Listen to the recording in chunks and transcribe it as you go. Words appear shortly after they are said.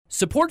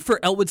Support for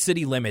Elwood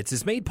City Limits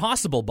is made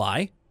possible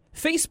by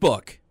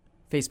Facebook,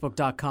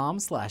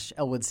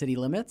 Facebook.com/Elwood City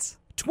Limits,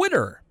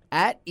 Twitter,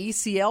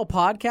 @ECL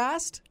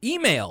Podcast,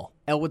 email,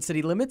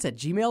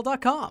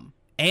 ElwoodCityLimits@gmail.com,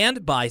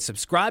 and by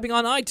subscribing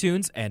on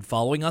iTunes and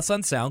following us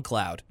on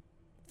SoundCloud.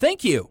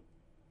 Thank you.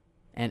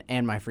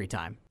 and my free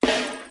time.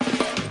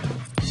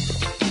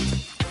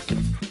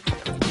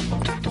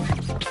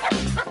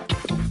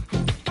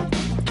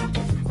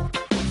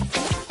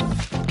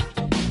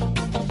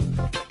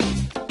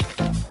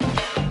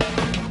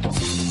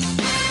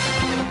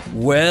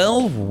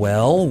 Well.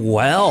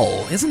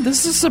 Isn't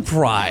this a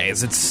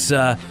surprise? This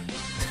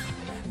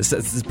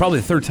is probably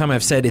the third time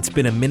I've said it's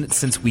been a minute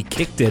since we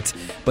kicked it,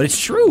 but it's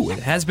true. It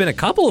has been a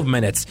couple of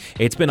minutes.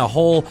 It's been a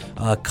whole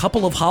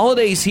couple of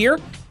holidays here,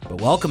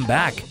 but welcome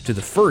back to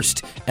the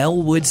first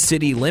Elwood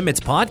City Limits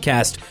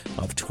podcast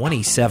of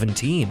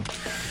 2017.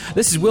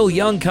 This is Will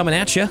Young coming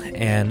at you,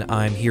 and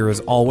I'm here as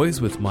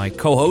always with my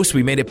co-host.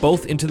 We made it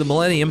both into the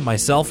millennium,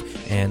 myself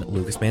and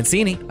Lucas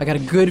Mancini. I got a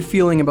good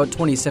feeling about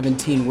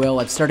 2017, Will.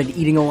 I've started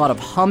eating a lot of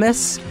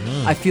hummus.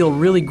 I feel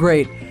really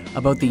great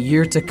about the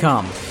year to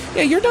come.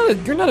 Yeah, you're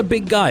not a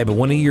big guy, but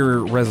one of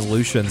your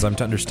resolutions, I'm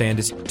to understand,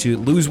 is to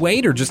lose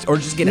weight or just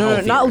get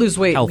healthier? No, not lose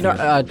weight.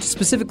 Healthier.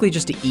 Specifically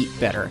just to eat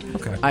better.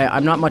 Okay.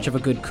 I'm not much of a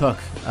good cook,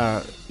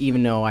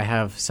 even though I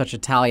have such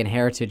Italian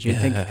heritage. You'd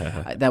think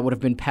that would have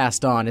been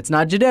passed on. It's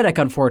not genetic,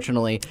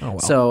 unfortunately. Oh, well.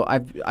 So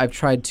I've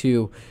tried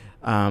to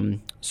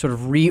sort of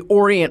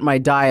reorient my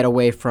diet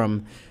away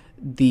from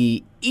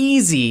the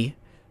easy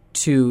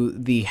to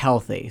the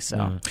healthy.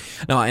 So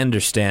No, I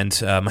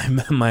understand.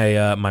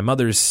 My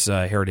mother's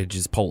heritage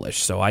is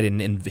Polish, so I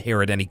didn't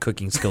inherit any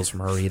cooking skills from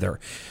her either.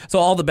 So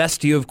all the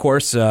best to you, of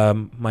course.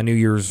 My New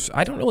Year's,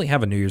 I don't really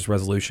have a New Year's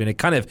resolution. It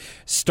kind of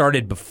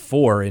started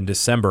before in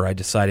December. I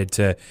decided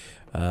to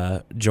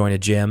join a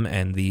gym,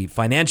 and the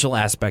financial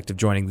aspect of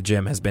joining the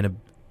gym has been a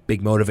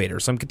big motivator.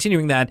 So I'm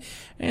continuing that,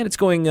 and it's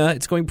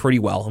going pretty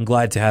well. I'm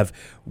glad to have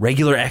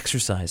regular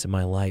exercise in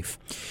my life.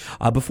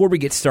 Before we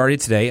get started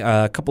today,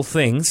 a couple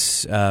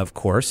things, of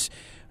course.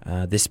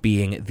 This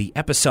being the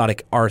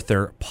Episodic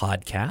Arthur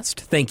podcast.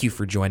 Thank you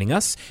for joining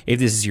us. If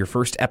this is your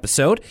first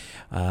episode,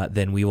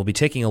 then we will be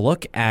taking a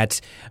look at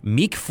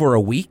Meek for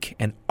a Week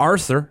and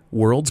Arthur,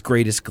 World's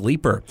Greatest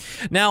Gleeper.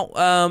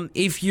 Now,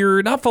 if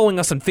you're not following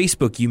us on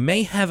Facebook, you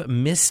may have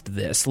missed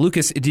this.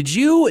 Lucas, did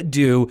you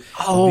do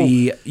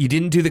you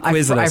didn't do the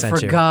quiz that I sent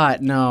you? I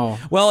forgot, no.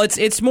 Well,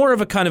 it's more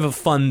of a kind of a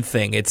fun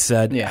thing. It's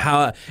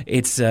how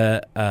it's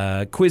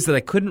a quiz that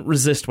I couldn't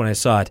resist when I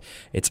saw it.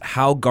 It's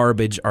how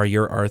garbage are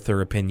your Arthur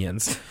opinions?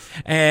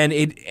 And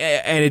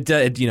it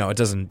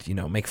doesn't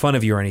make fun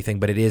of you or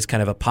anything, but it is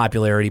kind of a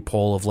popularity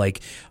poll of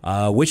like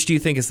which do you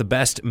think is the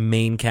best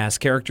main cast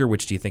character,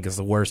 which do you think is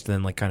the worst, and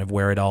then like kind of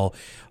where it all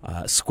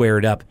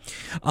squared up.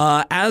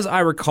 As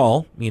I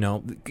recall,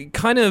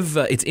 kind of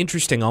it's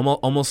interesting,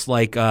 almost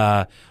like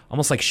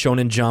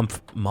Shonen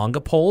Jump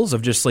manga polls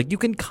of just like you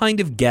can kind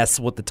of guess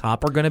what the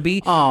top are going to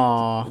be.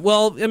 Aww.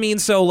 Well, I mean,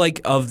 so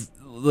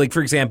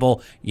for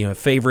example,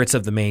 favorites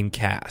of the main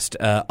cast.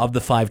 Of the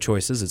 5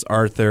 choices is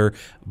Arthur,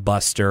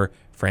 Buster,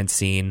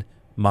 Francine,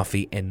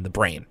 Muffy, and the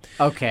Brain.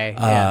 Okay.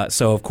 Yeah.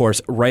 So, of course,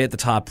 right at the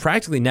top,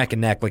 practically neck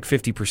and neck, like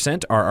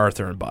 50% are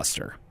Arthur and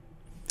Buster.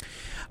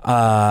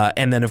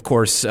 And then, of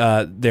course,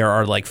 there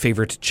are like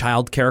favorite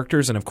child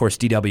characters, and of course,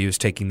 DW is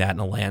taking that in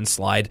a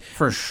landslide.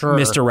 For sure.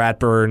 Mr.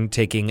 Ratburn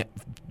taking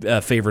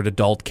favorite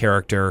adult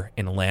character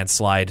in a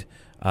landslide.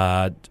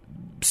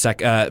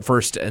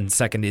 First and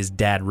second is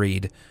Dad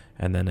Reed.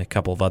 And then a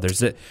couple of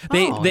others.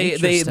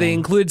 They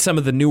include some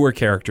of the newer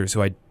characters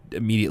who I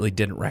immediately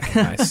didn't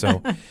recognize.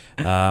 So,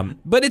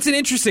 but it's an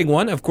interesting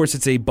one. Of course,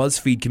 it's a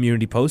BuzzFeed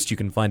community post. You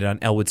can find it on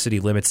Elwood City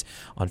Limits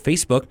on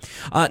Facebook.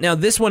 Now,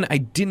 this one I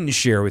didn't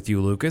share with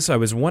you, Lucas. I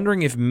was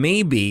wondering if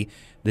maybe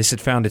this had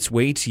found its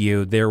way to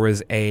you. There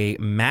was a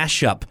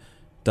mashup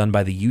done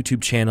by the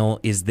YouTube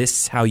channel, Is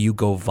This How You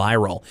Go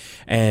Viral?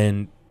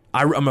 And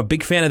I'm a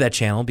big fan of that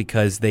channel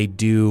because they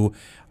do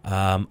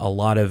a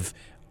lot of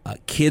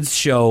kids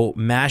show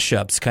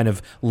mashups, kind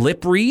of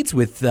lip reads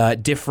with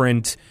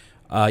different,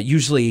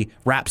 usually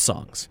rap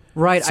songs.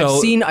 Right.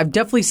 So, I've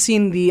definitely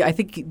seen I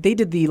think they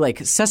did the like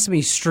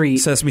Sesame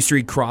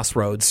Street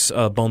Crossroads,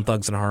 Bone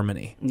Thugs and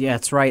Harmony. Yeah,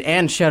 that's right.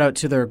 And shout out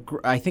to their,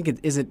 I think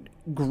is it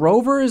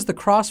Grover is the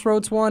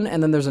Crossroads one,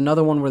 and then there's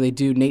another one where they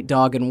do Nate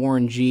Dogg and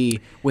Warren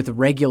G with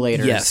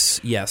Regulators.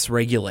 Yes,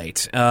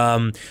 Regulate.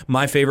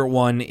 My favorite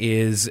one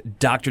is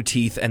Dr.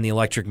 Teeth and the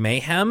Electric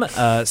Mayhem,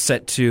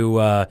 set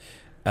to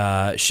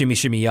Shimmy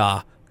Shimmy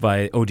Ya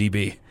by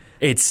ODB.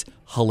 It's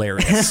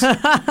hilarious.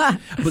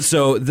 But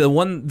so the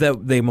one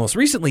that they most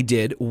recently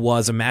did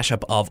was a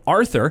mashup of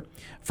Arthur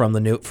from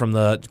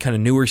the kind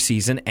of newer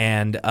season,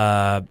 and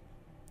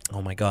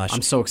oh my gosh,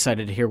 I'm so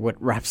excited to hear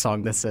what rap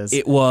song this is.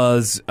 It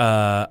was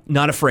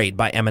Not Afraid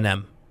by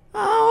Eminem.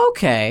 Oh,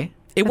 okay.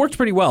 It worked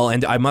pretty well,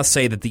 and I must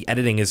say that the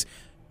editing is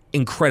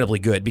incredibly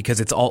good because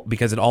it all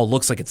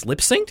looks like it's lip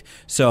synced.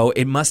 So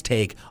it must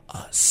take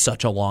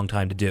such a long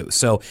time to do.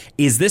 So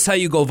is this how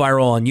you go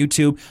viral on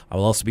YouTube? I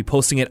will also be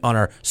posting it on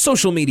our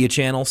social media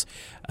channels,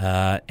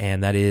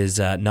 and that is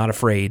Not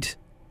Afraid,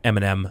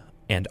 Eminem,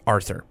 and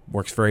Arthur.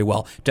 Works very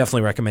well.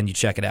 Definitely recommend you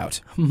check it out.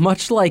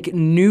 Much like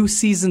new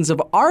seasons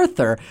of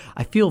Arthur,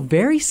 I feel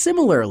very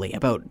similarly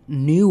about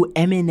new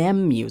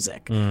Eminem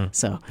music.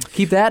 So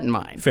keep that in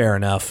mind. Fair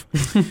enough.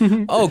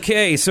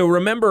 Okay, so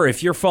remember,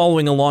 if you're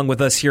following along with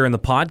us here in the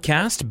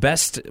podcast,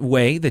 best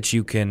way that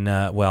you can,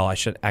 I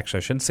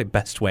shouldn't say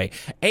best way.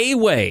 A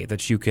way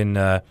that you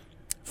can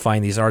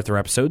find these Arthur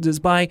episodes is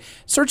by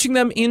searching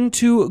them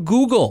into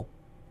Google.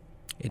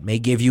 It may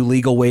give you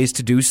legal ways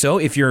to do so.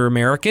 If you're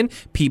American,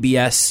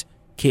 pbskids.org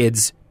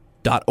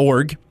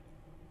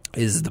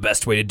is the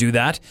best way to do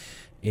that.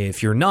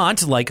 If you're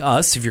not, like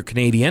us, if you're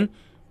Canadian,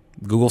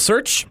 Google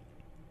search.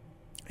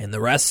 And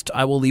the rest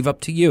I will leave up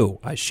to you.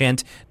 I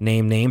shan't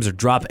name names or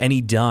drop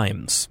any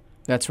dimes.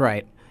 That's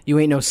right. You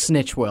ain't no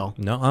snitch, Will.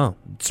 No,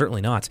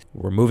 certainly not.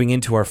 We're moving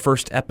into our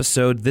first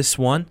episode. This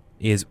one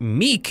is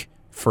Meek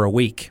for a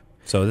Week.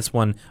 So this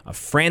one, a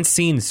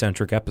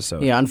Francine-centric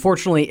episode. Yeah,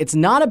 unfortunately, it's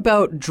not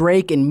about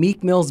Drake and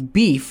Meek Mill's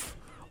beef,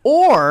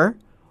 or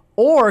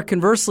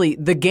conversely,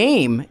 the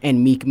game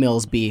and Meek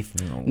Mill's beef.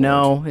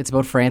 No, it's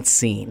about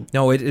Francine.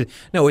 No,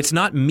 it's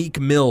not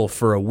Meek Mill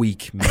for a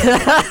week.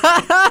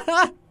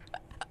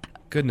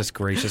 Goodness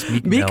gracious,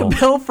 Meek Mill. Meek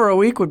Mill for a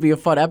week would be a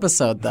fun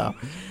episode, though.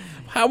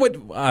 How would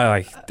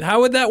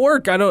that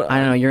work? I don't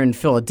know. You're in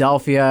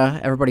Philadelphia.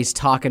 Everybody's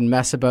talking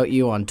mess about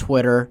you on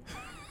Twitter.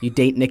 You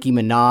date Nicki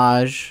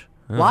Minaj.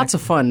 Lots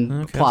of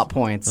fun plot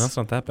points. That's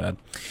not that bad.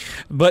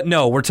 But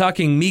no, we're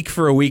talking Meek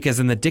for a Week as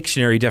in the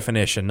dictionary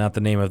definition, not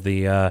the name of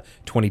the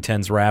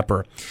 2010s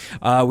rapper.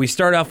 We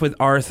start off with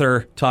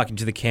Arthur talking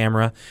to the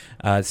camera,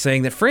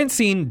 saying that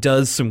Francine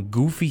does some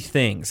goofy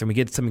things, and we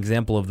get some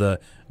example of the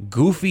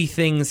goofy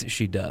things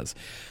she does,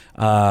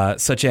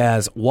 such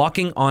as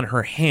walking on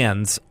her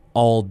hands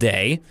all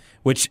day,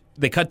 which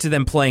they cut to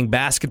them playing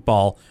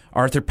basketball.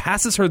 Arthur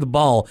passes her the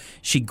ball.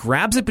 She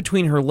grabs it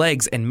between her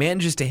legs and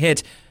manages to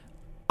hit.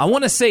 I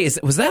want to say,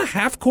 was that a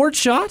half-court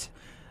shot?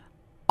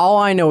 All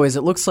I know is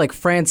it looks like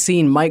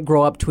Francine might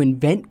grow up to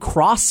invent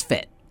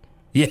CrossFit.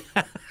 Yeah.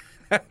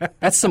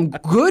 That's some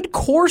good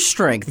core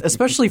strength,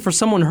 especially for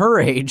someone her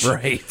age.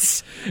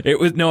 Right. It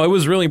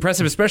was really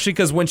impressive, especially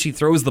because when she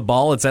throws the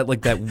ball, it's at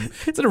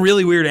a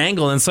really weird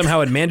angle, and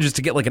somehow it manages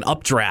to get like an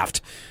updraft.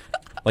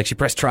 Like she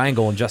pressed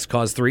triangle in Just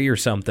Cause 3 or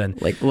something.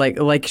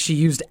 Like she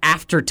used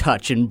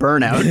Aftertouch in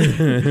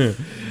Burnout.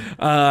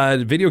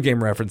 Video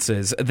game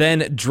references.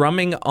 Then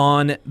drumming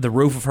on the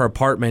roof of her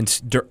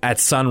apartment at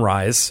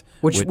sunrise.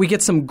 Which we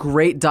get some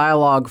great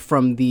dialogue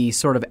from the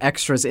sort of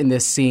extras in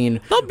this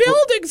scene. The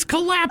building's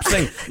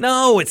collapsing.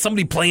 No, it's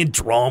somebody playing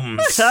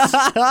drums.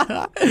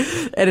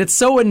 And it's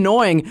so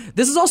annoying.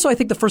 This is also, I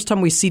think, the first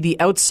time we see the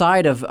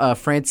outside of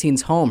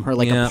Francine's home, her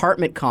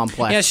apartment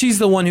complex. Yeah, she's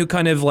the one who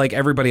kind of like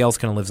everybody else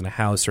kind of lives in a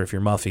house, or if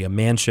you're Muffy, a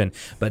mansion.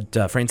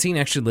 But Francine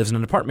actually lives in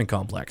an apartment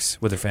complex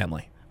with her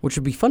family. Which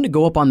would be fun to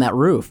go up on that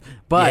roof,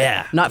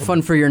 but not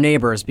fun for your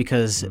neighbors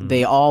because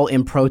they all,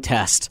 in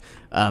protest,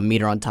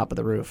 meet her on top of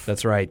the roof.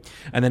 That's right.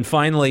 And then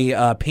finally,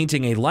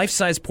 painting a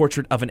life-size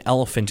portrait of an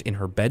elephant in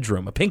her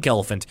bedroom. A pink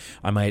elephant,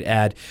 I might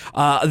add.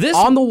 This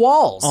on the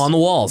walls. On the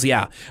walls,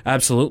 yeah,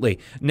 absolutely.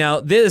 Now,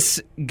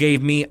 this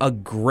gave me a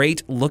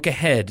great look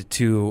ahead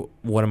to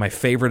one of my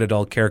favorite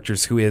adult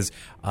characters, who is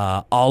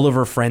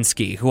Oliver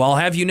Frensky, who I'll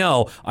have you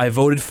know I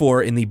voted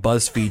for in the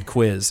BuzzFeed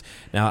quiz.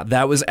 Now,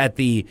 that was at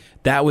the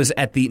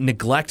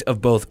neglect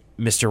of both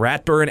Mr.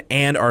 Ratburn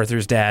and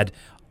Arthur's dad.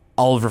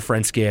 Oliver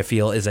Frensky, I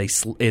feel, is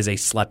a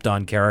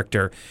slept-on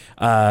character.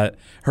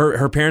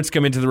 Her parents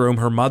come into the room.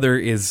 Her mother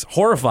is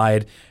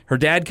horrified. Her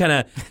dad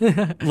kind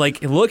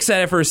of looks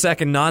at it for a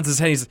second, nods his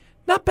head. He's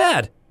not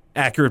bad.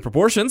 Accurate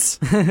proportions.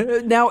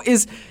 Now,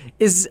 is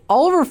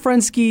Oliver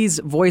Frensky's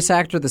voice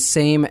actor the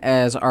same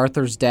as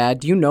Arthur's dad?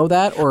 Do you know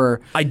that,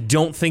 or I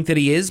don't think that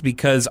he is,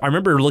 because I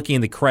remember looking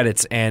in the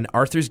credits, and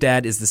Arthur's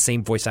dad is the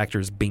same voice actor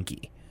as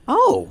Binky.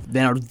 Oh,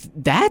 now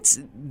that's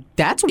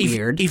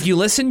weird. If you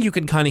listen, you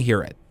can kind of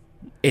hear it.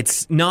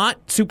 It's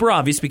not super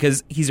obvious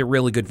because he's a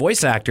really good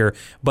voice actor,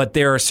 but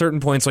there are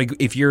certain points, like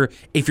if you're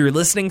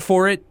listening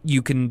for it,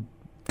 you can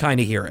kind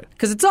of hear it.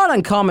 Because it's not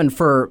uncommon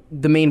for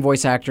the main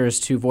voice actors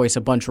to voice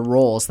a bunch of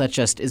roles. That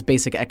just is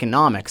basic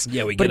economics.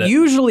 Yeah, we get it. But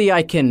usually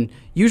I can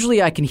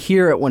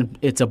hear it when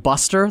it's a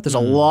Buster. There's a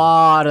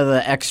lot of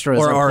the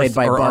extras are played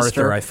by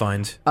Buster. Arthur, I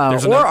find.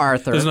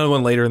 Arthur. There's another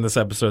one later in this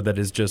episode that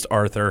is just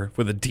Arthur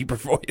with a deeper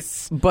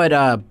voice. But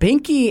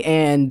Binky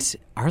and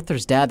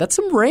Arthur's dad, that's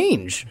some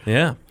range.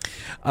 Yeah.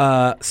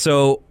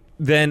 So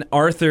then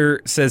Arthur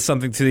says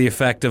something to the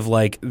effect of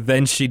like,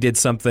 then she did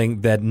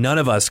something that none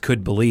of us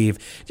could believe.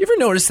 Do you ever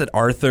notice that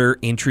Arthur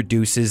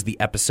introduces the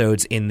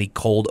episodes in the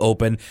cold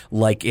open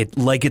like it's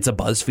a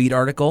BuzzFeed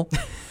article?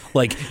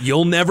 Like,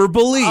 you'll never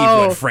believe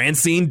what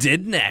Francine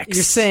did next.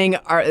 You're saying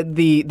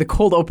the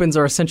cold opens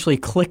are essentially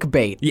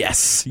clickbait.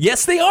 Yes.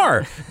 Yes, they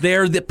are.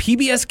 They're the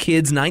PBS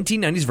Kids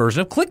 1990s version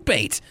of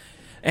clickbait.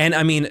 And,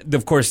 I mean,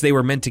 of course, they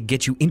were meant to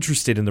get you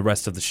interested in the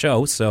rest of the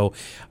show. So,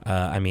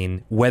 I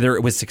mean, whether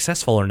it was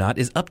successful or not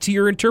is up to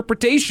your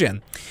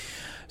interpretation.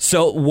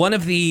 So one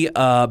of the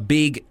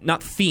big,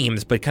 not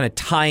themes, but kind of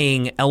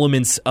tying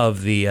elements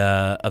of the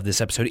of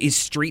this episode is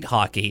street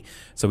hockey.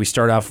 So we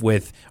start off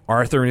with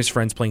Arthur and his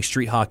friends playing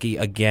street hockey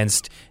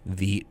against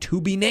the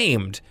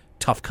to-be-named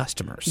Tough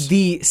Customers.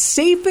 The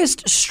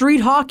safest street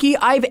hockey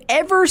I've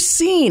ever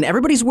seen.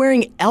 Everybody's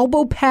wearing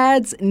elbow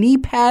pads, knee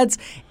pads,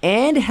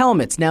 and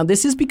helmets. Now,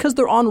 this is because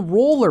they're on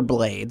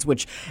rollerblades,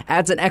 which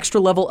adds an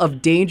extra level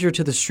of danger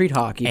to the street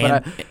hockey.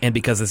 And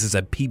because this is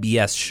a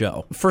PBS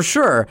show. For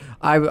sure.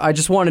 I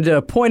just wanted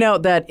to point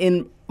out that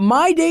in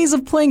my days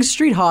of playing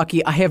street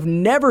hockey, I have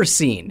never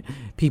seen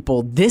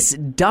people this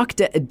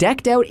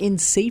decked out in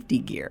safety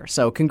gear.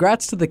 So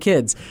congrats to the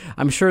kids.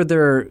 I'm sure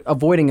they're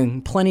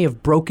avoiding plenty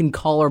of broken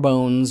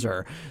collarbones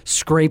or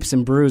scrapes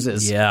and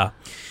bruises. Yeah,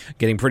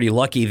 getting pretty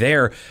lucky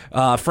there.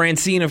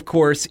 Francine, of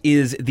course,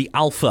 is the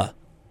alpha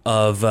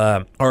of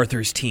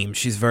Arthur's team.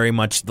 She's very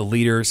much the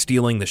leader,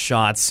 stealing the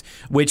shots,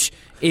 which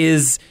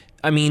is,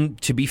 I mean,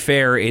 to be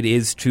fair, it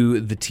is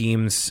to the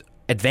team's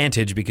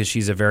advantage because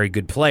she's a very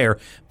good player,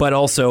 but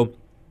also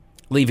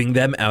leaving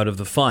them out of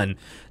the fun.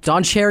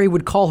 Don Cherry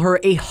would call her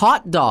a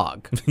hot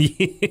dog.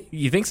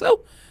 You think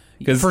so?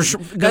 For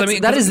sure.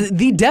 That is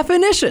the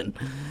definition.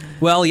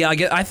 Well, yeah,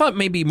 I thought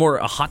maybe more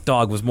a hot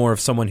dog was more of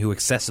someone who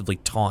excessively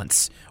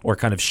taunts or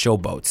kind of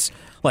showboats.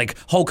 Like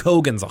Hulk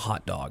Hogan's a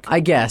hot dog, I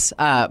guess.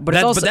 But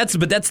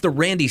that's the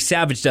Randy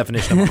Savage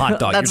definition of a hot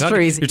dog. That's you're true.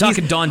 You're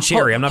talking Don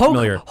Cherry. I'm not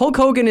familiar. Hulk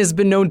Hogan has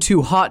been known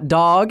to hot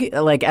dog,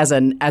 like as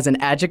an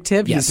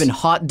adjective. Yes. He's been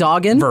hot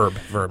dogging. Verb.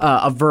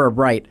 A verb,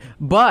 right?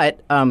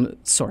 But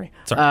sorry.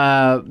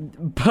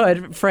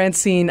 But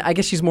Francine, I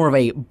guess she's more of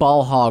a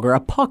ball hog or a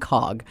puck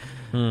hog.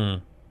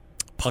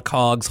 Puck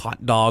hogs,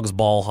 hot dogs,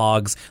 ball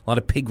hogs. A lot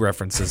of pig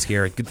references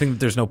here. Good thing that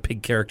there's no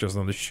pig characters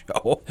on the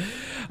show.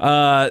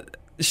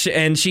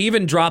 And she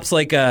even drops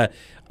like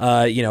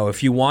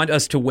if you want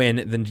us to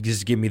win, then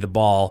just give me the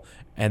ball.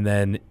 And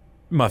then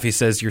Muffy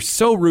says, "You're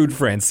so rude,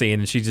 Francine."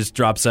 And she just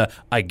drops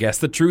 "I guess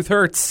the truth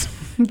hurts."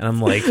 And I'm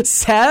like,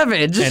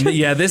 savage. And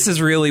yeah, this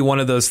is really one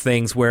of those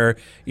things where,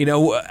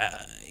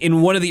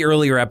 in one of the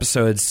earlier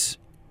episodes,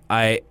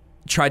 I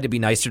tried to be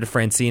nicer to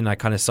Francine. I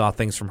kind of saw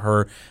things from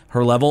her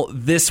level.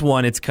 This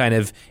one, it's kind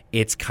of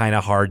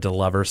hard to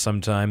love her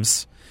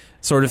sometimes,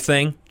 sort of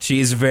thing.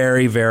 She's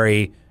very,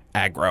 very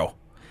aggro.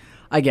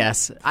 I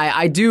guess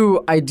I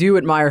do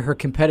admire her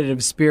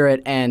competitive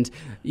spirit, and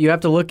you have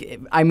to look.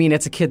 I mean,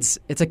 it's a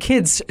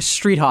kids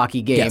street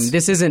hockey game. Yes.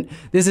 This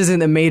isn't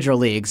the major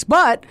leagues,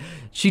 but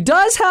she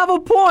does have a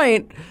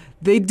point.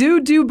 They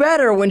do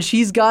better when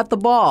she's got the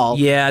ball.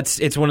 Yeah,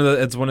 it's one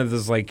of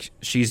those like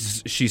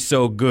she's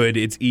so good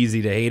it's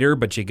easy to hate her,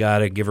 but you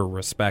gotta give her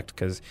respect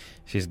because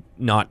she's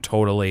not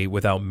totally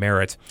without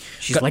merit.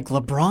 She's like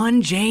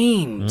LeBron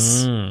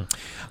James.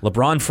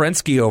 LeBron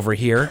Frensky over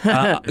here.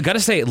 Gotta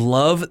say,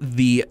 love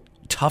the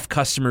Tough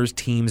Customers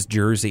team's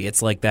jersey.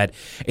 It's like that.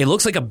 It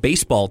looks like a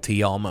baseball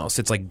tee almost.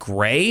 It's like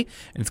gray,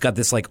 and it's got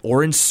this like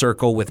orange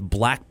circle with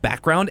black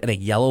background and a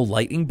yellow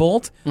lightning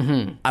bolt.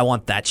 Mm-hmm. I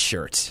want that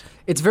shirt.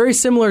 It's very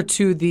similar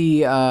to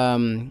the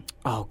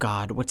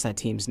what's that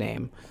team's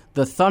name?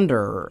 The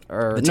Thunder,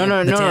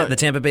 the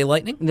Tampa Bay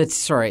Lightning. The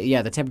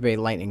Tampa Bay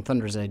Lightning.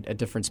 Thunder's a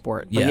different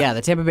sport. But yeah,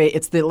 the Tampa Bay.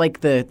 It's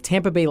the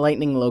Tampa Bay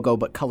Lightning logo,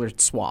 but color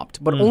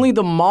swapped. But only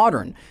the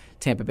modern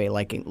Tampa Bay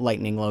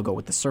Lightning logo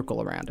with the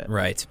circle around it.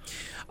 Right.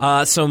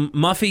 So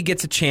Muffy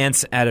gets a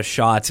chance at a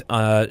shot.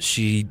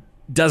 She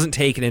doesn't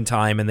take it in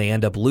time, and they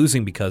end up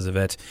losing because of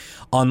it.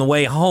 On the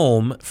way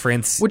home,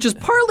 which is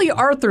partly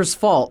Arthur's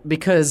fault,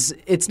 because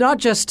it's not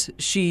just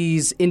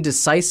she's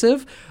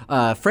indecisive.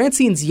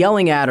 Francine's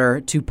yelling at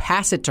her to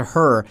pass it to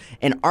her,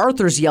 and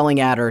Arthur's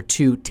yelling at her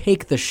to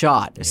take the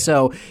shot. Yeah.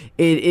 So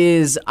it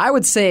is, I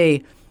would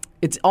say,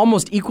 it's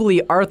almost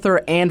equally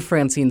Arthur and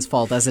Francine's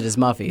fault as it is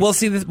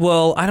Muffy's.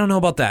 Well, I don't know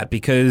about that,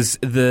 because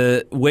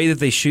the way that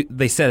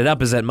they set it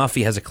up is that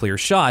Muffy has a clear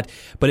shot,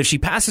 but if she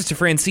passes to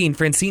Francine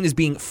is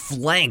being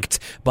flanked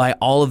by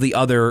all of the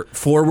other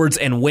forwards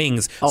and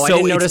wings. Oh, I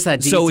didn't notice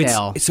that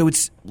detail. So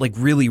it's like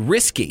really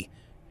risky.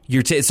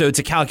 So it's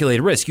a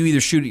calculated risk. You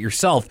either shoot it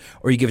yourself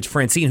or you give it to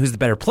Francine, who's the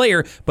better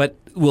player, but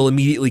will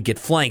immediately get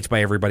flanked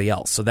by everybody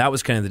else. So that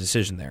was kind of the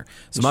decision there.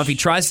 So Muffy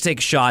tries to take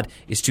a shot,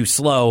 is too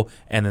slow,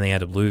 and then they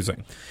end up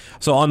losing.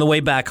 So on the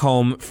way back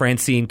home,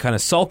 Francine kind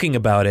of sulking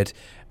about it,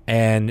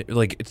 and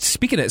like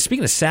speaking of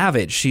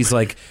Savage, she's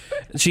like,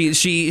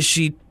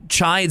 she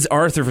chides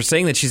Arthur for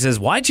saying that. She says,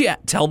 "Why'd you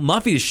tell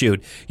Muffy to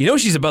shoot? You know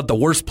she's about the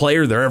worst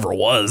player there ever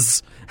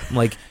was." I'm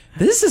like,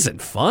 this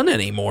isn't fun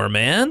anymore,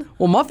 man.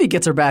 Well, Muffy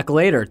gets her back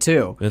later,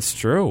 too. That's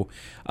true.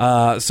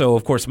 So,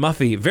 of course,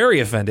 Muffy, very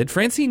offended.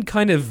 Francine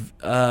kind of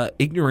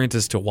ignorant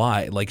as to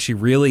why. Like, she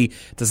really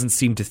doesn't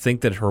seem to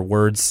think that her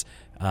words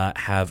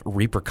have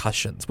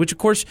repercussions, which, of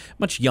course,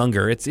 much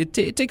younger. It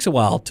takes a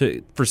while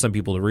for some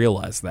people to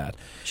realize that.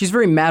 She's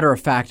very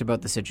matter-of-fact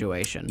about the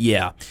situation.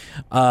 Yeah.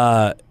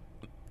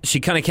 She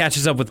kind of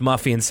catches up with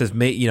Muffy and says,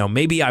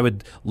 maybe I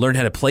would learn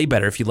how to play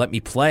better if you let me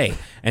play.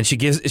 And she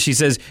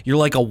says, you're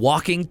like a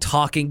walking,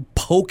 talking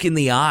poke in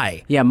the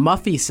eye. Yeah,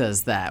 Muffy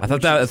says that. I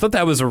thought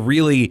that was a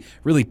really,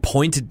 really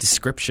pointed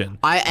description.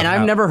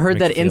 I've never heard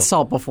that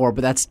insult before,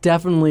 but that's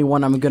definitely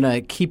one I'm going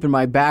to keep in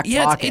my back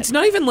pocket. It's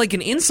not even like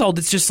an insult.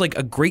 It's just like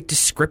a great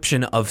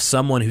description of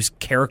someone whose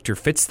character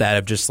fits that,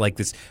 of just like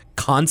this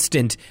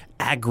constant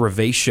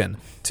aggravation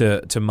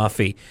to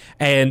Muffy.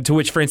 And to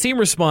which Francine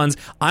responds,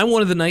 I'm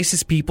one of the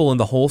nicest people in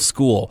the whole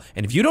school.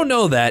 And if you don't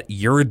know that,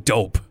 you're a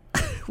dope.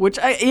 Which,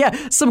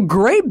 some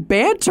great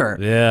banter.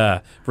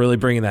 Yeah, really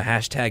bringing the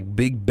hashtag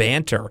big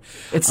banter.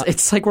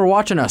 It's like we're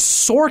watching a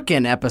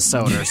Sorkin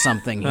episode or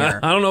something here.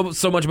 I don't know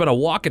so much about a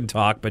walk and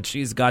talk, but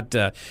she's got,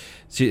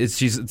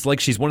 it's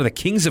like she's one of the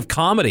kings of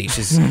comedy.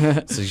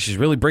 She's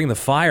really bringing the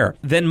fire.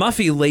 Then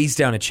Muffy lays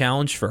down a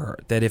challenge for her,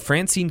 that if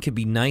Francine can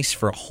be nice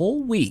for a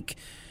whole week,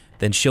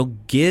 then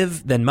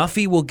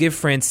Muffy will give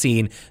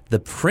Francine the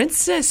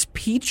Princess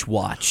Peach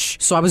watch.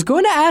 So I was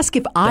going to ask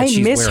if I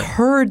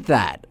misheard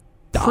that.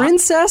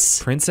 Princess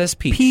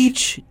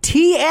Peach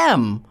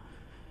TM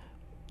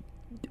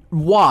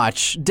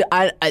watch. Did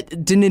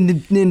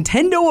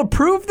Nintendo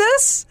approve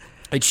this?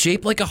 It's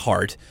shaped like a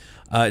heart.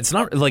 It's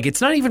not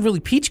even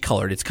really peach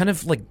colored. It's kind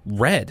of like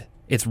red.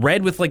 It's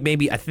red with like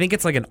maybe, I think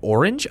it's like an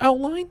orange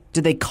outline.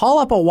 Did they call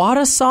up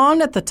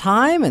Iwata-san at the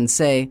time and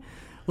say,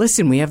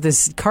 listen, we have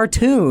this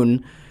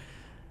cartoon?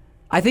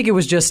 I think it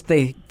was just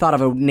they thought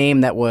of a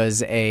name that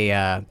was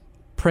a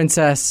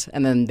princess,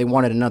 and then they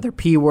wanted another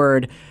P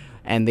word.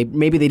 And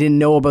maybe they didn't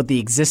know about the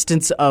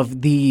existence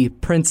of the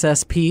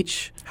Princess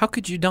Peach. How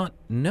could you not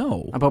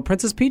know about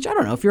Princess Peach? I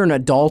don't know. If you're an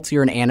adult,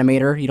 you're an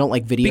animator, you don't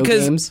like video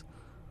games.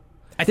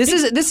 This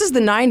is the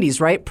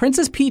 90s, right?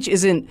 Princess Peach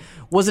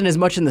wasn't as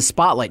much in the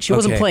spotlight. She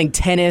wasn't playing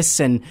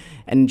tennis, and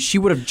she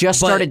would have just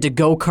started to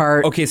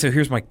go-kart. Okay, so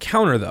here's my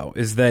counter, though,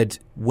 is that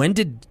when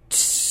did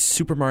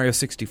Super Mario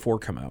 64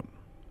 come out?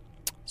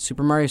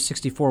 Super Mario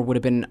 64 would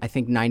have been, I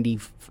think, 90.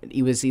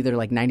 It was either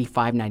like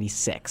 95,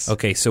 96.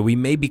 Okay, so we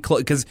may be close.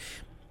 Because,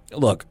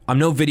 look, I'm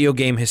no video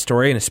game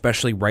historian,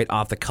 especially right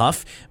off the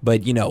cuff.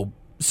 But,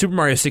 Super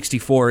Mario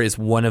 64 is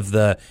one of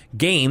the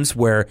games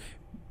where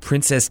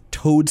Princess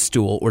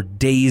Toadstool, or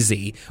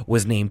Daisy,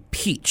 was named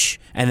Peach.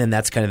 And then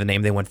that's kind of the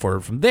name they went for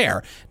from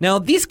there. Now,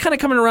 these kind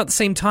of coming around at the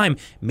same time.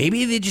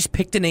 Maybe they just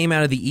picked a name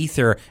out of the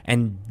ether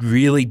and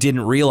really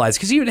didn't realize.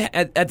 Because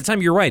at the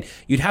time, you're right,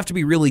 you'd have to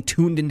be really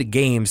tuned into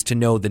games to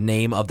know the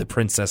name of the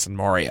princess in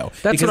Mario.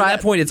 Because at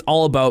that point, it's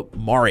all about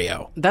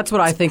Mario. That's what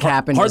I think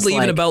happened. Hardly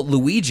even about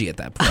Luigi at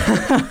that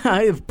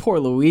point. Poor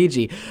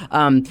Luigi.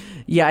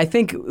 I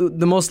think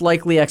the most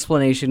likely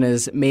explanation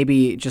is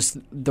maybe just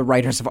the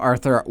writers of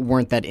Arthur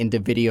weren't that into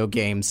video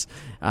games,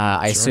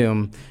 I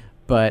assume.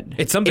 But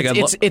it's something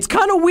it's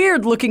kind of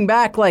weird looking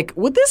back. Like,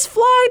 would this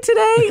fly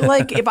today?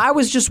 Like, if I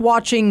was just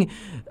watching,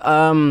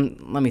 let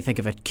me think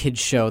of a kid's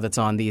show that's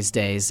on these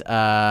days,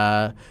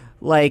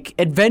 like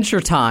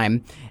Adventure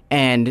Time,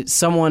 and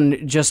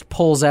someone just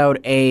pulls out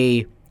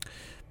a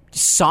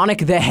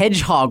Sonic the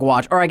Hedgehog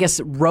watch, or I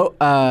guess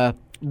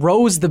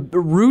Rouge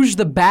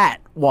the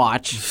Bat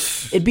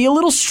watch, it'd be a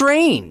little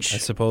strange. I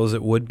suppose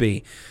it would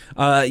be.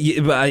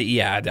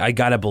 I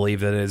gotta believe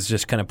that it's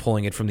just kind of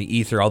pulling it from the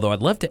ether. Although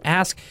I'd love to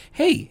ask,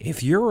 hey,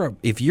 if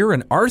you're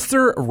an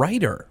Arthur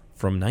writer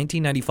from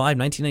 1995,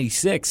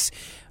 1996.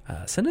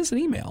 Send us an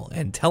email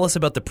and tell us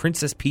about the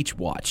Princess Peach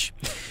watch.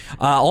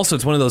 Also,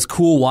 it's one of those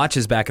cool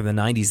watches back in the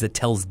 90s that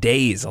tells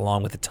days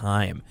along with the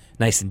time.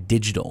 Nice and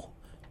digital.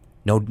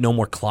 No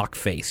more clock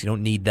face. You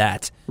don't need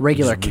that.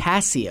 Regular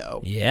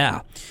Casio.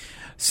 Yeah.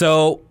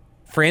 So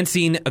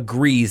Francine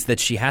agrees that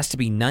she has to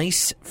be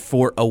nice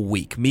for a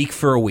week. Meek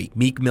for a week.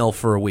 Meek Mill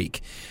for a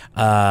week.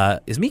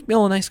 Is Meek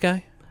Mill a nice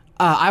guy?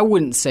 I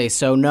wouldn't say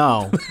so,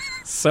 no.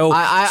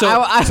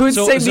 I would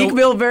say Meek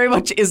Mill very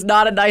much is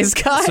not a nice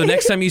guy. So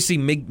next time you see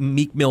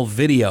Meek Mill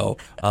video,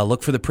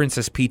 look for the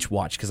Princess Peach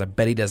watch, because I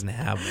bet he doesn't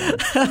have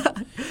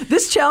one.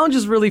 This challenge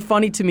is really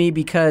funny to me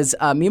because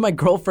me and my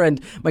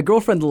girlfriend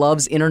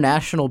loves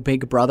International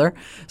Big Brother.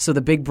 So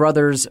the Big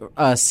Brother's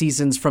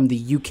seasons from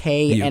the UK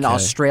and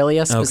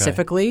Australia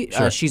specifically. Okay.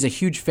 Sure. She's a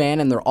huge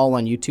fan, and they're all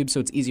on YouTube, so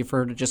it's easy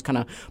for her to just kind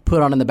of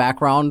put on in the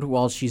background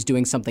while she's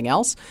doing something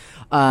else.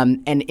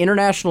 And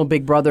International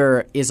Big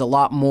Brother is a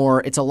lot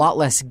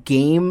less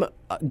gamified,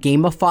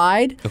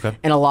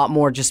 and a lot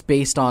more just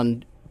based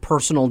on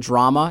personal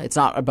drama. It's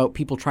not about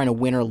people trying to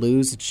win or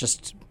lose. It's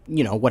just,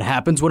 what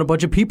happens when a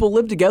bunch of people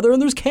live together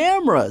and there's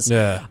cameras.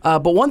 Yeah.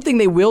 But one thing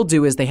they will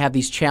do is they have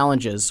these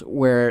challenges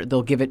where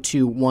they'll give it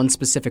to one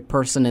specific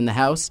person in the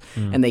house,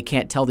 and they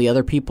can't tell the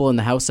other people in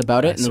the house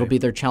about it, and it'll be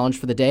their challenge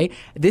for the day.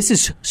 This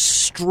is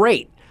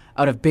straight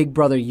out of Big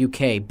Brother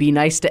UK. Be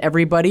nice to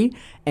everybody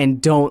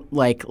and don't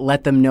like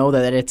let them know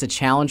that it's a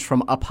challenge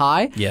from up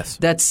high. Yes.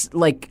 That's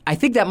like, I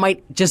think that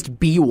might just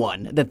be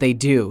one that they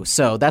do.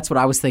 So that's what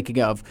I was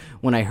thinking of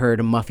when I heard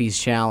Muffy's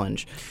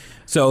challenge.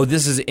 So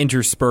this is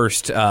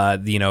interspersed,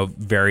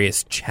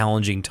 various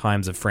challenging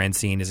times of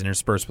Francine is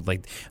interspersed with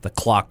like the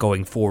clock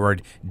going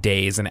forward,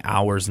 days and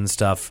hours and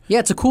stuff. Yeah,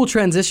 it's a cool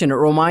transition. It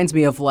reminds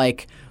me of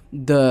like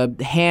the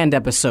hand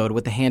episode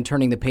with the hand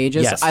turning the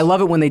pages. Yes. I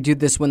love it when they do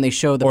this when they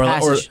show the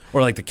passage.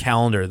 Or like the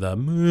calendar,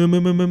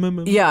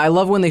 Yeah, I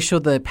love when they show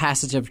the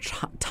passage of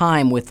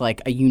time with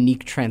like a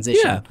unique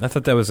transition. Yeah, I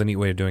thought that was a neat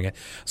way of doing it.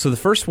 So the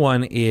first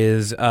one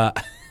is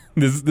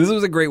this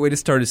was a great way to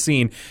start a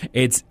scene.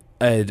 It's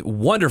a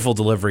wonderful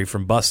delivery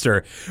from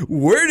Buster.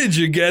 Where did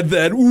you get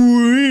that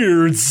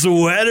weird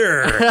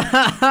sweater?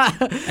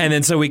 And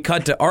then so we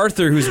cut to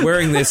Arthur, who's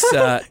wearing this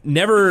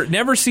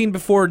never seen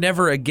before,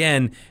 never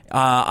again.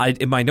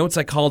 In my notes,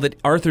 I called it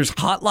Arthur's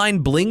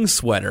Hotline Bling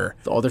sweater.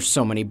 Oh, there's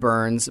so many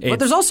burns. But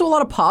there's also a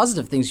lot of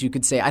positive things you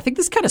could say. I think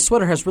this kind of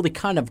sweater has really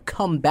kind of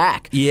come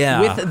back.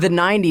 Yeah. With the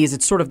 90s,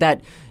 it's sort of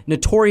that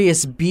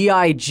notorious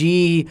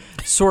B.I.G.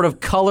 sort of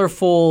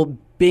colorful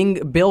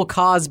Bill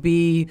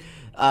Cosby,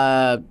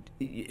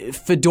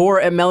 Fedor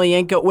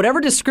Emelianenko,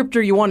 whatever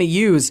descriptor you want to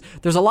use,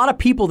 there's a lot of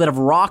people that have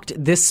rocked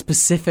this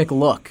specific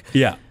look.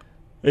 Yeah.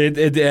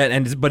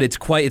 But it's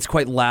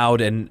quite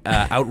loud and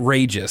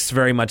outrageous,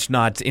 very much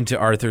not into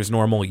Arthur's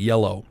normal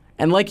yellow.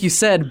 And like you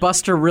said,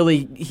 Buster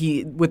really,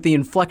 with the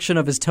inflection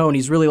of his tone,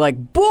 he's really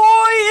like, boy,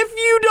 if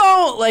you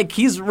don't! Like,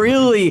 he's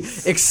really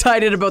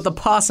excited about the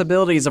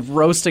possibilities of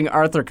roasting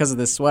Arthur because of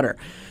this sweater.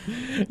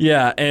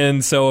 Yeah,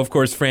 and so, of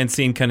course,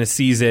 Francine kind of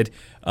sees it,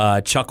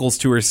 chuckles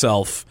to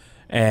herself,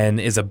 and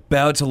is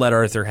about to let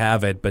Arthur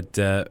have it, but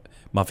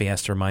Muffy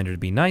has to remind her to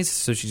be nice,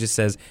 so she just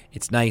says,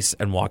 it's nice,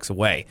 and walks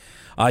away.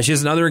 She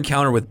has another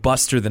encounter with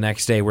Buster the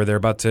next day where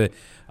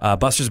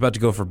Buster's about to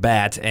go for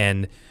bat,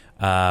 and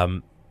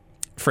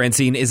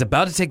Francine is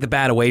about to take the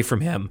bat away from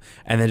him,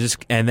 and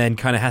then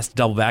kind of has to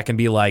double back and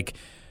be like,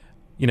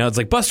 it's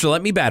like, Buster,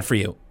 let me bat for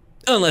you.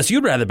 Unless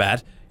you'd rather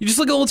bat. You just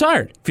look a little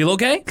tired. Feel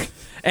okay?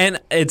 And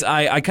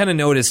I kind of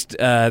noticed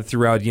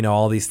throughout,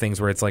 all these things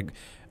where it's like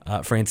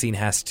Francine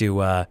has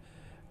to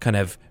kind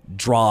of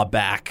draw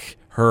back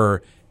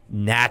her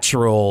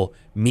natural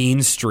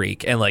mean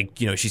streak, and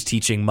she's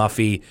teaching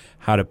Muffy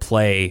how to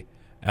play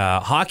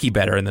hockey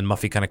better, and then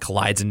Muffy kind of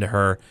collides into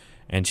her,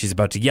 and she's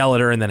about to yell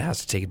at her, and then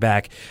has to take it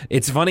back.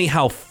 It's funny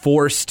how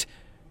forced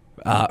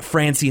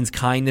Francine's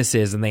kindness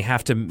is, and they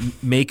have to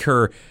make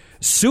her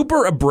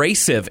super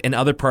abrasive in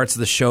other parts of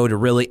the show to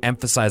really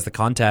emphasize the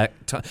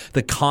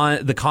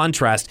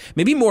contrast.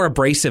 Maybe more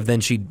abrasive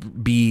than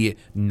she'd be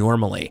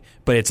normally,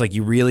 but it's like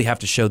you really have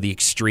to show the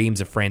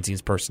extremes of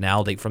Francine's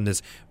personality, from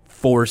this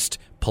forced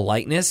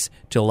politeness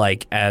to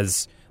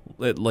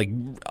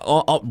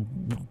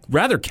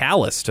rather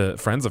callous to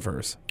friends of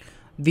hers.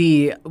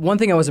 The one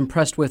thing I was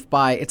impressed with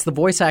it's the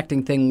voice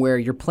acting thing where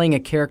you're playing a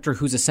character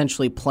who's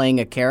essentially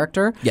playing a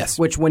character. Yes.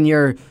 Which when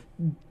you're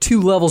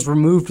 2 levels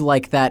removed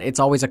like that, it's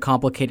always a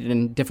complicated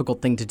and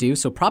difficult thing to do.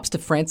 So props to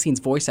Francine's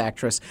voice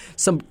actress.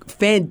 Some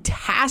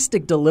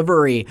fantastic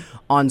delivery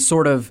on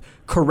sort of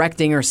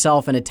correcting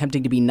herself and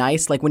attempting to be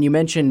nice. Like when you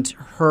mentioned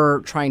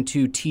her trying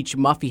to teach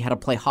Muffy how to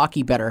play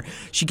hockey better,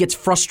 she gets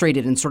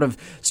frustrated and sort of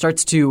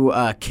starts to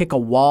kick a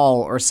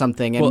wall or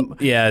something. And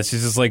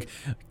she's just like,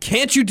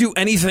 can't you do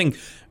anything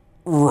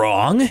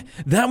wrong?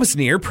 That was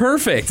near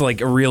perfect.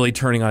 Like really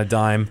turning on a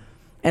dime.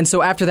 And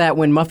so after that,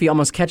 when Muffy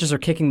almost catches her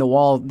kicking the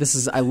wall,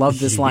 I love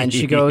this line.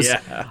 She goes,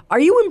 "Are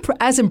you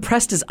as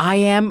impressed as I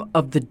am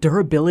of the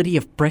durability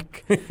of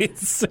brick?"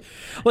 It's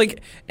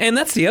and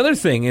that's the other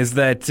thing is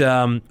that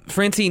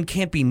Francine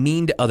can't be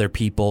mean to other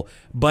people,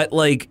 but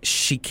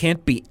she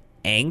can't be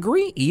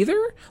angry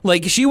either.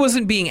 She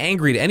wasn't being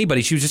angry to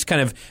anybody. She was just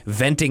kind of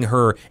venting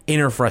her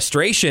inner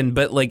frustration.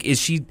 But is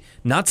she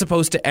not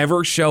supposed to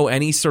ever show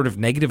any sort of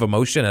negative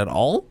emotion at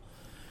all?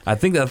 I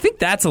think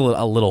that's a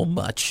little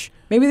much.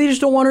 Maybe they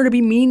just don't want her to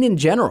be mean in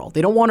general.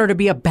 They don't want her to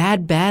be a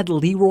bad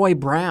Leroy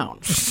Brown.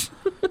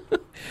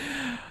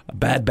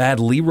 Bad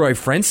Leroy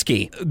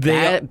Frensky.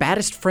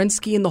 Baddest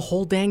Frensky in the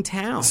whole dang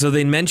town. So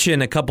they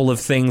mention a couple of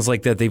things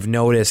like that they've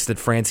noticed that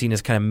Francine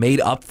has kind of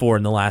made up for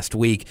in the last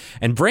week.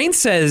 And Brain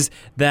says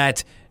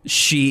that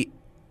she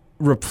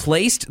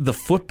replaced the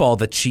football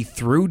that she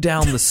threw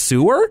down the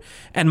sewer.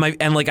 And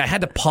I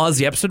had to pause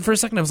the episode for a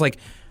second. I was like,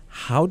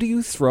 how do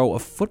you throw a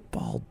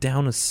football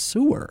down a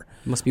sewer?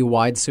 It must be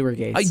wide sewer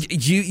gates.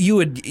 You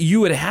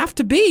would have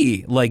to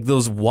be like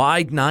those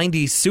wide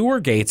 90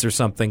 sewer gates or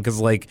something,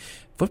 because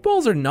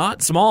footballs are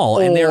not small,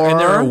 and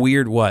they're a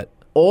weird what?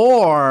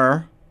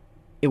 Or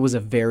it was a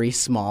very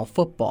small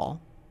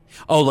football.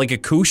 Oh, like a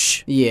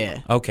koosh?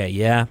 Yeah. Okay,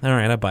 yeah. All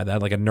right, I buy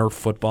that. Like a Nerf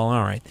football.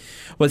 All right.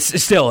 But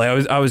still,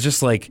 I was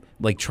just like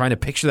trying to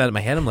picture that in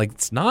my head. I'm like,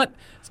 it's not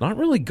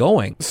really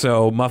going.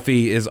 So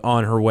Muffy is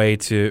on her way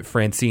to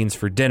Francine's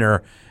for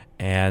dinner,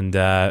 and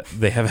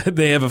they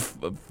have a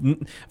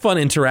fun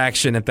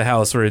interaction at the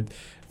house where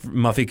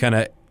Muffy kind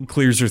of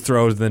clears her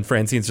throat, and then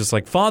Francine's just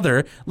like,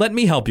 "Father, let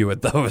me help you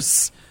with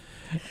those."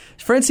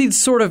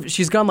 Francine's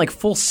she's gone like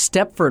full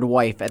Stepford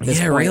wife at this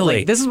point. Really.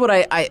 Like, this is what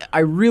I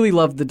really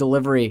love the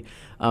delivery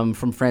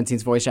from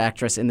Francine's voice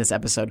actress in this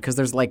episode, because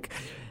there's like,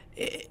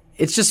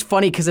 it's just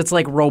funny because it's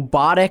like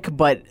robotic,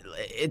 but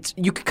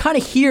you can kind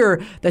of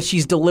hear that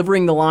she's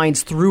delivering the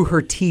lines through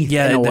her teeth.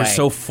 Yeah, in a they're way.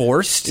 so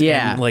forced.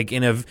 Yeah, and, like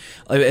in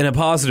a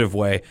positive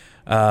way.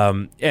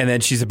 And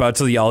then she's about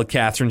to yell at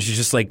Catherine. She's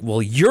just like,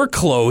 "Well, your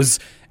clothes."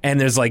 And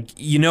there's like,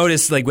 you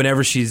notice like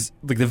whenever she's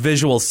like the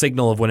visual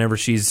signal of whenever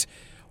she's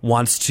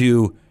wants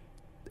to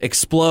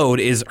explode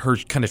is her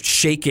kind of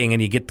shaking,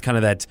 and you get kind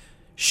of that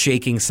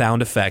shaking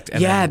sound effect.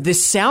 And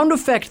this sound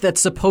effect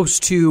that's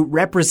supposed to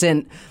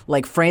represent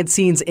like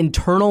Francine's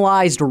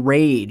internalized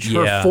rage,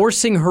 her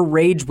forcing her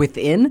rage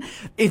within.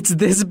 It's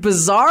this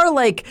bizarre,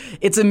 like,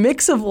 it's a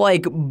mix of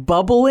like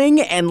bubbling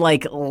and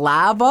like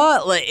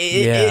lava. Like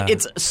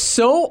it's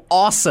so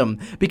awesome,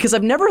 because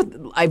I've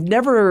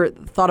never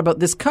thought about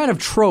this kind of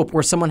trope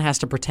where someone has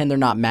to pretend they're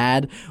not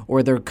mad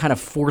or they're kind of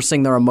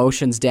forcing their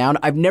emotions down.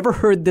 I've never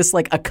heard this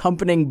like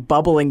accompanying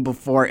bubbling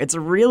before. It's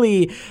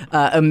really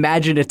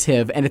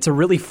imaginative. And it's a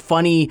really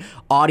funny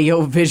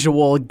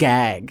audio-visual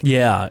gag.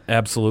 Yeah,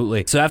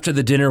 absolutely. So after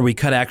the dinner, we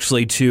cut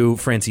actually to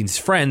Francine's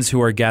friends who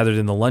are gathered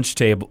in the lunch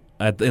table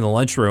in the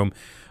lunchroom.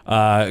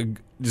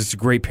 Just a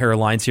great pair of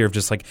lines here of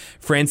just like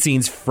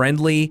Francine's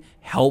friendly,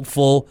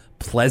 helpful,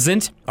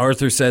 pleasant.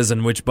 Arthur says,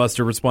 in which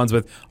Buster responds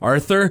with,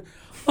 "Arthur,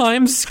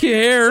 I'm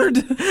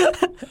scared."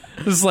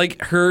 It's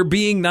like her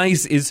being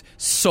nice is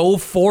so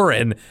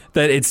foreign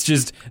that it's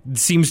just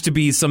seems to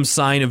be some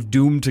sign of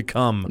doom to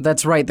come.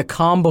 That's right, the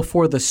calm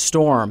before the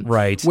storm.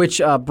 Right.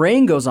 Which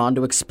Brain goes on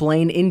to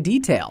explain in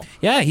detail.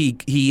 Yeah, he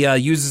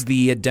uses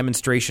the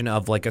demonstration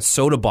of like a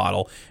soda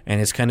bottle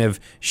and is kind of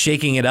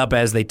shaking it up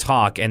as they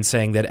talk and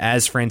saying that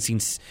as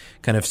Francine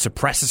kind of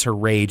suppresses her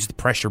rage, the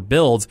pressure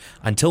builds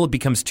until it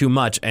becomes too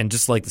much, and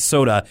just like the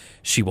soda,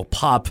 she will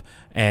pop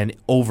and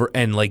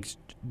like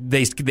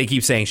they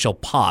keep saying she'll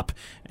pop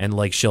and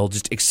like she'll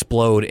just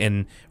explode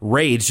in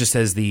rage just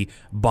as the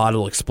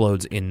bottle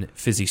explodes in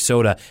fizzy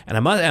soda. And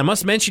I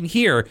must mention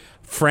here,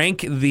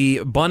 Frank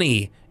the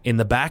bunny in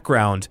the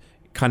background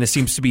kind of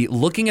seems to be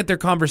looking at their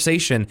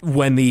conversation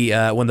when the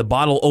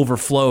bottle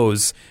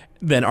overflows.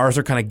 Then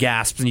Arthur kind of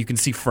gasps, and you can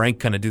see Frank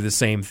kind of do the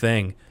same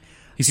thing.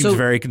 He seems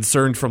very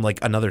concerned from like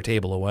another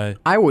table away.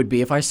 I would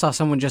be if I saw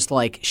someone just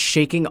like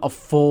shaking a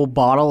full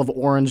bottle of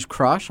Orange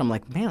Crush. I'm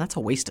like, man, that's a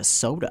waste of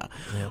soda.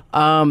 Yeah.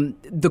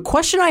 The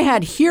question I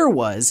had here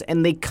was,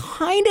 and they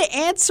kind of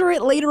answer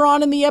it later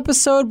on in the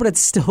episode, but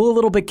it's still a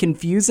little bit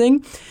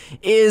confusing,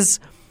 is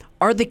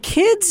are the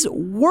kids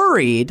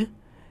worried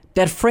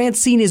that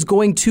Francine is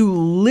going to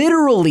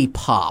literally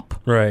pop?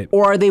 Right.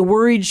 Or are they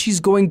worried she's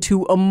going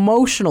to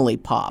emotionally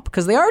pop?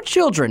 Because they are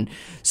children.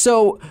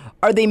 So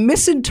are they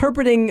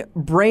misinterpreting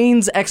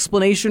Brain's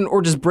explanation,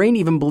 or does Brain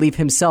even believe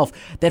himself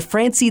that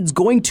Francine's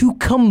going to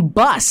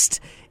combust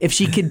if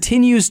she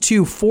continues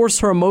to force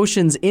her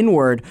emotions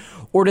inward?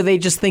 Or do they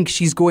just think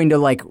she's going to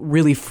like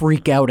really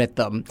freak out at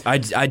them? I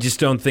just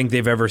don't think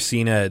they've ever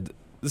seen an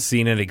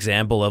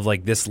example of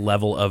like this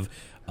level of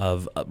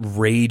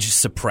rage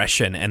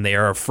suppression, and they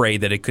are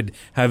afraid that it could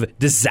have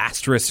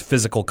disastrous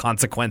physical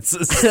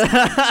consequences.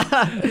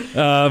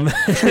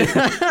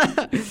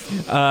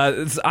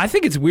 I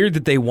think it's weird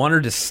that they want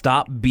her to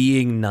stop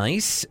being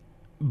nice,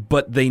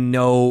 but they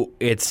know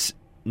it's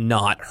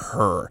not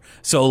her.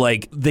 So,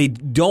 like, they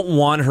don't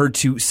want her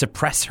to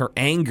suppress her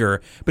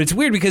anger, but it's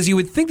weird because you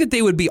would think that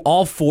they would be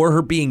all for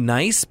her being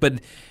nice, but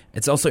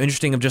it's also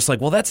interesting of just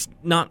like, well, that's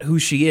not who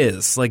she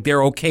is. Like,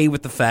 they're okay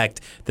with the fact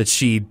that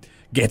she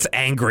gets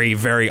angry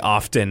very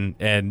often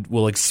and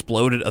will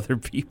explode at other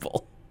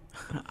people.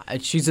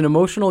 She's an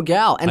emotional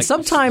gal. And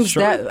sometimes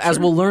as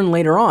we'll learn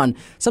later on,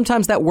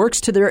 sometimes that works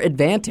to their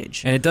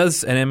advantage. And it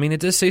does, and I mean, it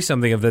does say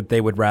something of that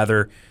they would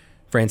rather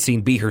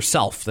Francine be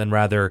herself than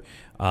rather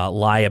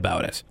lie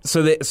about it.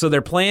 So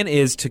their plan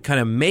is to kind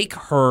of make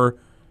her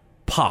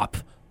pop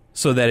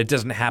so that it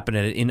doesn't happen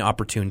at an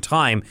inopportune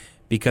time,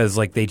 because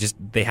like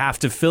they have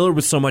to fill her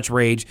with so much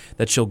rage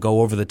that she'll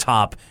go over the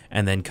top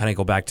and then kind of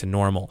go back to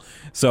normal.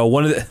 So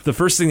one of the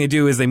first thing they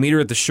do is they meet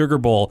her at the sugar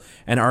bowl,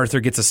 and Arthur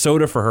gets a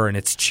soda for her, and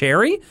it's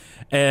cherry.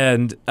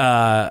 And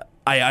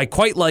I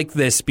quite like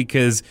this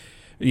because,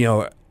 you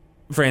know,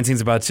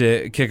 Francine's about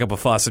to kick up a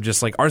fuss of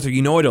just like, Arthur,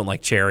 you know I don't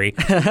like cherry,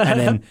 and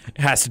then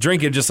has to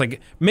drink it, just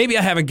like, maybe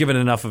I haven't given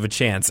enough of a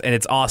chance. And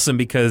it's awesome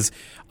because,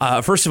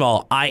 first of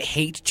all, I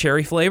hate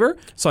cherry flavor,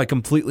 so I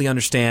completely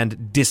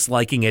understand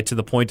disliking it to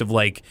the point of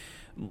like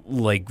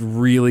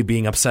really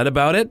being upset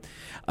about it.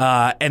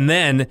 And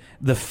then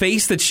the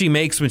face that she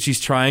makes when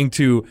she's trying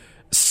to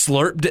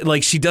slurp,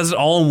 like she does it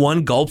all in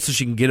one gulp so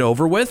she can get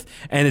over with,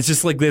 and it's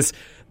just like this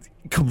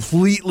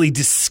completely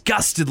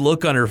disgusted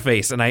look on her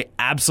face. And I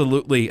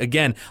absolutely,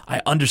 again,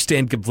 I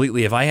understand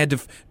completely. If I had to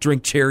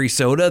drink cherry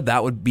soda,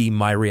 that would be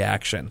my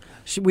reaction.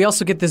 We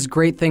also get this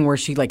great thing where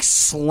she like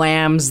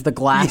slams the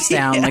glass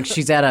down like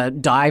she's at a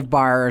dive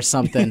bar or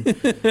something.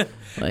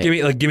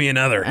 Give me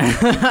another,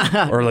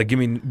 or like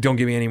don't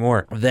give me any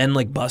more. Then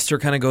like Buster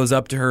kind of goes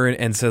up to her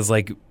and says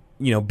like,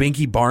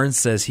 Binky Barnes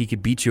says he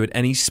could beat you at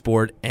any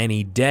sport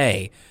any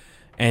day.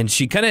 And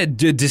she kind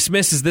of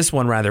dismisses this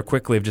one rather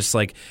quickly of just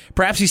like,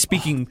 perhaps he's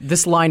speaking...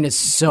 This line is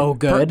so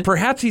good.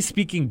 Perhaps he's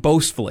speaking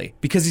boastfully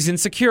because he's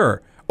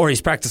insecure, or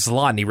he's practiced a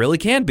lot and he really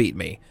can beat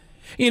me.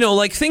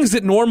 Like things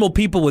that normal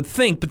people would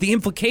think, but the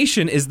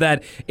implication is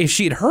that if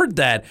she had heard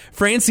that,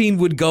 Francine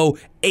would go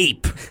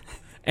ape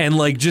and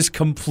like just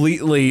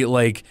completely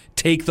like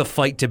take the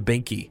fight to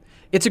Binky.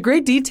 It's a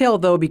great detail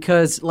though,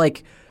 because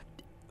like...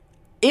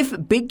 If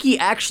Binky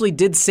actually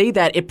did say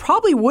that, it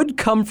probably would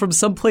come from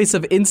some place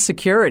of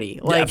insecurity.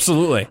 Like, yeah,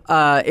 absolutely.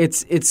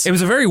 It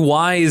was a very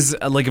wise,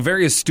 like a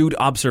very astute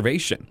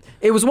observation.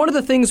 It was one of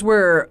the things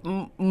where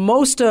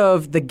most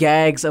of the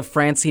gags of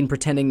Francine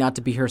pretending not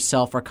to be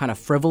herself are kind of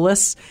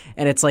frivolous.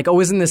 And it's like, oh,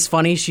 isn't this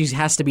funny? She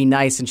has to be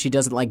nice and she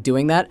doesn't like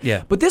doing that.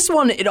 Yeah. But this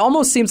one, it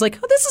almost seems like,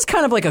 this is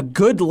kind of like a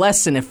good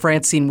lesson if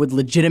Francine would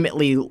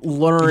legitimately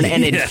learn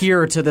and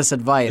adhere to this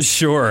advice.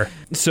 Sure.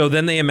 So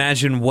then they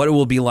imagine what it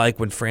will be like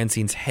when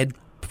Francine's head,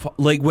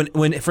 like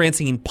when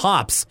Francine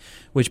pops,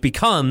 which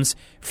becomes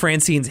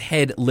Francine's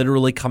head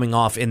literally coming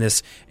off in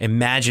this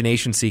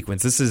imagination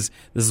sequence. This is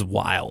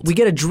wild. We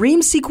get a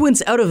dream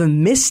sequence out of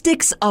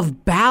Mystics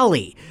of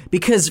Bali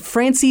because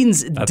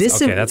Francine's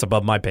that's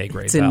above my pay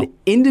grade. It's an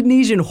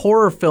Indonesian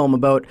horror film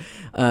about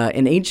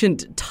an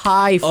ancient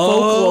Thai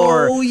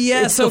folklore. Oh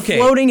yes, it's the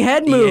Floating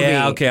Head movie.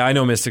 Yeah, okay, I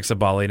know Mystics of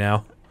Bali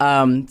now.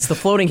 It's the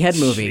Floating Head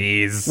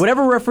movie. Jeez.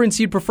 Whatever reference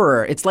you'd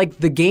prefer. It's like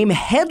the game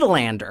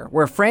Headlander,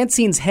 where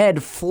Francine's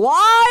head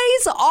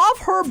flies off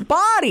her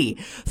body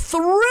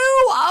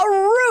through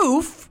a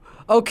roof.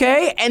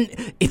 Okay,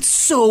 and it's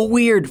so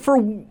weird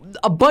for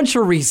a bunch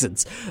of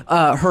reasons.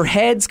 Her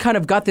head's kind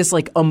of got this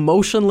like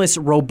emotionless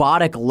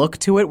robotic look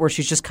to it where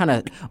she's just kind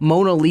of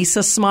Mona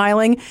Lisa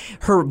smiling.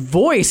 Her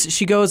voice,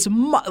 she goes,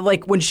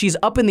 like when she's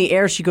up in the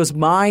air, she goes,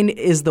 mine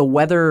is the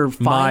weather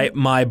fine.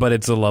 My, but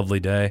it's a lovely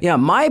day. Yeah,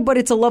 but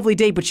it's a lovely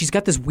day, but she's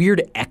got this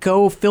weird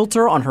echo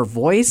filter on her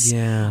voice.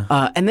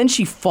 Yeah. And then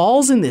she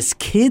falls in this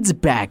kid's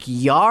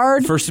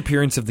backyard. First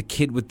appearance of the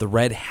kid with the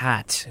red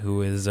hat,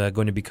 who is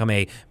going to become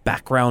a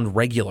background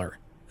regular.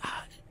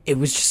 It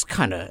was just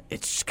kind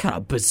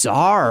of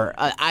bizarre.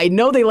 I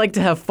know they like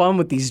to have fun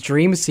with these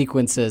dream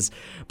sequences,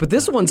 but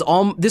this one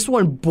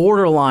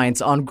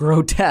borderlines on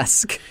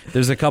grotesque.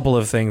 There's a couple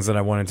of things that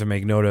I wanted to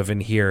make note of in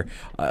here.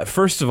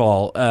 First of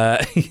all,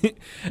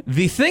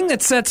 the thing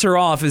that sets her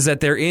off is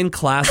that they're in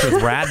class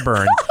with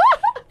Ratburn,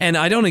 and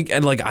I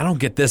don't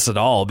get this at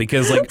all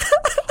because like.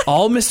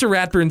 All Mr.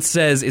 Ratburn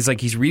says is like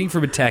he's reading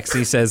from a text and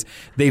he says,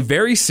 they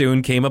very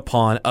soon came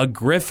upon a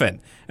griffin.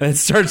 And it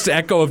starts to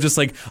echo of just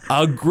like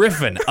a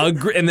griffin.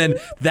 And then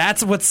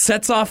that's what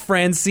sets off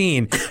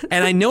Francine.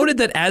 And I noted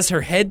that as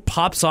her head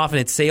pops off and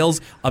it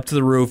sails up to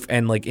the roof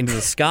and like into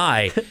the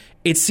sky,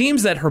 it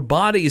seems that her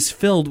body is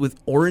filled with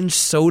orange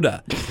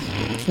soda,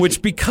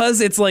 which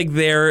because it's like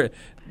they're...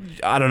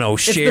 I don't know,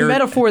 shared. It's the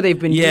metaphor they've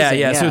been using.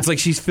 Yeah. So it's like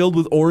she's filled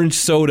with orange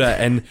soda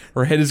and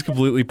her head is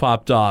completely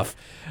popped off.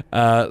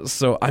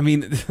 So, I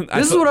mean... This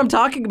is what I'm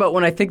talking about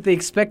when I think they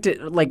expect it,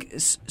 like,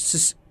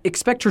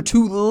 expect her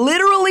to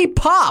literally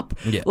pop.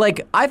 Yeah.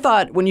 Like, I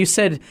thought when you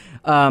said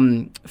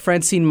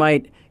Francine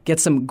might get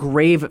some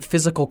grave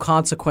physical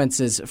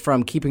consequences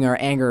from keeping her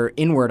anger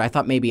inward, I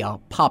thought maybe a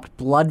popped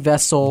blood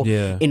vessel,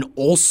 an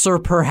ulcer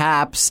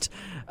perhaps,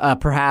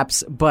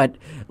 but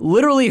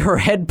literally her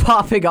head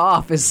popping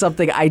off is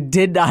something I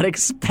did not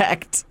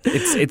expect.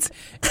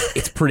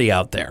 It's pretty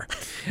out there.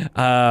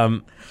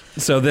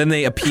 So then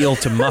they appeal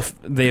to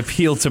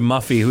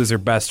Muffy, who's her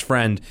best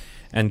friend,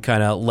 and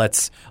kind of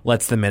lets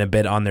them in a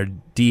bit on their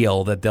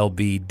deal that they'll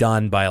be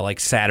done by like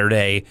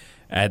Saturday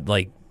at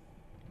like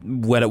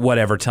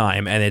whatever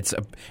time, and it's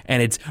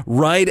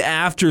right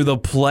after the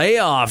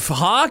playoff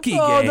hockey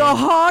game. The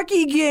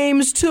hockey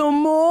game's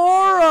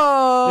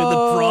tomorrow.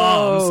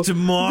 The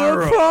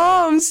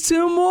prom's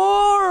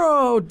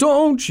tomorrow.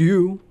 Don't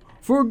you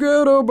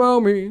forget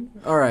about me.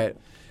 All right.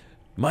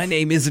 My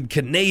name isn't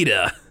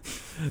Kaneda.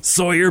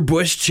 Sawyer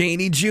Bush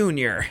Cheney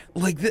Jr.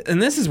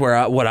 And this is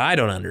where what I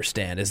don't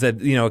understand is that,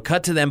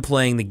 cut to them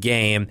playing the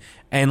game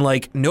and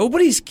like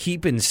nobody's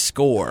keeping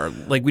score.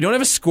 Like we don't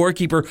have a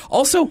scorekeeper.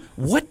 Also,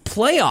 what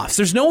playoffs?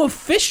 There's no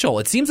official.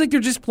 It seems like they're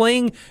just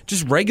playing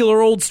just regular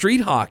old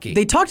street hockey.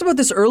 They talked about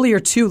this earlier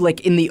too,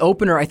 like in the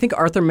opener. I think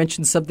Arthur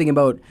mentioned something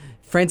about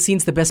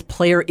Francine's the best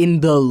player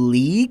in the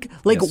league?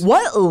 Like, yes.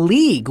 What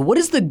league? What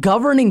is the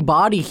governing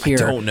body here?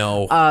 I don't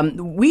know.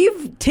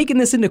 We've taken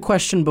this into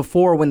question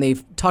before when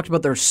they've talked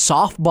about their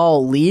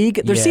softball league.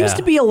 There seems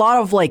to be a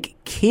lot of, like,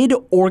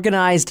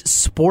 kid-organized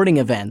sporting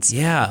events.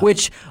 Yeah.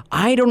 Which,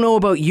 I don't know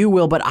about you,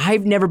 Will, but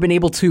I've never been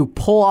able to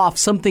pull off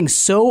something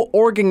so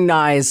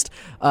organized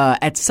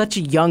at such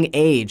a young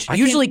age.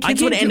 Usually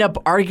kids would end up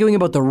arguing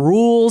about the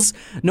rules.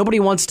 Nobody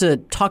wants to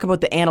talk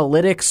about the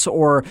analytics,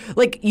 or,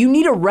 like, you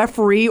need a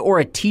referee or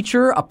a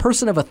teacher, a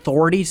person of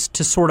authority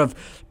to sort of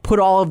put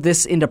all of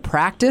this into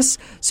practice,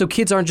 so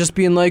kids aren't just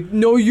being like,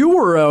 no, you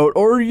were out,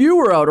 or you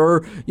were out,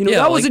 or,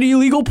 that was an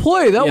illegal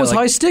play, that was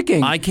high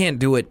sticking. I can't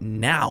do it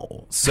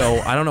now, so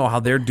I don't know how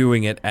they're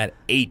doing it at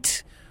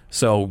 8.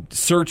 So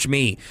search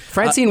me.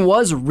 Francine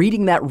was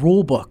reading that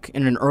rule book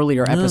in an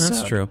earlier episode.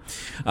 That's true.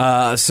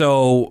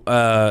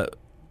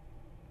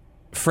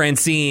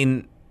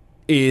 Francine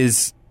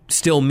is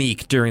still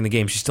meek during the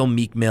game. She's still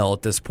Meek Mill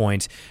at this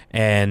point,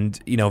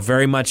 and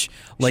very much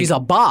like she's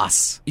a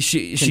boss.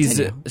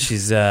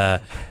 She's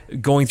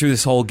going through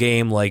this whole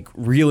game like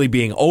really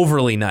being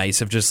overly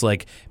nice, of just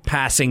like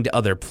passing to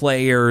other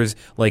players,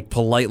 like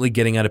politely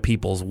getting out of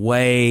people's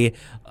way,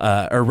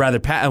 or rather,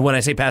 when I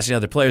say passing to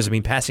other players, I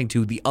mean passing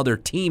to the other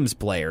team's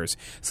players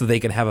so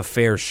they can have a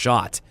fair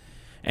shot.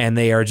 And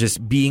they are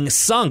just being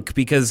sunk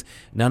because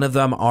none of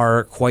them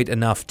are quite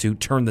enough to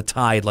turn the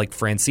tide like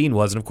Francine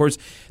was. And of course,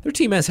 their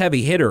team has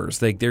heavy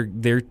hitters. Like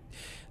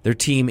their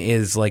team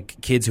is like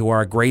kids who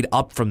are a grade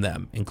up from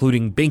them,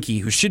 including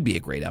Binky, who should be a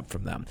grade up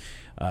from them.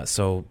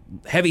 So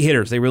heavy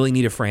hitters. They really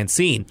need a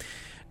Francine.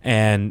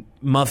 And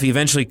Muffy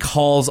eventually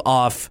calls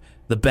off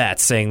the bet,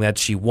 saying that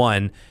she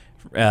won.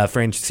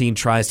 Francine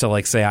tries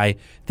to say, I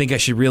think I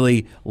should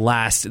really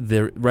last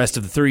the rest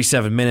of the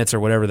 37 minutes or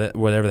whatever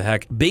the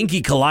heck.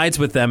 Binky collides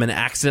with them and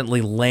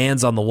accidentally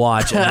lands on the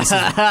watch,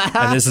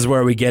 and this is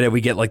where we get it.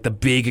 We get the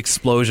big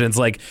explosions,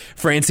 like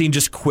Francine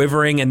just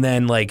quivering, and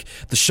then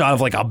the shot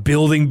of a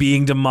building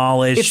being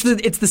demolished.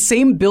 It's the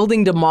same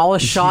building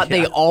demolished shot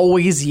they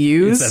always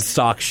use. It's that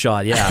stock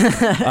shot, yeah.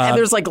 And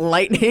there's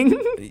lightning.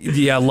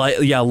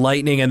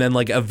 Lightning, and then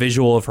a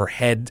visual of her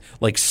head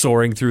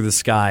soaring through the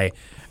sky.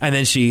 And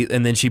then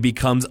she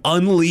becomes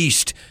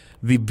unleashed.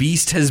 The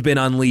beast has been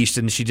unleashed,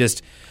 and she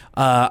just.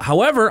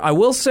 However, I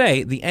will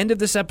say the end of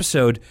this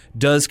episode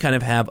does kind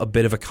of have a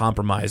bit of a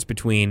compromise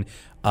between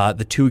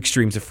the two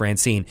extremes of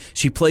Francine.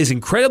 She plays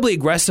incredibly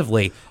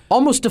aggressively,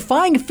 almost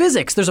defying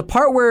physics. There's a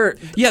part where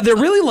they're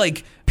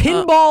really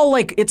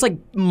pinball, it's like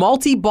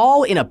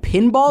multi-ball in a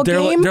pinball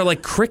game. They're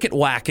cricket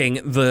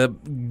whacking the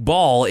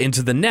ball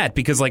into the net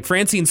because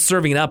Francine's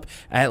serving it up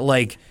at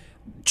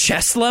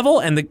chest level,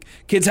 and the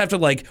kids have to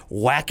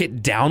whack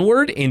it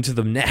downward into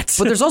the net.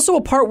 But there's also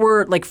a part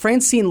where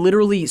Francine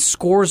literally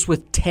scores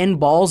with 10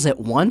 balls at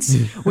once,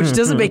 which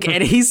doesn't make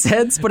any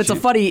sense, but it's a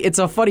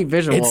funny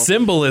visual. It's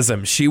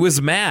symbolism. She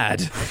was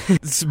mad.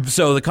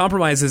 So the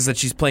compromise is that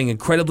she's playing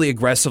incredibly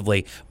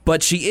aggressively,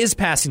 but she is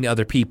passing to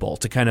other people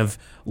to kind of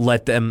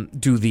let them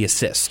do the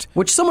assist.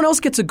 Which someone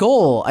else gets a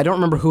goal. I don't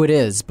remember who it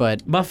is,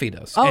 but Muffy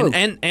does. Oh.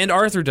 And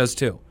Arthur does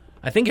too.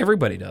 I think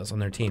everybody does on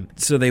their team.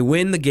 So they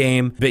win the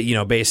game, but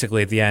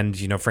basically at the end,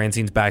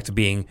 Francine's back to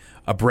being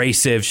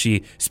abrasive.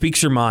 She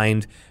speaks her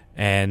mind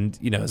and,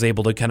 is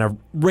able to kind of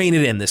rein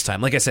it in this time.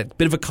 Like I said,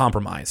 bit of a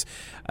compromise.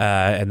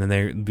 And then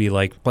they'd be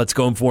like, let's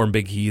go inform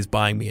Big He's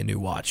buying me a new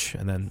watch.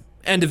 And then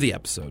end of the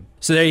episode.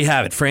 So there you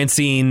have it.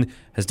 Francine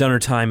has done her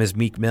time as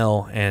Meek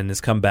Mill and has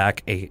come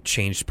back a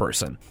changed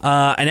person.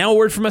 And now a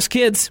word from us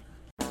kids.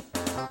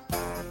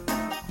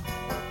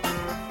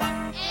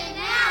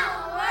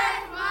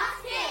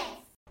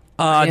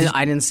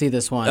 I didn't see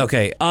this one.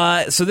 Okay,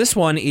 so this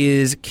one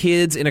is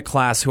kids in a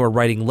class who are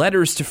writing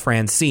letters to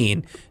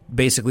Francine,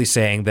 basically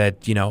saying that,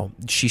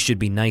 she should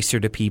be nicer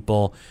to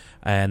people,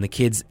 and the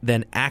kids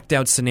then act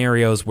out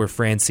scenarios where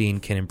Francine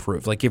can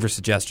improve, give her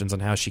suggestions on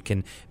how she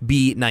can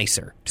be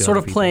nicer to sort other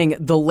of people. Playing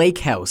The Lake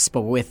House,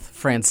 but with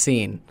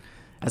Francine,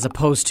 as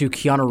opposed to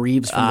Keanu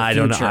Reeves from the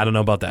future. I don't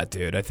know about that,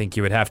 dude. I think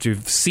you would have to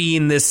have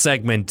seen this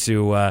segment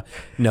to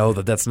know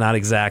that that's not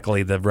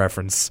exactly the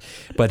reference,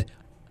 but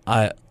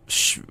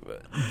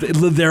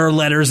there are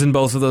letters in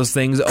both of those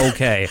things.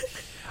 Okay.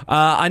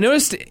 I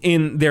noticed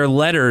in their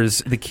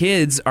letters, the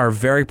kids are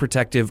very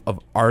protective of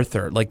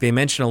Arthur. They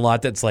mention a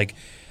lot that's like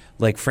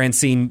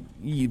Francine,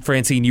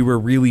 you were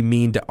really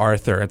mean to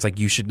Arthur. It's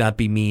you should not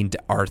be mean to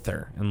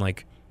Arthur.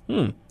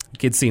 And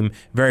kids seem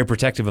very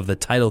protective of the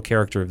title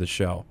character of the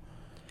show.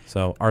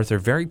 So Arthur,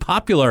 very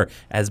popular,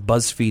 as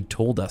BuzzFeed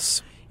told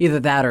us. Either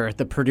that or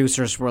the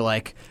producers were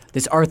like,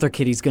 this Arthur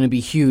kid, he's going to be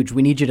huge.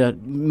 We need you to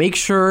make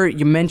sure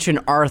you mention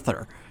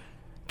Arthur.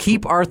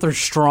 Keep Arthur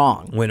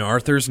strong. When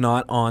Arthur's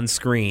not on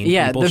screen,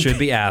 people should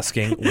be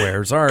asking,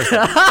 where's Arthur?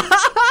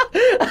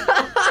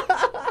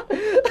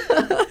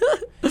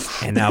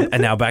 And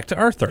now back to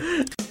Arthur.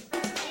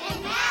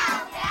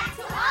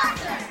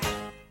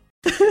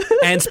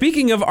 And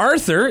speaking of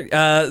Arthur,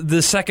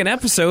 the second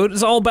episode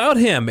is all about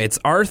him. It's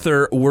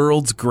Arthur,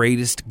 world's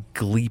greatest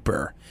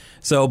gleeper.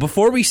 So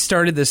before we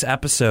started this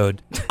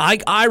episode,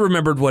 I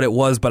remembered what it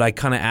was, but I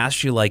kind of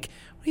asked you, what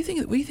do you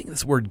think of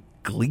this word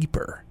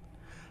gleeper?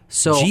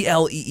 So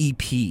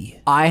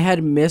Gleep. I had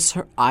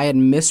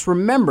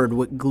misremembered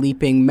what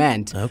gleeping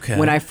meant. Okay.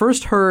 When I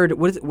first heard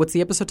what's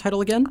the episode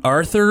title again?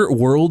 Arthur,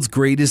 World's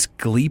Greatest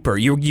Gleeper.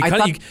 You kind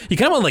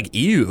of went like,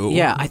 ew.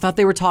 Yeah, I thought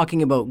they were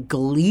talking about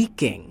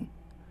gleeking.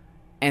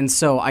 And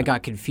so I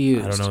got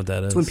confused. I don't know what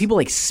that is. It's when people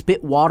like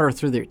spit water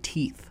through their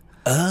teeth.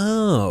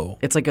 Oh.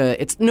 It's like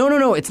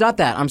no, it's not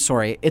that. I'm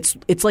sorry. It's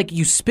like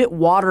you spit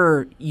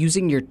water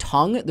using your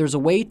tongue. There's a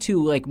way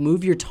to like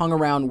move your tongue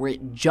around where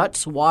it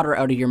juts water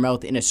out of your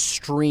mouth in a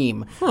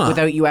stream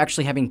without you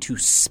actually having to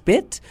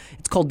spit.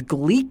 It's called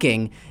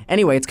gleeking.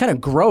 Anyway, it's kind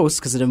of gross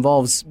because it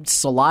involves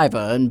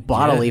saliva and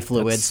bodily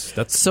fluids.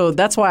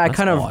 That's why I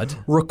kind of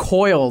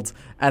recoiled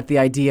at the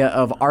idea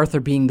of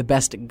Arthur being the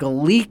best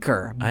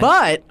gleeker.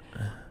 But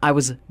I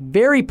was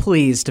very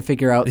pleased to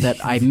figure out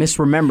that I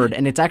misremembered,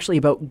 and it's actually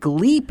about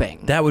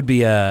gleeping. That would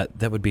be a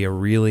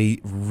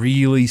really,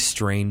 really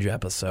strange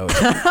episode.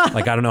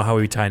 Like, I don't know how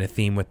we would tie in a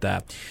theme with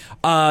that.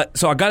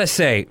 So I gotta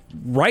say,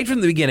 right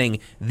from the beginning,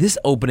 this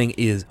opening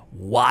is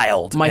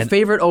wild. My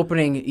favorite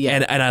opening,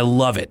 yeah. And I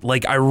love it.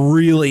 Like, I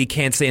really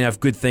can't say enough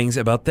good things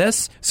about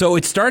this. So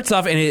it starts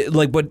off, and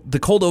but the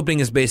cold opening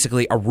is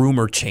basically a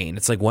rumor chain.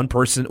 It's like one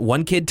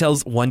kid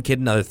tells one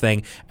kid another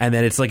thing, and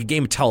then it's like a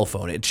game of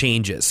telephone. It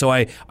changes. So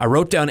I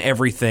wrote down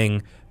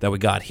everything that we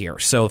got here.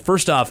 So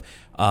first off,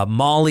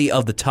 Molly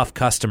of the Tough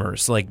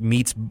Customers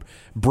meets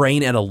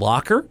Brain at a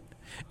locker,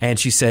 and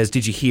she says,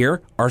 "Did you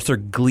hear? Arthur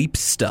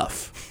gleeps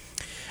stuff."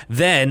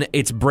 Then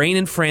it's Brain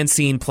and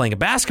Francine playing a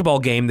basketball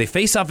game. They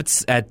face off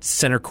at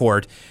center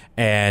court,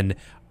 and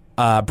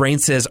Brain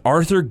says,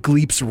 "Arthur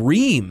gleeps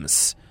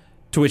reams,"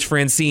 to which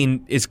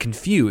Francine is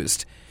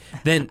confused.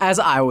 Then, as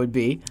I would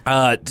be.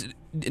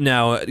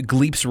 Now,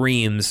 gleeps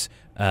reams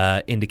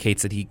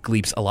indicates that he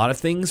gleeps a lot of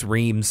things.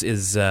 Reams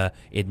is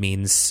it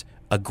means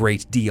a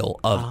great deal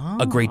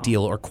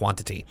or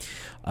quantity.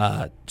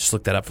 Just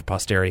look that up for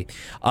posterity.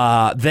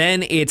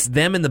 Then it's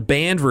them in the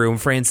band room.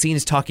 Francine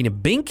is talking to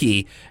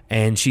Binky,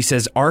 and she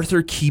says,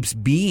 "Arthur keeps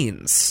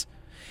beans."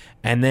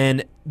 And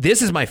then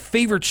this is my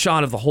favorite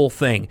shot of the whole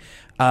thing.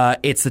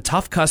 It's the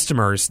Tough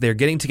Customers. They're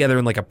getting together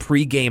in like a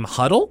pre-game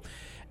huddle,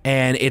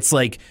 and it's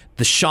like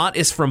the shot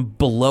is from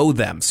below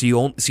them, so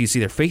you see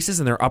their faces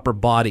and their upper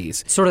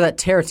bodies. Sort of that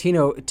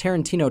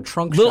Tarantino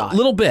trunk shot.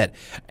 Little bit.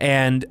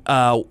 And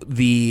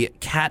the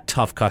cat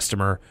Tough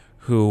Customer,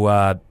 who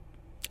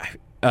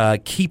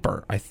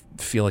Keeper, I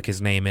feel like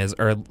his name is,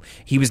 or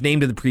he was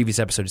named in the previous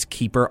episode as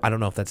Keeper. I don't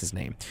know if that's his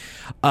name.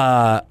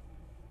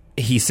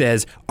 He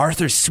says,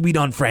 "Arthur's sweet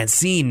on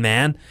Francine,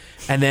 man."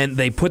 And then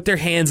they put their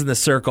hands in the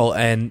circle,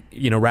 and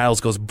Rattles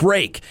goes,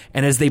 "Break."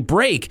 And as they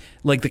break,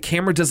 like the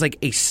camera does like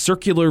a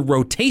circular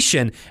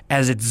rotation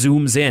as it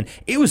zooms in.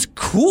 It was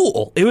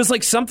cool. It was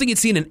like something you'd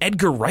see in an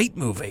Edgar Wright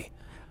movie.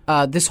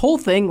 This whole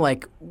thing,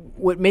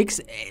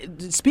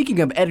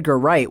 speaking of Edgar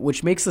Wright,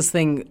 which makes this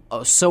thing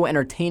so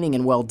entertaining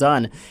and well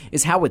done,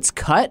 is how it's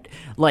cut.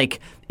 Like,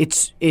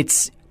 it's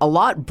a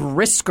lot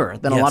brisker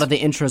than a lot of the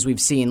intros we've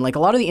seen. Like, a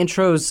lot of the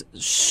intros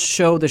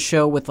show the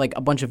show with like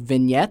a bunch of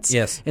vignettes.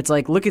 Yes. It's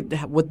like, look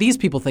at what these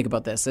people think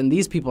about this, and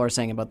these people are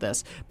saying about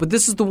this. But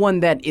this is the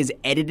one that is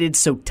edited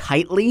so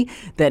tightly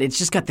that it's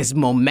just got this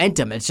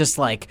momentum. It's just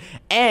like,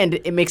 and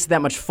it makes it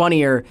that much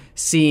funnier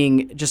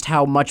seeing just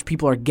how much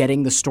people are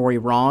getting the story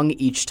wrong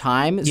each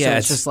time. Yeah, so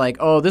it's just like,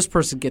 oh, this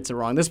person gets it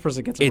wrong, this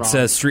person gets it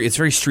wrong. It's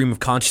very stream of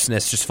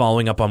consciousness, just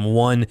following up on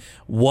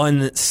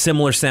one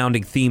similar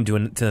sounding theme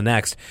to the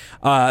next.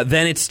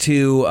 Then it's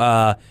to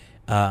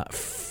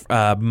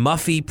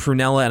Muffy,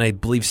 Prunella, and I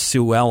believe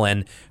Sue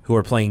Ellen, who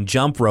are playing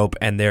jump rope,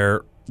 and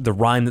the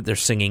rhyme that they're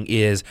singing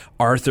is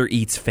 "Arthur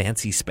eats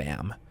fancy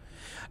spam."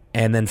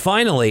 And then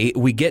finally,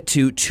 we get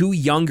to two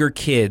younger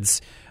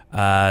kids,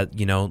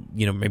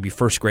 maybe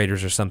first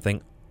graders or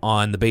something,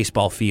 on the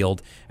baseball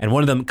field, and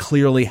one of them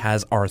clearly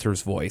has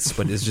Arthur's voice,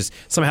 but is just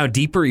somehow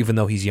deeper, even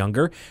though he's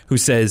younger, who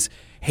says,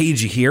 "Hey,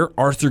 did you hear?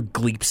 Arthur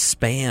gleeps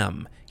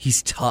spam.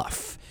 He's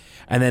tough."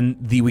 And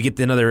then we get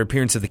another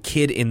appearance of the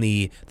kid in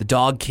the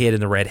dog kid in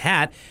the red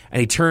hat,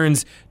 and he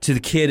turns to the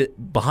kid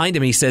behind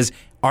him and he says,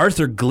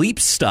 "Arthur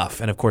gleeps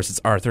stuff." And of course, it's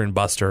Arthur and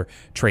Buster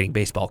trading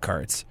baseball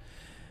cards.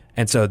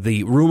 And so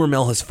the rumor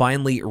mill has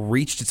finally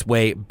reached its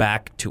way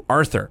back to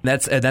Arthur.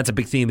 That's a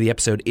big theme of the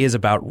episode, is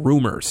about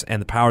rumors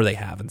and the power they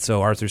have. And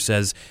so Arthur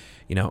says,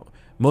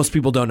 most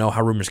people don't know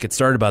how rumors get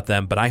started about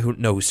them, but I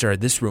know who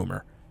started this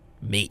rumor.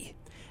 Me.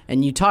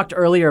 And you talked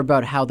earlier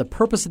about how the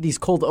purpose of these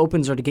cold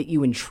opens are to get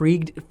you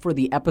intrigued for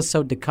the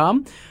episode to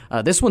come.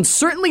 This one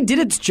certainly did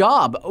its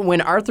job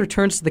when Arthur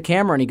turns to the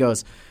camera and he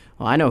goes,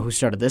 "Well, I know who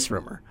started this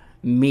rumor.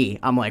 Me."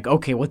 I'm like,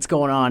 okay, what's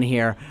going on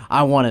here?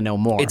 I want to know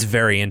more. It's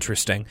very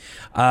interesting.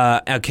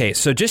 Okay,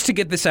 so just to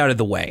get this out of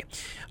the way,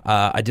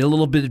 I did a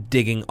little bit of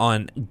digging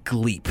on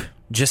Gleep,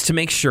 just to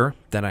make sure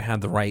that I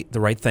had the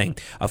right thing.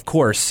 Of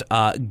course,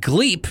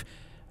 Gleep,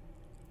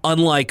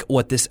 unlike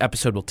what this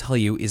episode will tell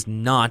you, is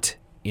not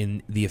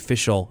in the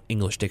official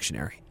English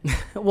dictionary.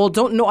 Well,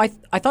 don't know. I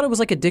thought it was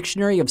like a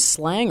dictionary of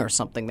slang or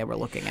something they were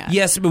looking at.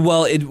 Yes, but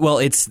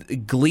it's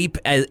gleep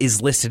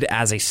is listed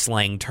as a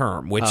slang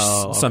term, which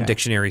some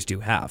dictionaries do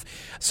have.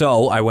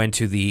 So I went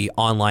to the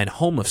online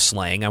home of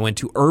slang. I went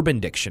to Urban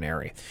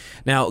Dictionary.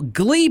 Now,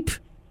 gleep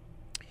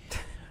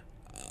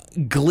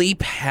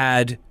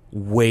had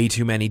way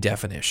too many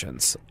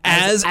definitions.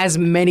 As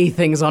many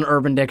things on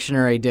Urban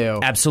Dictionary do.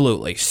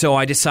 Absolutely. So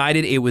I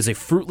decided it was a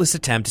fruitless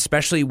attempt,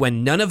 especially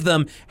when none of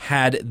them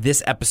had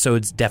this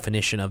episode's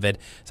definition of it.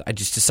 So I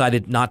just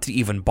decided not to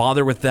even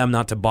bother with them,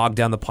 not to bog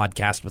down the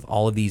podcast with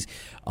all of these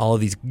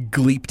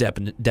gleep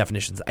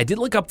definitions. I did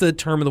look up the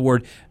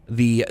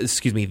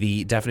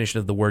definition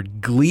of the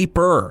word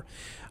gleeper.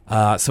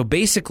 So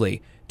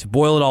basically, to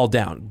boil it all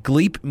down,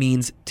 gleep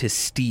means to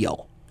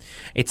steal.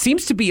 It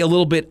seems to be a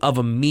little bit of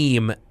a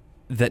meme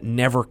that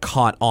never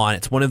caught on.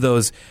 It's one of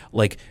those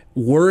like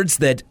words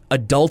that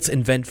adults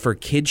invent for a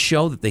kids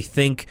show that they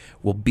think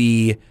will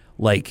be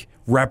like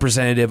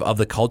representative of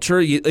the culture.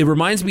 It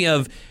reminds me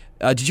of,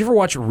 did you ever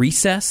watch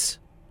Recess?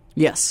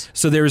 Yes.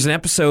 So there was an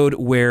episode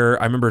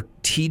where I remember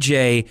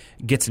TJ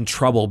gets in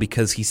trouble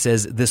because he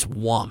says this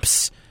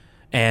whomps.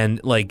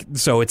 And like,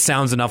 so it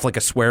sounds enough like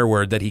a swear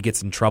word that he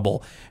gets in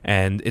trouble.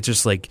 And it's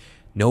just like,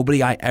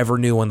 nobody I ever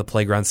knew on the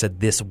playground said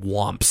this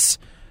whomps.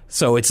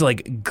 So it's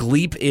like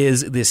gleep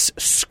is this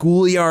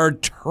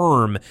schoolyard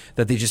term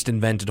that they just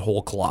invented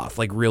whole cloth,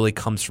 like really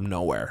comes from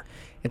nowhere.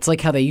 It's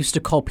like how they used to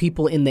call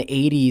people in the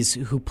 80s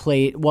who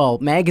played, well,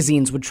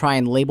 magazines would try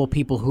and label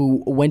people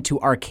who went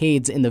to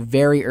arcades in the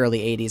very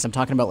early 80s. I'm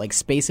talking about like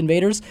Space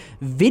Invaders,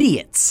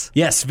 vidiots.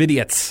 Yes,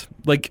 vidiots.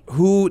 Like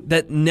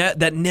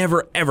that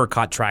never ever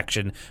caught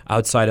traction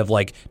outside of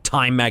like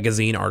Time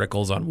magazine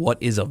articles on what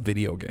is a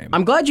video game.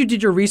 I'm glad you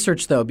did your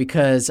research though,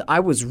 because I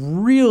was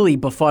really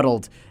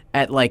befuddled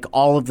at like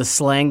all of the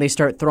slang they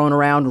start throwing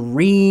around,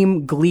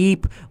 ream,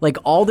 gleep, like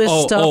all this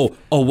stuff.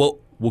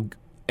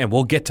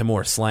 We'll get to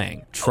more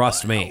slang.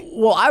 Trust me.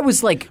 Well, I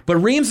was like, but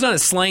ream's not a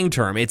slang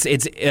term. It's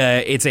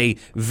a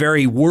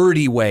very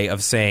wordy way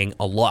of saying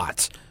a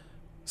lot.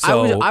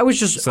 So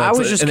which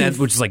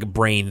is like a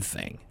brain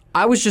thing.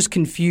 I was just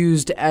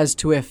confused as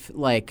to if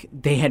like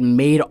they had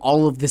made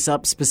all of this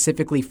up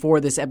specifically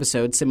for this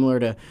episode, similar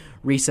to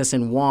Recess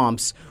and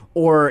Womps,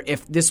 or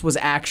if this was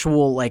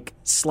actual like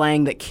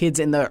slang that kids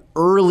in the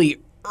early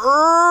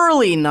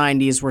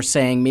 90s were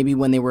saying, maybe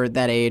when they were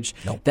that age,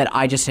 that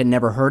I just had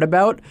never heard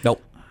about.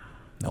 Nope.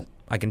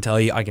 I can tell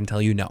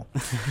you no.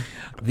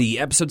 The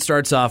episode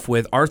starts off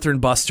with Arthur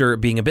and Buster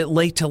being a bit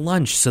late to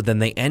lunch, so then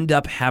they end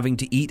up having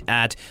to eat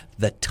at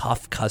the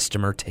tough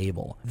customer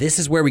table. This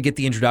is where we get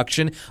the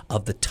introduction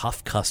of the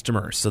tough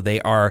customers. So they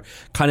are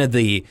kind of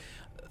the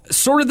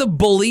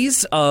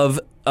bullies of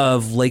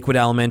Lakewood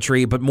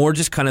Elementary, but more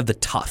just kind of the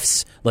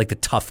toughs, like the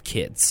tough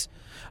kids,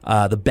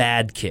 the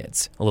bad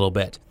kids a little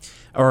bit,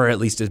 or at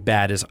least as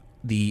bad as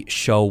the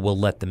show will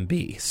let them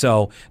be.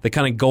 So they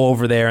kind of go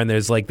over there, and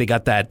there's like they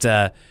got that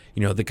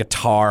the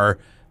guitar,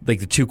 like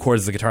the two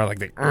chords of the guitar, like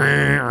the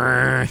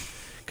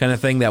kind of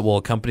thing that will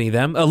accompany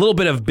them. A little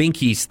bit of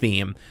Binky's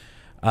theme.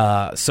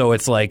 So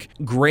it's like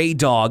Gray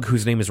Dog,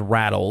 whose name is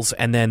Rattles,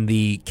 and then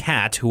the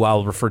cat, who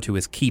I'll refer to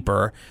as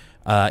Keeper,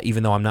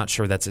 even though I'm not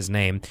sure that's his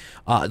name,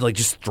 like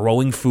just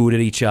throwing food at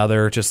each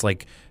other, just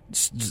like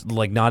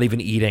not even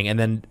eating. And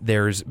then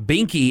there's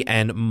Binky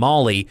and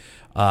Molly,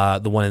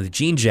 the one in the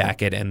jean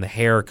jacket and the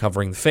hair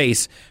covering the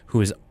face,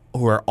 who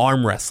are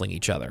arm wrestling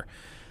each other.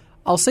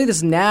 I'll say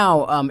this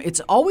now.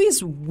 It's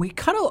always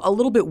kind of a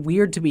little bit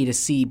weird to me to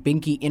see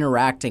Binky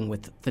interacting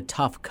with the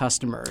tough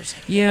customers.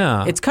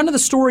 Yeah. It's kind of the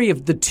story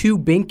of the two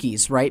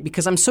Binkies, right?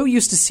 Because I'm so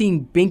used to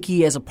seeing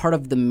Binky as a part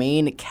of the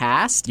main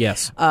cast.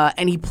 Yes.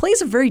 And he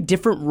plays a very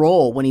different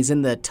role when he's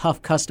in the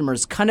tough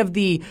customers, kind of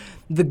the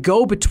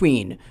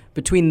go-between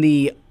between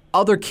the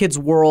other kids'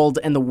 world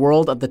and the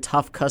world of the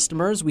tough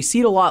customers. We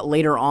see it a lot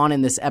later on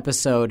in this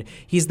episode.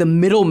 He's the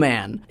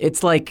middleman.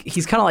 It's like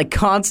he's kind of like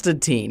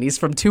Constantine. He's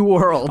from two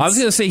worlds. I was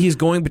going to say he's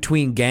going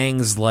between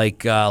gangs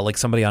like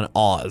somebody on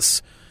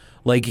Oz.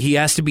 Like he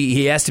has to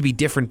be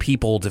different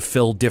people to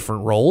fill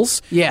different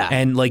roles. Yeah,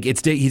 and like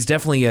there's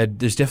definitely a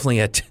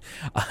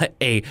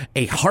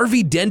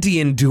Harvey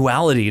Dentian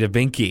duality to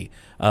Binky.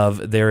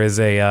 There's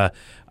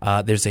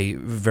a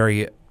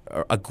very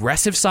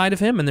aggressive side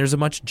of him, and there's a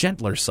much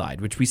gentler side,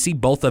 which we see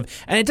both of,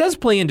 and it does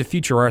play into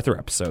future Arthur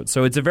episodes.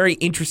 So it's a very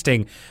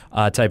interesting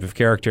type of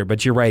character.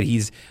 But you're right,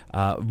 he's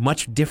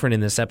much different in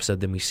this episode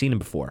than we've seen him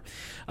before.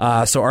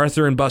 So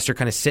Arthur and Buster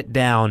kind of sit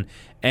down,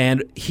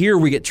 and here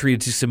we get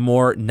treated to some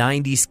more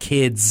 90s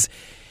kids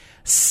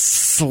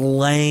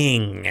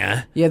slang.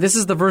 Yeah, this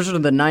is the version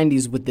of the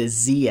 90s with the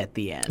Z at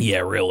the end. Yeah,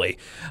 really.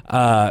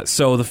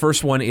 So the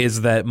first one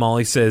is that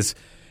Molly says,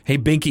 "Hey,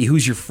 Binky,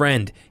 who's your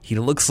friend? He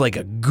looks like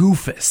a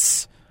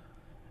goofus."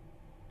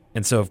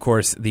 And so, of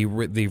course,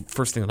 the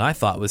first thing that I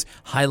thought was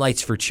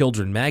Highlights for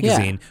Children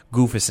magazine, yeah.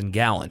 Goofus and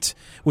Gallant,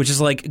 which is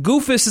like,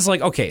 Goofus is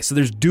like, okay, so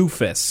there's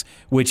Doofus,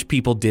 which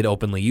people did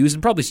openly use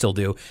and probably still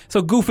do.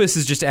 So Goofus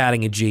is just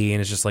adding a G,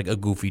 and it's just like a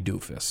goofy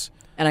doofus.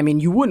 And I mean,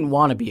 you wouldn't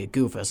want to be a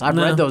Goofus. I've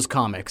read those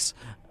comics.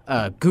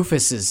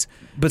 Goofus is...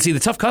 But see, the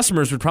tough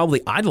customers would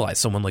probably idolize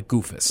someone like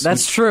Goofus.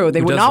 That's true.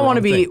 They would not want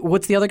to be...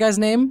 What's the other guy's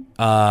name?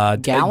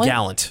 Gallant?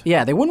 Gallant.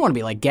 Yeah, they wouldn't want to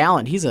be like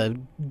Gallant. He's a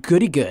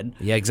goody-good.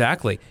 Yeah,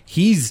 exactly.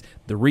 He's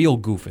the real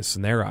Goofus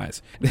in their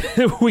eyes.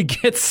 We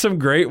get some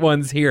great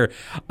ones here.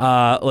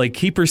 Like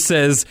Keeper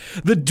says,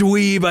 the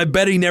dweeb, I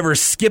bet he never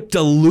skipped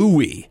a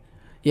Louie.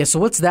 Yeah,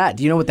 so what's that?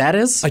 Do you know what that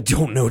is? I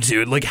don't know,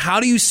 dude. Like, how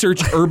do you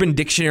search Urban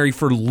Dictionary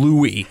for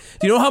Louis?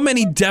 Do you know how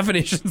many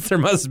definitions there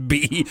must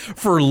be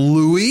for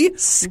Louis?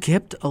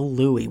 Skipped a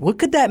Louis. What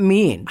could that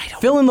mean?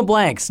 Fill in the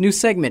blanks. New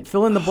segment.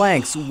 Fill in the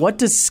blanks. What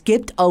does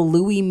skipped a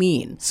Louis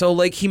mean? So,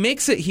 like, he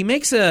makes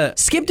a...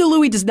 Skipped a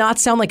Louis does not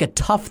sound like a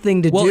tough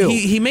thing to do. Well,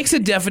 he makes a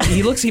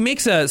he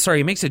makes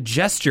a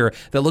gesture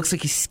that looks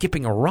like he's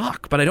skipping a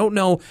rock, but I don't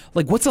know,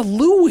 like, what's a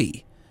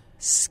Louis?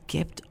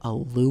 Skipped a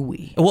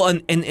Louis. Well,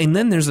 and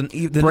then there's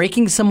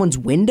breaking someone's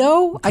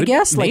window, I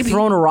guess? Maybe. Like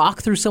throwing a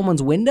rock through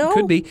someone's window?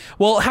 Could be.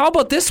 Well, how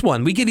about this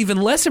one? We get even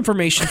less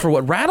information for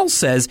what Rattle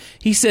says.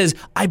 He says,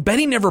 I bet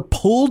he never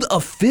pulled a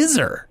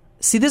fizzer.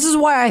 See, this is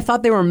why I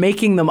thought they were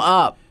making them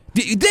up.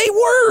 They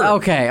were.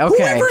 Okay.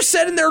 Whoever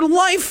said in their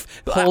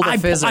life, I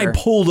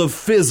pulled a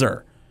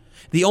fizzer.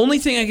 The only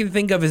thing I can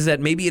think of is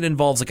that maybe it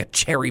involves like a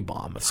cherry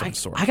bomb of some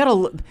sort.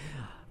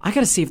 I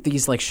gotta see if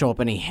these like show up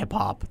any hip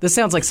hop. This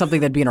sounds like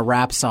something that'd be in a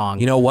rap song.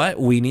 You know what?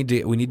 We need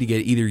to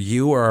get either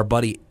you or our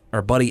buddy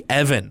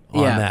Evan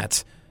on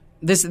that.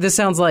 This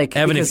sounds like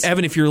Evan.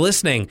 If you're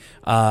listening,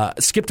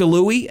 skipped a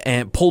Louie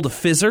and pulled a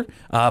fizzer.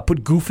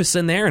 Put Goofus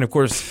in there, and of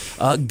course,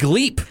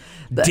 Gleep.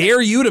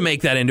 Dare you to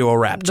make that into a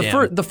rap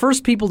jam? The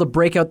first people to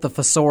break out the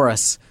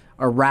thesaurus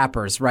are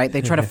rappers, right?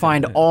 They try to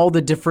find all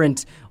the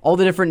different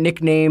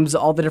nicknames,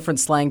 all the different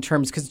slang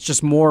terms, because it's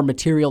just more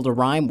material to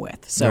rhyme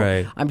with. So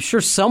right. I'm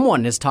sure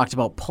someone has talked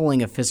about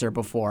pulling a fizzer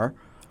before.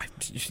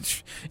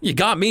 You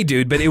got me,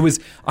 dude. But it was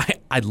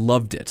I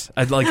loved it.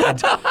 I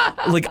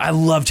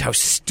loved how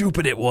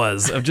stupid it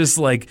was. Of just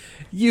like,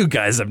 you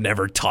guys have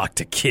never talked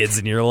to kids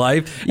in your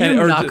life,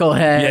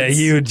 knuckleheads. Yeah,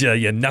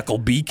 you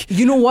knucklebeak.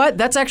 You know what?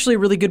 That's actually a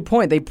really good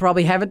point. They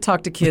probably haven't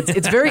talked to kids.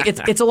 It's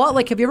it's a lot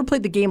like. Have you ever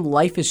played the game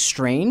Life is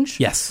Strange?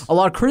 Yes. A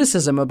lot of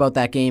criticism about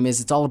that game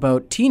is it's all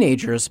about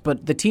teenagers,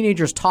 but the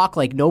teenagers talk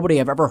like nobody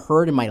I've ever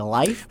heard in my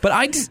life. But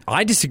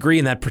I disagree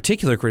in that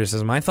particular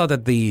criticism. I thought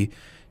that the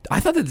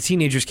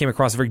teenagers came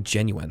across very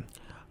genuine,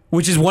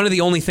 which is one of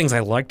the only things I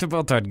liked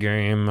about that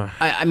game.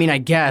 I mean, I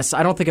guess.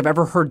 I don't think I've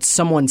ever heard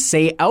someone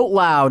say out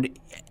loud,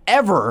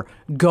 ever,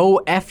 go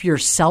F your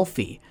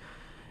selfie.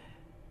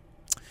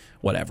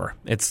 Whatever.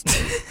 It's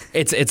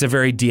a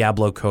very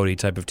Diablo Cody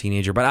type of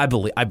teenager, but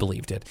I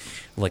believed it.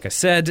 Like I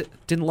said,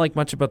 didn't like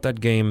much about that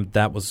game.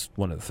 That was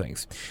one of the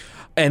things.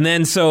 And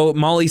then so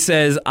Molly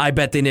says, I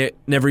bet they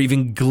never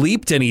even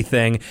gleeped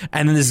anything.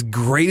 And then this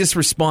greatest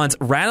response,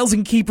 Rattles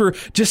and Keeper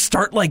just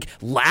start like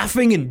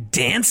laughing and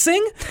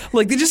dancing.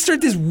 Like they just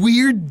start this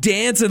weird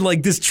dance and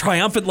like this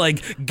triumphant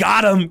like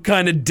got him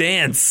kind of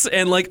dance.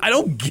 And like I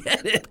don't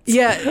get it.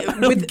 Yeah, I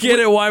don't get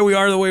it why we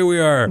are the way we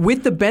are.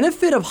 With the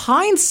benefit of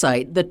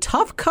hindsight, the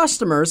tough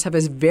customers have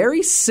a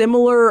very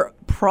similar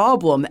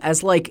problem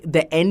as like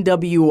the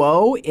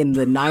NWO in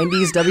the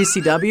 90s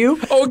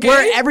WCW, okay,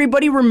 where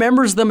everybody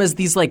remembers them as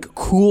these like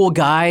cool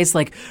guys.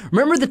 Like,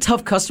 remember the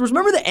tough customers?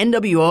 Remember the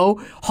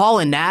NWO, Hall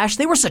and Nash?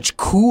 They were such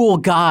cool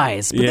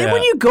guys. But then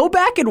when you go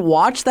back and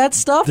watch that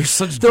stuff,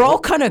 they're all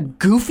kind of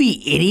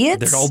goofy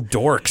idiots. They're all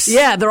dorks.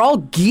 Yeah, they're all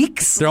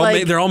geeks.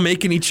 They're all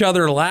making each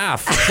other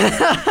laugh.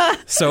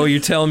 So you're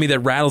telling me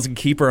that Rattles and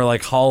Keeper are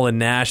like Hall and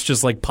Nash,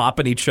 just like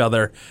popping each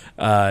other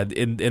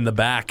in the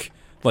back.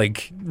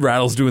 Like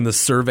Rattle's doing the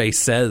survey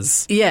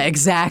says. Yeah,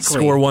 exactly.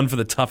 Score one for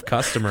the tough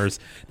customers.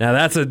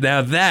 Now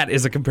that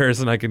is a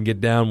comparison I can get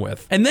down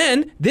with. And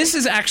then this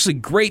is actually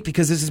great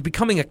because this is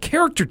becoming a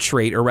character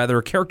trait, or rather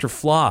a character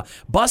flaw.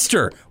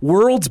 Buster,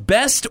 world's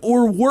best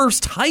or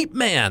worst hype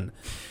man.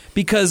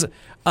 Because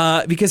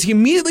he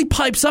immediately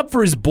pipes up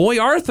for his boy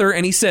Arthur,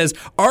 and he says,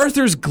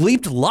 Arthur's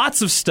gleeped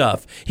lots of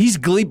stuff. He's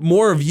gleeped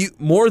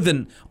more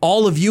than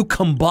all of you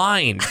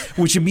combined,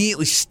 which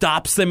immediately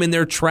stops them in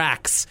their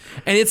tracks.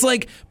 And it's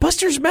like,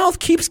 Buster's mouth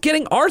keeps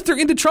getting Arthur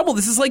into trouble.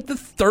 This is like the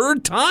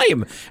third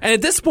time. And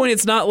at this point,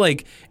 it's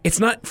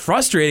not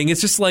frustrating. It's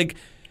just like,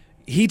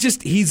 he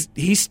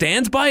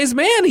stands by his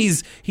man.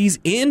 He's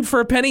in for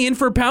a penny, in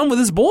for a pound with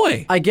his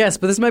boy. I guess,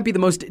 but this might be the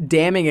most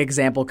damning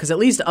example, because at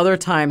least other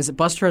times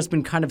Buster has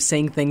been kind of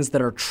saying things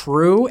that are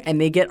true and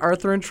they get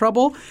Arthur in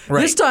trouble.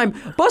 Right. This time,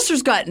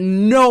 Buster's got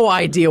no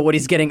idea what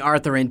he's getting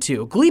Arthur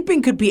into.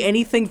 Gleeping could be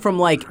anything from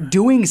like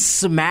doing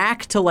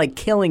smack to like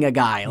killing a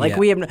guy. Like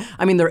they're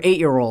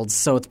 8-year-olds,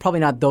 so it's probably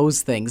not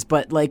those things,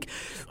 but like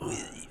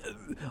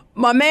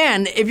My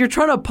man, if you're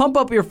trying to pump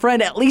up your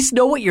friend, at least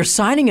know what you're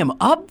signing him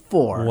up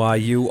for. Why,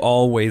 you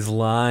always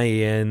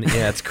lying.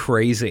 Yeah, it's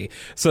crazy.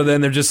 So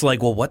then they're just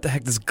like, well, what the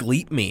heck does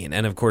gleep mean?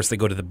 And of course they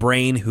go to the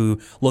brain,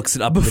 who looks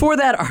it up. Before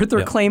that,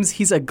 Arthur claims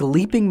he's a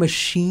gleeping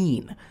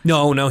machine.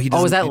 No, he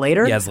doesn't. Oh, is that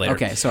later? Yeah, it's later.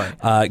 Okay, sorry.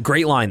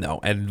 Great line, though,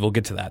 and we'll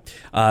get to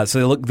that.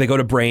 So they go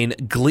to brain.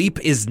 Gleep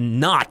is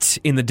not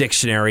in the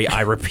dictionary.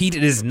 I repeat,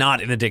 it is not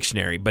in the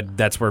dictionary, but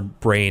that's where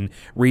brain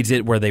reads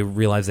it, where they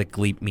realize that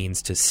gleep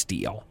means to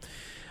steal.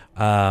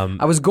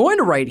 I was going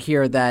to write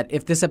here that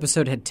if this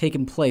episode had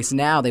taken place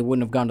now, they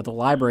wouldn't have gone to the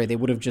library. They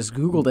would have just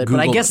Googled it. But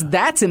I guess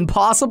that's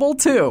impossible,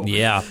 too.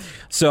 Yeah.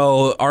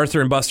 So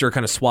Arthur and Buster are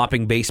kind of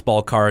swapping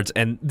baseball cards.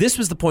 And this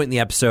was the point in the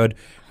episode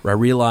where I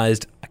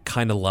realized I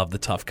kind of love the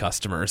tough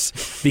customers.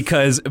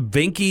 Because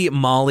Binky,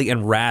 Molly,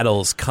 and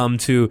Rattles come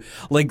to,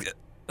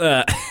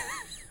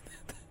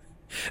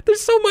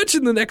 there's so much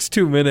in the next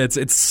 2 minutes.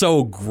 It's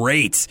so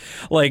great.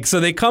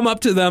 So they come up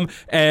to them,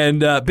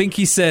 and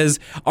Binky says,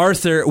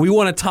 Arthur, we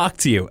want to talk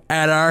to you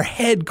at our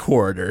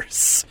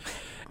headquarters.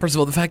 First of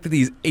all, the fact that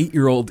these 8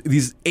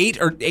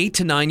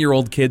 to 9 year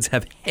old kids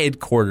have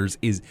headquarters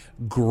is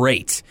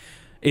great.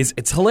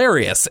 It's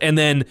hilarious. And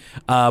then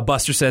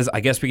Buster says, I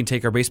guess we can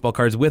take our baseball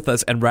cards with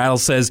us. And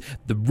Rattles says,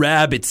 the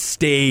rabbit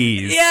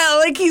stays. Yeah,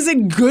 like he's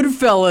in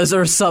Goodfellas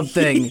or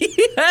something.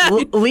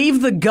 Yeah.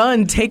 Leave the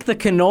gun, take the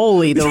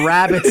cannoli, the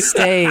rabbit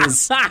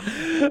stays.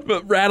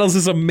 But Rattles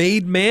is a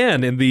made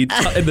man in the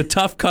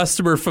tough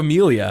customer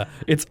familia.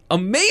 It's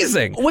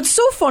amazing. What's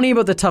so funny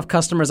about the tough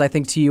customers, I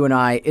think, to you and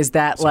I, is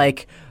that,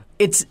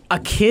 it's a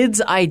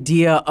kid's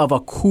idea of a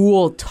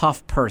cool,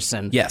 tough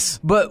person. Yes.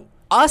 But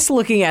us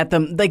looking at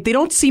them, they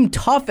don't seem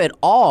tough at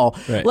all.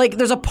 Right.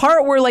 There's a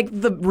part where,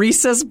 the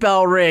recess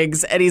bell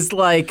rings, and he's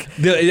like...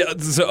 I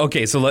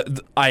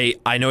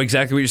know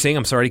exactly what you're saying.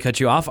 I'm sorry to cut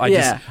you off.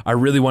 I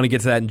really want to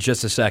get to that in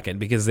just a second,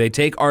 because they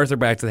take Arthur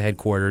back to the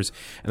headquarters,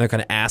 and they're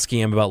kind of asking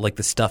him about,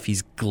 the stuff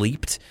he's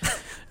gleeped.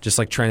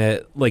 Just trying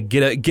to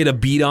get a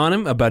beat on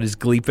him about his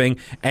gleeping.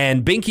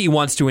 And Binky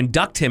wants to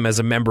induct him as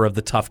a member of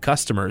the tough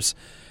customers.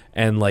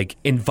 And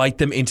invite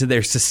them into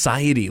their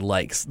society,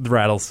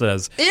 Rattle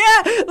says. Yeah,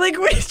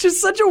 it's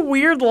just such a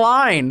weird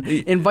line.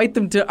 Invite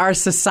them to our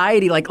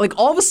society.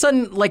 All of a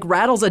sudden,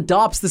 Rattles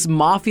adopts this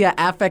mafia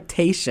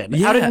affectation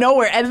out of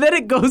nowhere, and then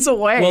it goes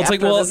away. Well, it's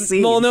the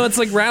scene. No, it's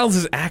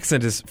Rattles'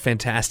 accent is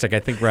fantastic.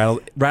 I think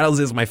Rattles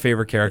is my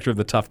favorite character of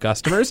the tough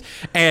customers,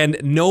 and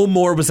no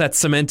more was that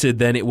cemented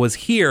than it was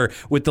here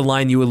with the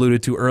line you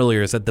alluded to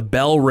earlier, is that the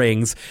bell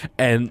rings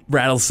and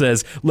Rattles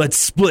says, "Let's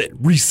split.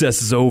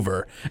 Recess is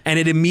over," and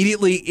it immediately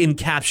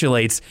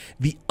encapsulates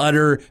the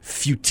utter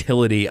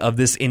futility of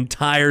this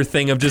entire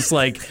thing of just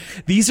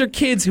these are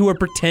kids who are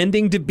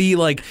pretending to be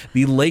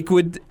the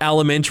Lakewood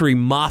Elementary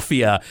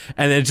Mafia,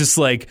 and then it's just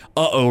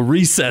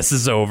recess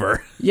is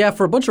over. Yeah,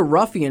 for a bunch of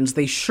ruffians,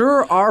 they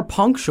sure are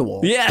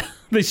punctual. Yeah,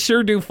 they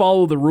sure do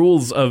follow the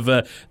rules of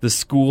the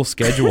school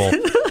schedule.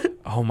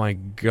 Oh my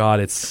God,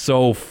 it's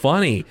so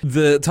funny.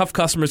 The tough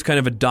customers kind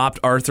of adopt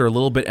Arthur a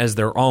little bit as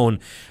their own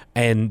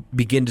and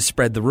begin to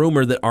spread the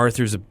rumor that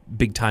Arthur's a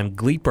big-time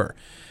gleeper.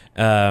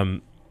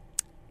 And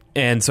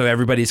so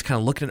everybody's kind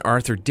of looking at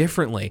Arthur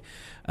differently.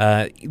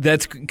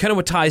 That's kind of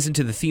what ties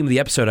into the theme of the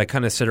episode. I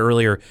kind of said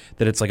earlier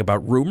that it's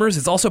about rumors.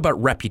 It's also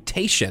about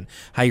reputation,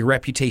 how your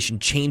reputation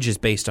changes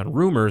based on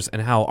rumors,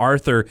 and how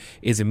Arthur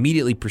is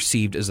immediately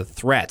perceived as a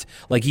threat.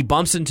 He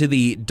bumps into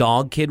the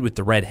dog kid with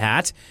the red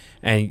hat,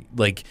 and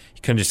he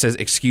kind of just says,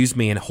 "Excuse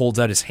me," and holds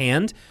out his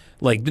hand.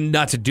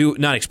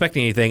 Not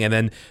expecting anything, and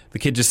then the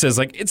kid just says,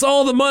 "It's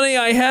all the money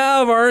I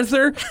have,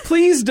 Arthur.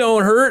 Please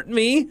don't hurt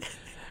me."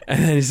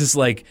 And then he's just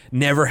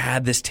never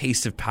had this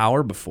taste of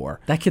power before.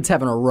 That kid's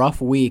having a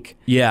rough week.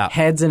 Yeah.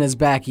 Head's in his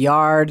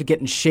backyard,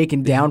 getting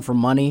shaken down for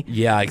money.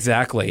 Yeah,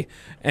 exactly.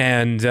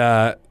 And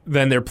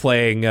then they're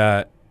playing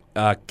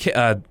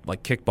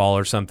kickball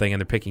or something,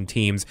 and they're picking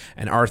teams,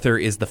 and Arthur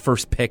is the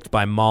first picked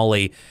by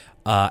Molly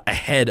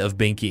ahead of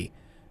Binky.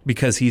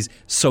 Because he's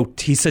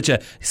such a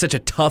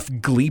tough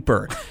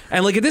gleeper.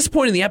 And at this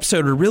point in the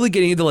episode, we're really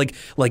getting into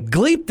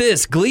gleep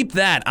this, gleep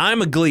that.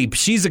 I'm a gleep,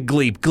 she's a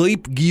gleep,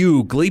 gleep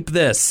you, gleep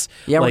this.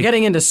 Yeah, we're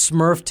getting into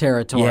Smurf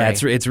territory. Yeah,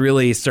 it's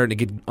really starting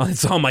to get,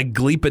 it's on my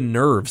gleeping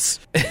nerves.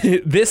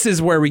 This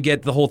is where we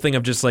get the whole thing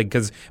of just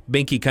because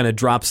Binky kind of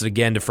drops it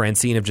again to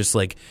Francine of just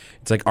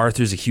it's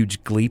Arthur's a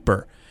huge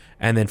gleeper.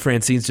 And then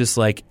Francine's just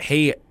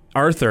hey,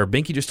 Arthur,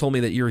 Binky just told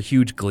me that you're a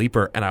huge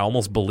gleeper, and I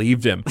almost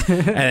believed him.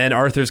 And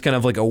Arthur's kind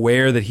of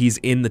aware that he's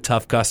in the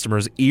tough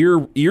customer's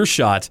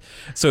earshot,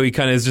 so he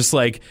kind of is just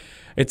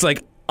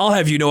I'll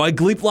have you know, I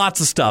gleep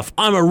lots of stuff.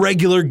 I'm a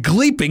regular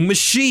gleeping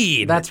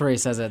machine. That's where he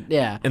says it,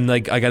 yeah. And I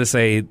got to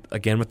say,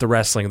 again with the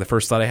wrestling, the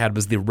first thought I had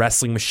was the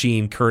wrestling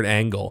machine Kurt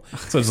Angle.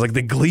 So it's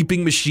the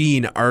gleeping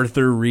machine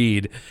Arthur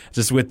Reed,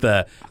 just with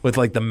the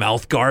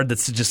mouth guard that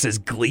just says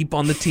gleep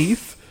on the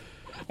teeth.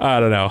 I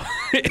don't know.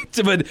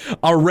 But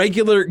a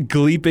regular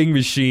gleeping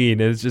machine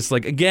is just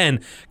like,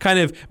 again, kind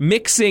of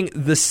mixing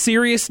the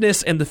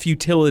seriousness and the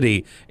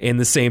futility in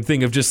the same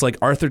thing of just like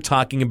Arthur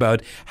talking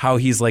about how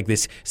he's like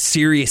this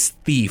serious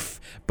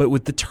thief, but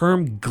with the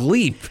term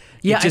gleep.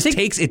 Yeah,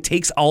 it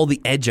takes all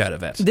the edge out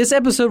of it. This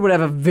episode would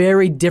have a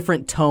very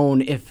different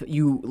tone if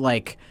you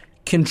like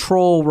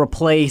control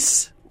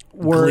replace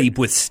Gleep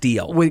with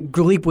steal.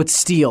 Gleep with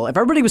steal. If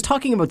everybody was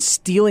talking about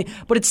stealing,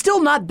 but it's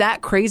still not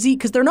that crazy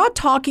because they're not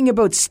talking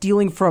about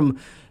stealing from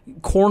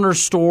corner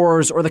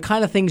stores or the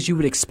kind of things you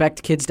would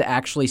expect kids to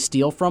actually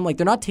steal from. Like,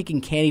 they're not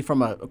taking candy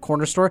from a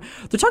corner store.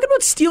 They're talking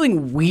about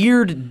stealing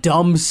weird,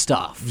 dumb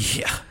stuff.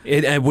 Yeah,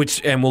 and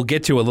we'll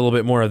get to a little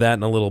bit more of that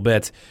in a little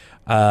bit.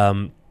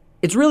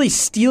 It's really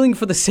stealing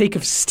for the sake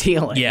of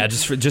stealing. Yeah,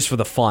 just for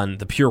the fun,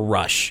 the pure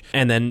rush.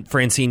 And then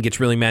Francine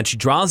gets really mad. She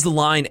draws the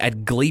line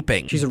at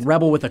gleeping. She's a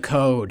rebel with a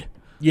code.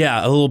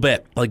 Yeah, a little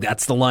bit. Like,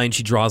 that's the line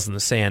she draws in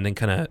the sand and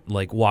kind of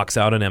like walks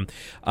out on him.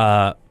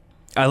 I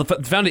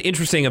found it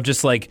interesting of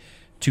just like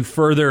to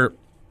further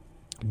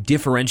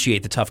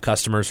differentiate the tough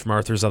customers from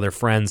Arthur's other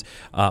friends.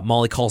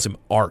 Molly calls him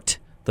Art.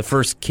 The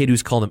first kid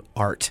who's called him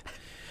Art.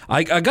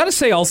 I got to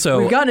say also,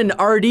 we've got an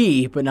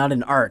RD, but not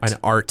an Art. An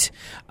Art.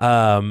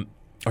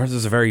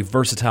 Arthur's a very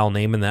versatile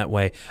name in that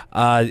way.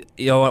 I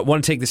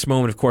want to take this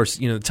moment, of course,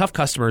 the tough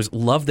customers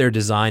love their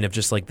design of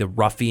just like the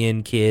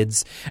ruffian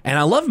kids. And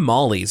I love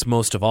Molly's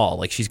most of all.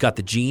 Like, she's got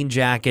the jean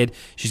jacket.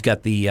 She's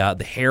got the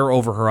hair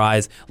over her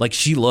eyes. Like,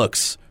 she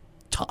looks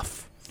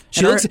tough.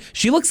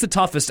 She looks the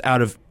toughest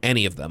out of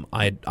any of them,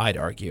 I'd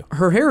argue.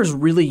 Her hair is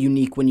really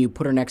unique when you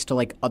put her next to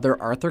like other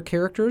Arthur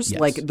characters.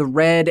 Yes. Like the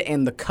red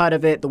and the cut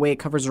of it, the way it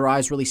covers her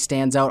eyes really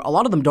stands out. A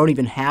lot of them don't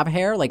even have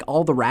hair. Like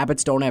all the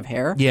rabbits don't have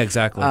hair. Yeah,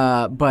 exactly.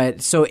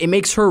 But so it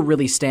makes her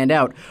really stand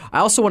out. I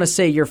also want to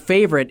say your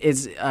favorite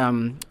is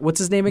what's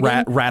his name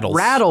again? Rattles.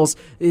 Rattles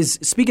is,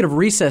 speaking of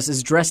Recess,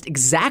 is dressed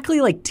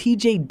exactly like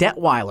T.J.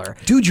 Detweiler.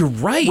 Dude, you're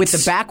right. With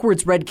the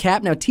backwards red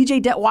cap. Now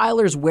T.J.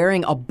 Detweiler is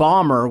wearing a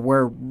bomber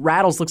where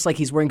Rattles looks like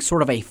he's wearing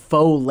sort of a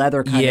faux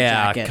leather kind of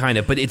jacket. Yeah, kind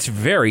of, but it's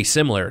very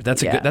similar.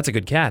 That's a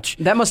good catch.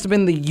 That must have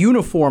been the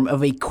uniform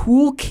of a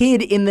cool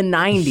kid in the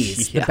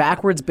 90s. Yeah. The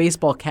backwards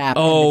baseball cap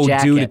Oh, and the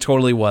jacket. dude, it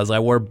totally was. I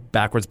wore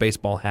backwards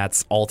baseball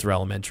hats all through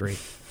elementary.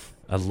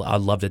 I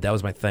loved it. That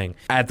was my thing.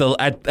 At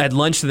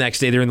lunch the next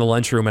day, they're in the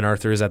lunchroom, and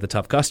Arthur is at the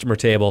tough customer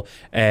table,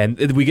 and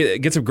we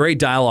get some great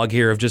dialogue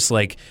here of just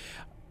like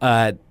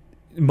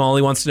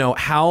Molly wants to know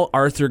how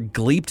Arthur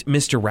gleeped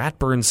Mr.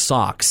 Ratburn's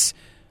socks.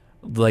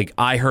 Like,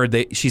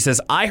 she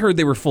says, I heard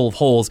they were full of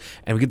holes,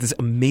 and we get this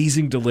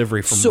amazing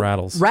delivery from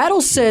Rattles.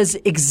 Rattles says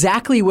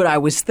exactly what I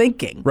was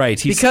thinking.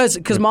 Right.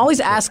 Because Molly's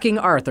asking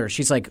Arthur,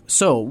 she's like,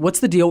 so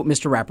what's the deal with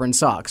Mr. Ratburn's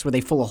socks? Were they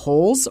full of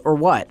holes or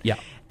what? Yeah.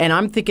 And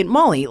I'm thinking,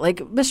 Molly, like,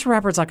 Mr.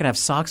 Ratburn's not going to have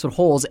socks with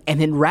holes.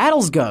 And then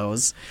Rattles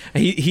goes.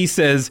 He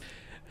says,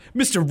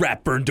 Mr.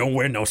 Ratburn don't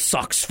wear no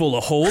socks full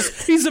of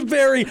holes. He's a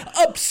very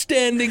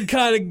upstanding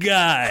kind of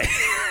guy.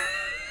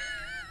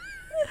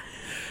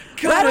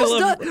 God, I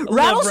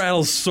love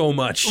Rattles so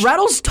much.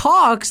 Rattles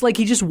talks like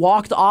he just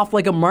walked off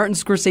like a Martin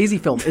Scorsese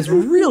film. It's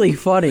really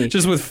funny.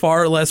 Just with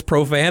far less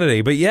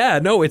profanity. But yeah,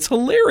 no, it's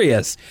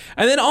hilarious.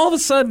 And then all of a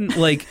sudden,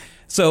 like,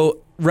 so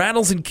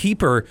Rattles and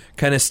Keeper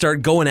kind of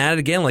start going at it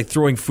again, like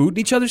throwing food in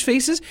each other's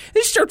faces.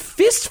 They just start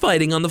fist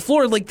fighting on the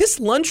floor. Like, this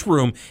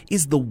lunchroom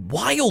is the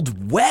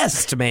Wild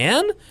West,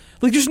 man.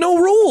 Like, there's no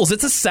rules.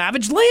 It's a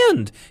savage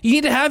land. You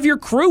need to have your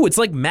crew. It's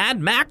like Mad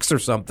Max or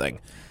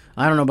something.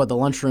 I don't know about the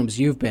lunchrooms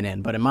you've been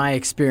in, but in my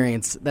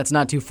experience, that's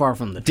not too far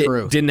from the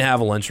truth. Didn't have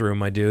a lunchroom,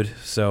 my dude.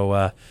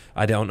 So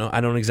I don't know.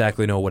 I don't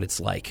exactly know what it's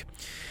like.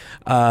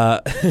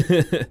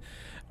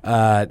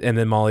 And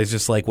then Molly's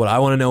just like, what I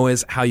want to know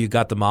is how you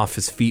got them off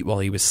his feet while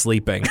he was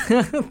sleeping.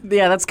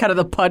 Yeah, that's kind of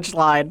the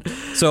punchline.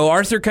 So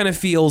Arthur kind of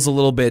feels a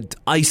little bit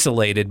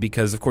isolated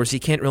because, of course, he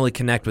can't really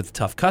connect with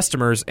tough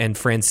customers, and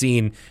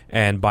Francine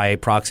and by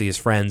proxy his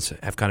friends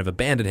have kind of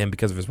abandoned him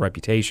because of his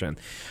reputation.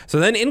 So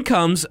then in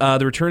comes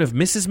the return of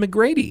Mrs.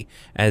 McGrady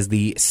as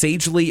the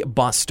sagely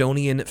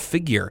Bostonian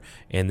figure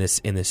in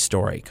this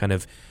story, kind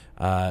of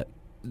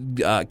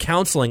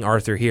counseling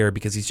Arthur here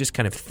because he's just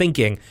kind of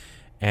thinking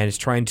and is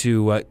trying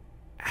to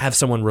have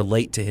someone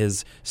relate to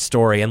his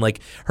story. And,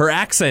 like, her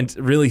accent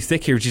really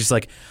thick here. She's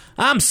like,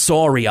 I'm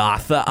sorry,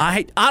 Arthur.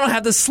 I don't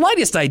have the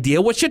slightest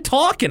idea what you're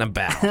talking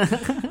about.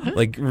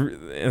 Like,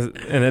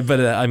 but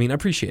I mean, I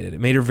appreciate it. It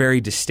made her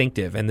very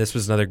distinctive. And this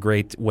was another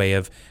great way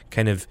of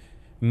kind of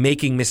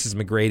making Mrs.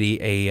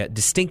 McGrady a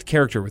distinct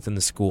character within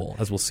the school,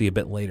 as we'll see a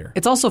bit later.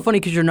 It's also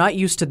funny because you're not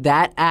used to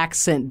that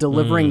accent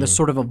delivering the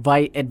sort of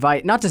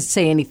advice. Not to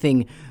say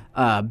anything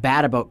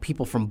bad about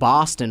people from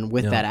Boston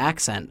with that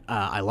accent.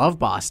 I love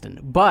Boston.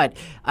 But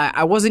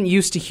I wasn't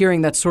used to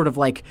hearing that sort of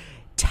like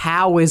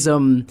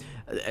Taoism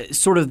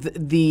sort of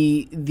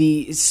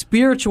the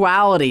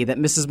spirituality that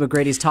Mrs.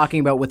 McGrady's talking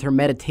about with her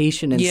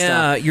meditation and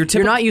stuff.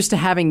 You're not used to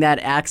having that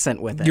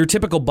accent with it. Your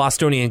typical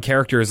Bostonian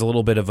character is a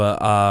little bit of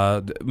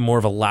a more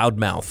of a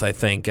loudmouth, I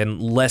think,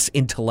 and less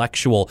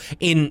intellectual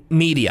in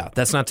media.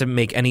 That's not to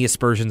make any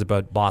aspersions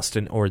about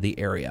Boston or the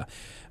area.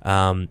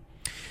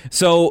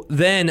 So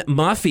then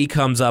Muffy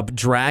comes up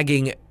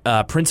dragging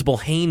Principal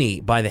Haney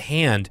by the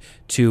hand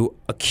to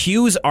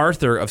accuse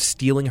Arthur of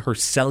stealing her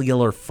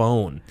cellular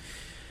phone.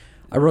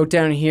 I wrote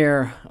down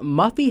here,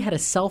 Muffy had a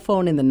cell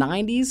phone in the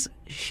 90s.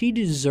 She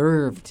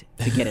deserved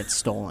to get it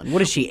stolen.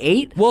 What is she,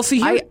 8? Well,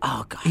 see,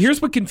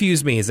 here's what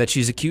confused me is that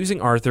she's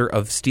accusing Arthur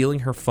of stealing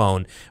her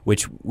phone,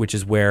 which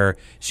is where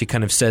she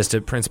kind of says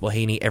to Principal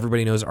Haney,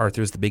 everybody knows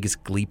Arthur's the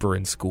biggest gleeper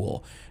in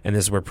school. And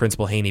this is where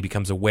Principal Haney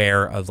becomes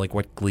aware of like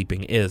what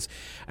gleeping is.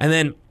 And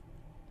then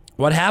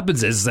what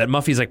happens is that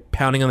Muffy's like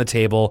pounding on the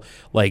table,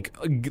 like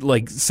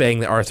saying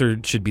that Arthur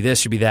should be this,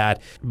 should be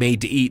that,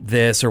 made to eat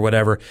this or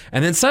whatever.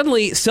 And then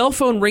suddenly, cell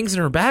phone rings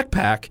in her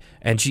backpack,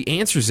 and she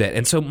answers it.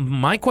 And so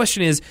my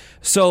question is,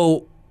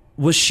 so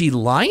was she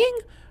lying?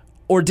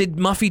 Or did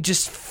Muffy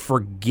just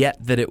forget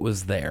that it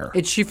was there?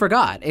 She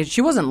forgot.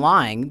 She wasn't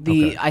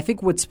lying. I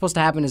think what's supposed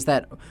to happen is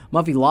that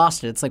Muffy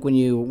lost it. It's like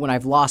when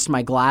I've lost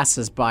my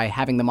glasses by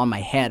having them on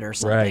my head or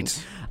something.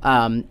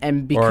 Right.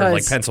 And because, or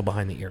like pencil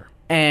behind the ear.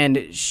 And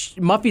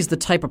Muffy's the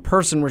type of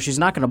person where she's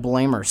not going to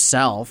blame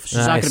herself.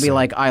 She's not going to be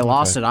like, I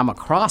lost it, I'm a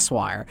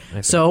crosswire.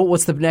 So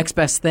what's the next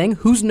best thing?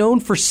 Who's known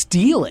for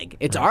stealing?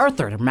 It's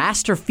Arthur,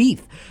 Master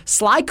Thief,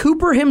 Sly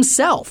Cooper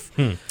himself.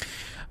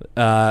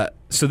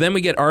 So then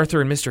we get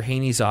Arthur in Mr.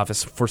 Haney's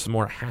office for some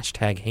more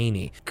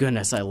 #Haney.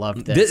 Goodness, I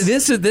love this.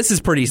 This is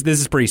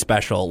pretty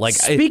special. Like,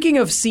 speaking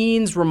of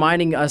scenes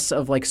reminding us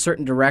of like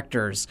certain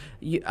directors,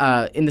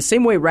 in the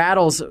same way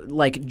Rattles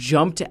like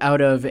jumped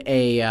out of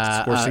a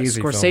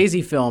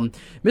Scorsese film,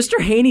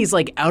 Mr. Haney's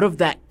like out of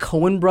that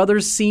Coen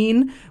Brothers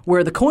scene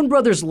where the Coen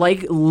Brothers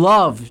like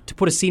love to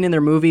put a scene in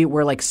their movie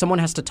where like someone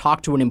has to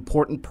talk to an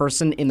important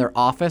person in their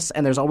office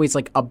and there's always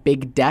like a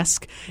big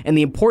desk and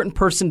the important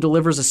person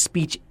delivers a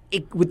speech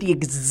with the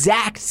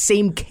exact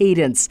same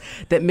cadence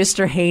that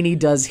Mr. Haney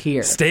does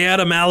here. Stay out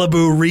of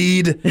Malibu,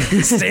 Reed.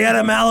 Stay out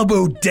of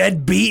Malibu,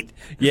 deadbeat.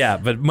 Yeah,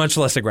 but much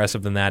less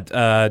aggressive than that.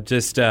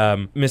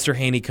 Mr.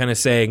 Haney kind of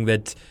saying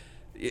that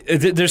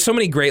there's so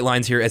many great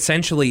lines here.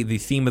 Essentially, the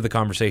theme of the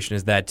conversation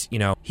is that, you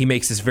know, he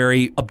makes this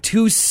very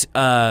obtuse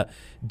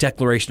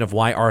declaration of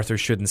why Arthur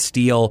shouldn't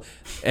steal,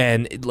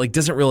 and like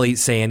doesn't really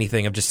say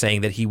anything of just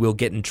saying that he will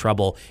get in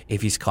trouble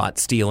if he's caught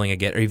stealing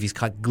again, or if he's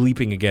caught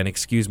gleeping again,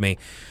 excuse me.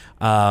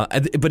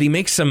 But he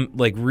makes some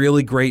like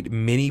really great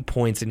mini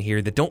points in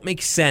here that don't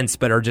make sense,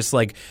 but are just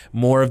like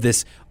more of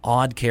this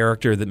odd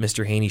character that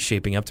Mr. Haney's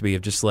shaping up to be,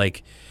 of just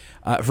like,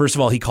 first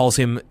of all, he calls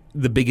him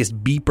the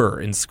biggest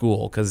beeper in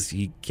school because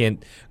he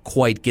can't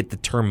quite get the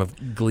term of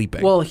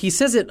gleeping. Well, he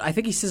says it. I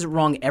think he says it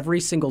wrong every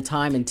single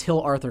time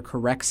until Arthur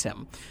corrects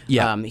him.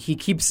 Yeah, he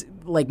keeps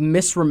like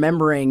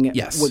misremembering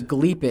what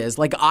gleep is,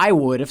 like I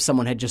would if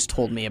someone had just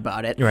told me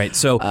about it. Right.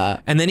 So,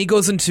 and then he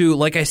goes into,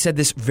 like I said,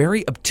 this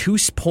very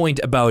obtuse point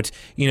about,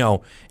 you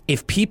know,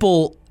 if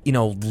people, you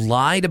know,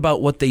 lied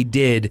about what they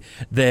did,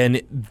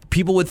 then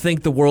people would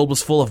think the world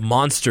was full of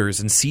monsters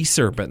and sea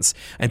serpents,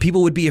 and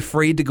people would be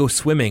afraid to go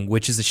swimming,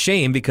 which is a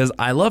shame because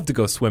I love to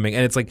go swimming.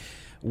 And it's like,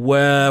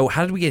 well,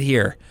 how did we get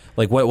here?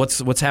 Like,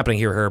 what's happening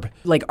here, Herb?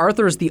 Like,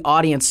 Arthur is the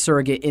audience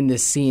surrogate in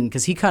this scene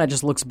because he kind of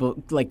just looks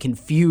like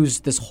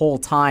confused this whole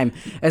time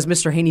as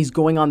Mr. Haney's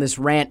going on this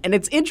rant. And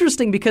it's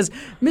interesting because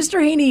Mr.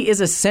 Haney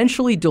is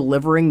essentially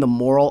delivering the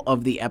moral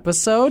of the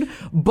episode,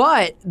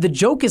 but the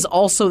joke is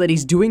also that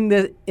he's doing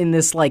this in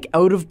this like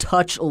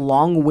out-of-touch,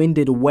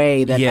 long-winded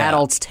way that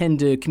adults tend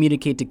to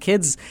communicate to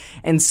kids.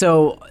 And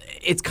so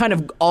it's kind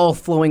of all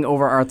flowing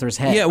over Arthur's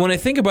head. Yeah, when I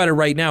think about it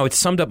right now, it's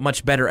summed up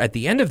much better at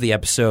the end of the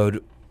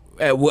episode.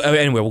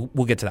 Anyway,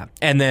 we'll get to that.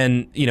 And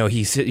then, you know,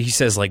 he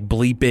says like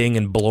bleeping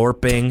and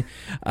blorping,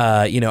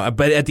 you know,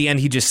 but at the end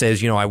he just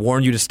says, you know, I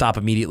warn you to stop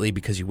immediately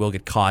because you will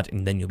get caught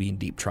and then you'll be in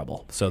deep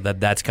trouble. So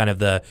that's kind of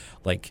the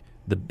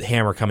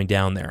hammer coming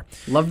down there.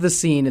 Love the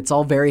scene. It's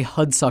all very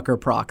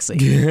Hudsucker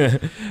Proxy.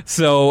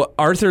 So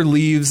Arthur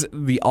leaves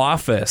the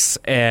office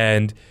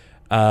and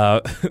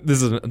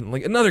this is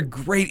like another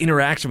great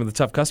interaction with the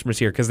tough customers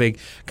here because they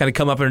kind of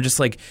come up and are just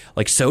like,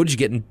 so did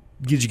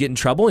you get in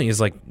trouble? And he's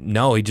like,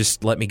 no, he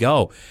just let me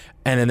go.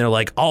 And then they're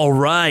like, all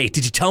right,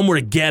 did you tell him where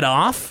to get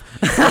off?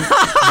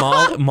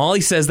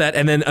 Molly says that,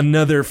 and then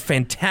another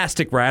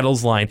fantastic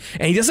Rattles line.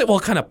 And he does it while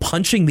kind of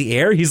punching the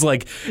air. He's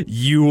like,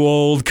 you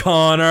old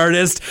con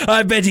artist,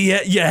 I bet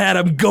you had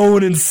him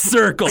going in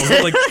circles.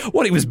 I'm like,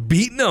 what, he was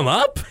beating him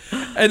up?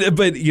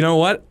 But you know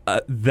what?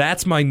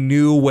 That's my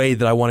new way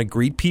that I want to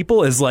greet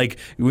people is like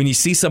when you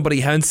see somebody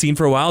you haven't seen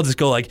for a while, just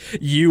go like,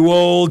 you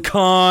old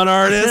con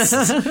artist.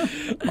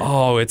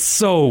 Oh, it's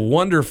so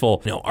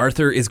wonderful. You know,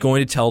 Arthur is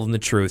going to tell them the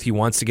truth. He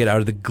wants to get out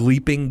of the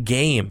gleeping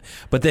game.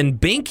 But then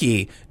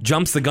Binky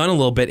jumps the gun a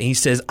little bit and he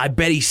says, I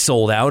bet he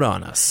sold out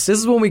on us. This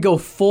is when we go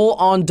full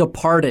on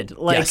Departed.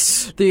 Like,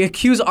 Yes. they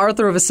accuse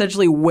Arthur of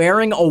essentially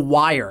wearing a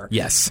wire.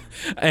 Yes.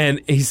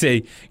 And he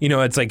say, you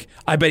know, it's like,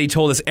 I bet he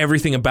told us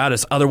everything about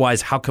us.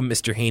 Otherwise, how come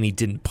Mr. Haney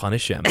didn't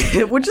punish him?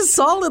 Which is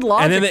solid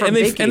logic from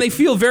Binky. And they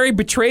feel very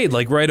betrayed.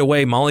 Like right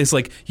away, Molly's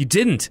like, you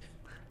didn't,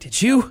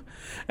 did you?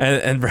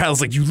 And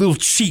Rattle's like, you little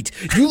cheat,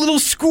 you little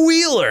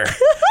squealer.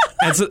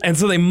 and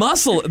so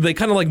they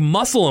kind of like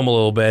muscle him a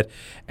little bit.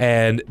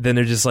 And then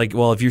they're just like,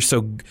 well, if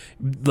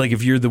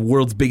you're the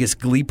world's biggest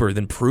gleeper,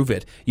 then prove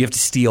it. You have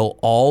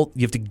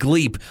to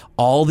gleep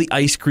all the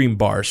ice cream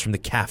bars from the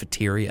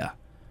cafeteria.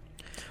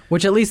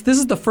 Which at least this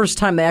is the first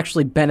time they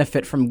actually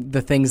benefit from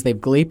the things they've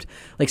gleeped.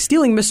 Like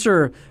stealing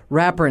Mr.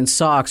 Rapper and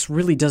Socks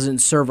really doesn't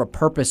serve a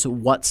purpose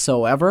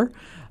whatsoever,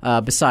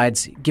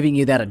 besides giving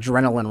you that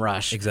adrenaline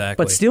rush.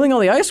 Exactly. But stealing all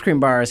the ice cream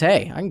bars,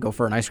 hey, I can go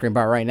for an ice cream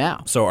bar right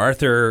now. So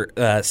Arthur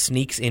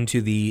sneaks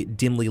into the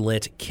dimly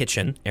lit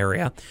kitchen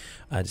area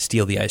to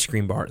steal the ice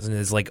cream bars, and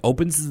is like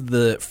opens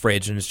the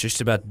fridge and is just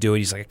about to do it.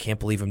 He's like, I can't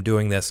believe I'm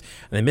doing this.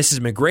 And then Mrs.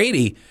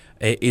 McGrady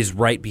is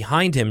right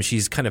behind him.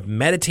 She's kind of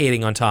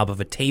meditating on top of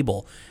a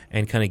table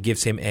and kind of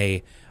gives him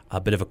a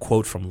bit of a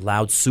quote from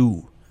Lao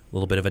Tzu. A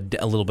little bit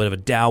of a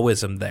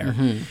Taoism there.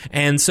 Mm-hmm.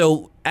 And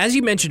so, as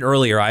you mentioned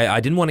earlier, I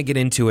didn't want to get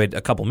into it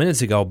a couple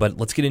minutes ago, but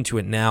let's get into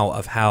it now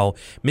of how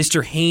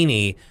Mr.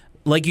 Haney,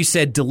 like you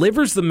said,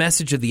 delivers the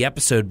message of the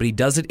episode, but he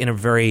does it in a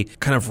very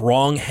kind of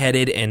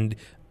wrong-headed and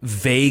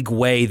vague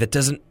way that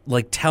doesn't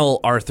like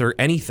tell Arthur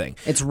anything.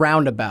 It's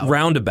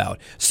roundabout.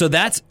 So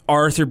that's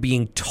Arthur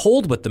being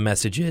told what the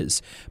message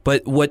is.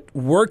 But what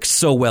works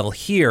so well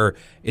here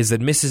is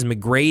that Mrs.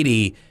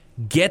 McGrady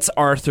gets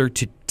Arthur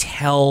to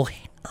tell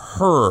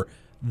her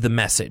the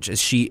message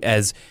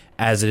as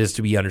it is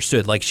to be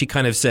understood. Like she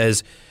kind of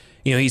says,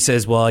 you know, he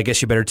says, well, I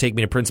guess you better take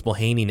me to Principal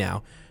Haney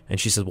now.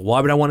 And she says, well,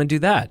 why would I want to do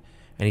that?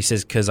 And he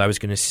says, because I was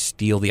going to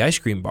steal the ice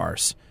cream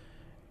bars.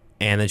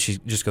 And then she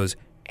just goes,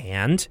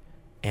 and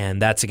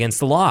that's against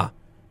the law.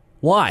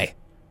 Why?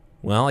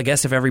 Well, I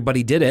guess if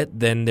everybody did it,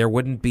 then there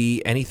wouldn't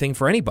be anything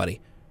for anybody.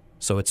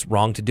 So it's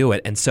wrong to do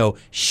it. And so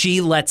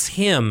she lets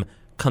him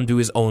come to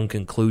his own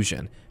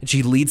conclusion. And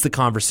she leads the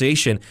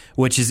conversation,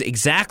 which is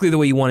exactly the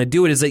way you want to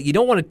do it, is that you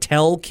don't want to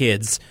tell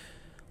kids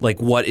like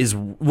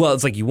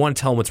it's like you want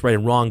to tell them what's right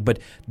and wrong, but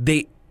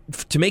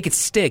to make it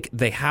stick,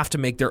 they have to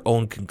make their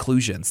own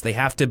conclusions. They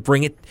have to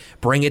bring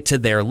it to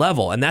their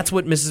level. And that's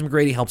what Mrs.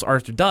 McGrady helps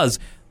Arthur does,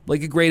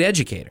 like a great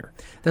educator.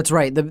 That's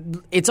right.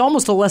 It's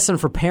almost a lesson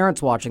for parents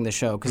watching the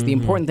show, because the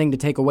important thing to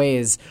take away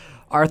is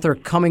Arthur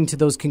coming to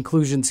those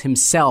conclusions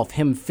himself,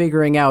 him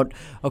figuring out,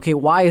 okay,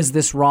 why is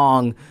this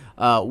wrong?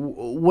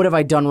 What have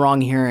I done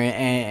wrong here,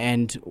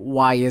 and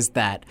why is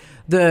that?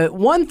 The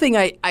one thing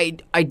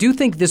I do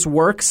think this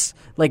works,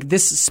 like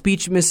this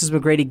speech Mrs.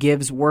 McGrady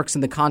gives works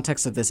in the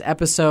context of this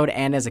episode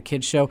and as a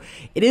kid's show.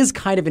 It is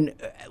kind of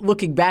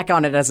looking back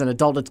on it as an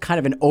adult, it's kind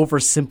of an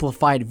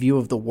oversimplified view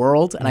of the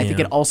world, and I think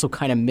it also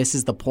kind of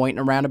misses the point in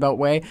a roundabout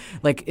way.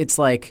 Like, it's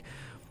like,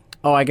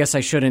 oh, I guess I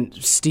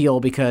shouldn't steal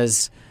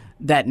because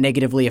that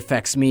negatively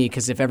affects me,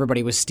 because if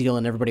everybody was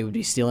stealing, everybody would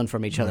be stealing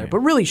from each other. Right. But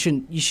really,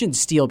 you shouldn't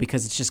steal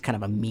because it's just kind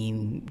of a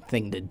mean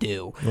thing to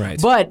do.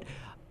 Right. But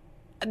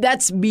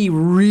that's me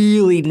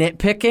really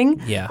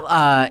nitpicking.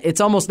 Yeah. It's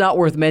almost not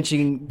worth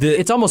mentioning.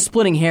 It's almost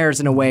splitting hairs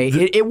in a way.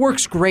 It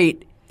works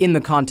great in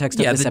the context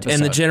of this episode.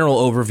 And the general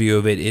overview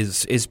of it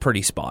is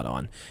pretty spot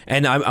on.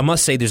 And I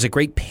must say, there's a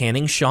great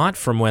panning shot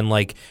from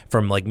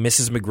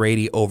Mrs.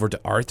 McGrady over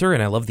to Arthur,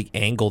 and I love the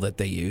angle that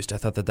they used. I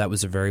thought that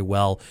was a very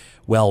well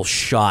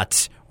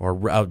shot or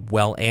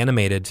well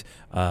animated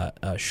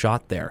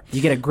shot there.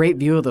 You get a great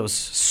view of those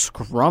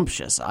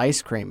scrumptious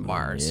ice cream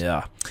bars.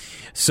 Yeah.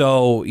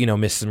 So, you know,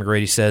 Mrs.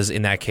 McGrady says,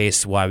 in that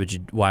case, why would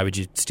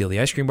you steal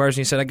the ice cream bars? And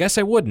he said, I guess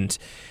I wouldn't.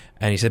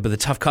 And he said, but the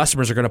tough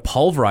customers are going to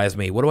pulverize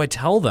me. What do I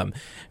tell them?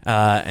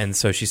 And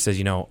so she says,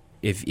 you know,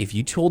 if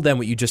you told them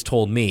what you just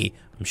told me,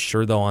 I'm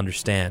sure they'll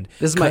understand.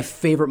 This is my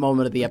favorite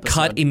moment of the episode.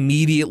 Cut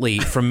immediately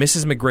from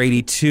Mrs.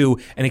 McGrady to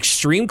an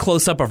extreme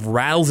close-up of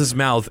Rattles'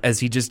 mouth as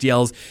he just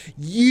yells,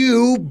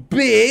 "You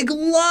big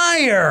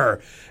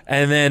liar!"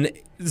 And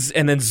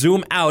then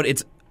zoom out.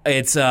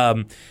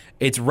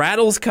 It's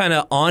Rattles kind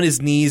of on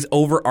his knees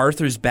over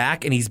Arthur's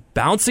back, and he's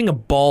bouncing a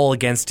ball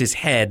against his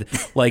head,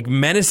 like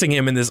menacing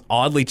him in this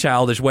oddly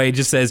childish way. He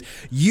just says,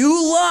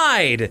 "You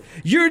lied!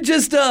 You're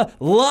just a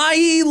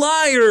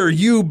liar,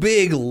 you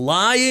big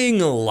lying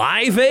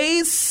lie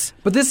face!"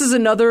 But this is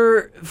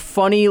another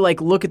funny,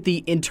 look at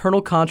the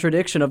internal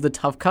contradiction of the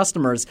tough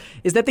customers,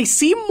 is that they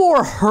seem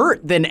more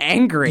hurt than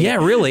angry.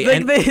 Yeah, really.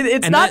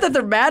 It's not that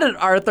they're mad at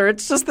Arthur,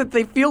 it's just that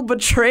they feel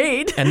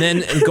betrayed. And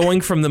then going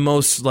from the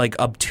most,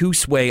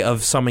 obtuse way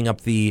of summing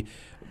up the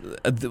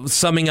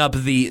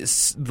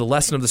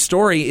lesson of the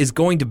story is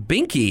going to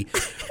Binky,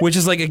 which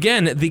is like,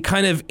 again, the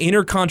kind of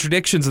inner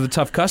contradictions of the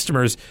tough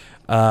customers.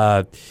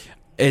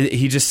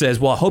 He just says,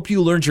 well, I hope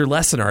you learned your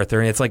lesson,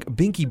 Arthur. And it's like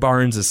Binky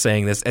Barnes is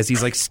saying this as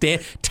he's like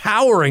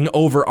towering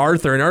over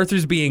Arthur, and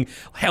Arthur's being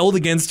held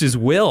against his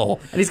will.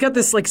 And he's got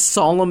this like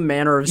solemn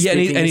manner of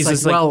speaking. And he's like,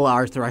 just like, well,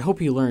 Arthur, I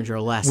hope you learned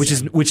your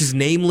lesson. Which is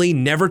namely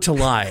never to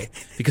lie.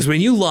 Because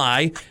when you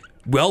lie,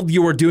 well,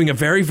 you are doing a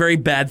very, very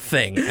bad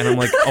thing. And I'm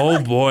like,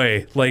 oh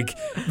boy. Like,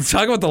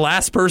 talk about the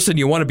last person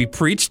you want to be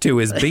preached to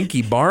is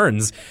Binky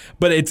Barnes.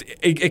 But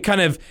it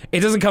kind of,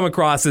 it doesn't come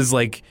across as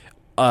like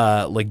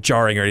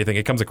jarring or anything.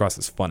 It comes across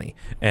as funny,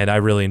 and I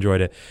really enjoyed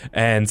it.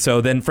 And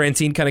so then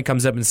Francine kind of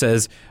comes up and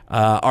says,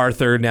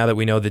 Arthur, now that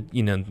we know that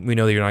you're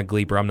not a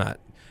Gleeper, I'm not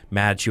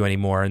mad at you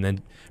anymore. And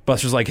then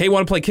Buster's like, hey,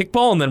 want to play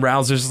kickball? And then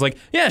Rattler's just like,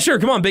 yeah, sure,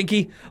 come on,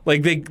 Binky.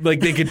 Like they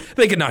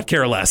could not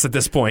care less at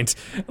this point.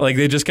 Like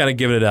they just kind of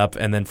give it up.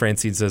 And then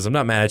Francine says, I'm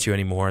not mad at you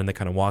anymore. And they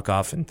kind of walk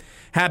off, and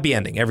happy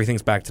ending.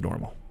 Everything's back to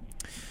normal.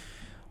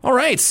 All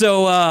right,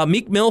 so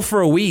Meek Mill for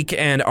a week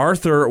and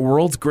Arthur,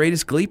 World's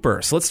Greatest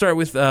Gleeper. So let's start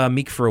with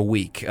Meek for a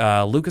week.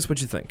 Lucas,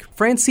 what'd you think?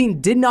 Francine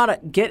did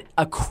not get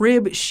a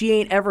crib she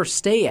ain't ever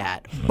stay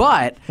at,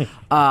 but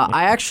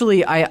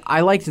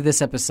I liked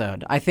this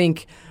episode. I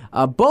think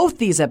both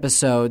these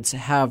episodes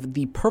have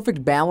the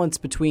perfect balance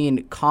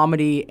between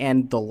comedy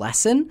and the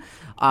lesson.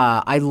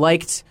 I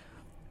liked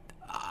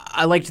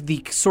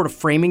the sort of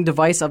framing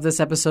device of this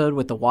episode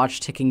with the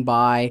watch ticking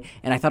by,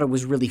 and I thought it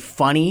was really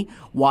funny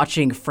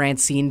watching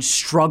Francine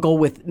struggle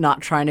with not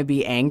trying to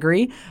be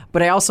angry.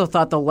 But I also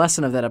thought the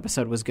lesson of that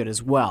episode was good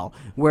as well.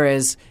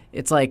 Whereas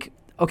it's like,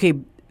 okay,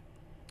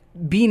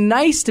 be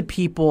nice to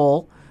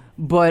people,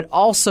 but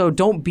also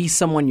don't be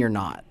someone you're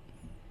not.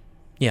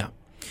 Yeah.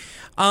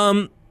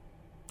 I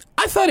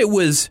thought it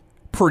was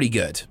pretty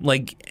good.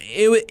 Like,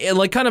 it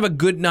like kind of a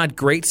good, not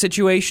great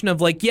situation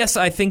of like, yes,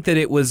 I think that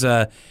it was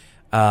it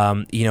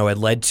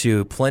led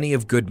to plenty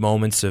of good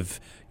moments of,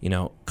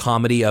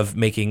 comedy of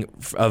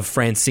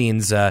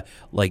Francine's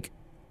like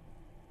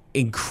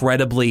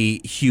incredibly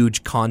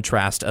huge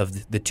contrast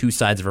of the two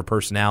sides of her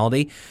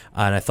personality.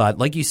 And I thought,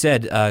 like you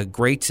said,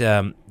 great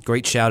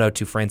shout out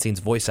to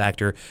Francine's voice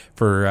actor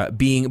for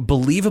being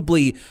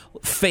believably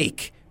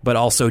fake but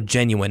also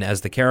genuine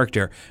as the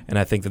character, and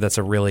I think that that's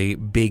a really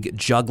big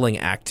juggling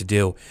act to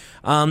do.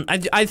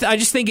 I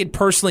just think it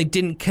personally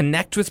didn't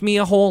connect with me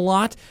a whole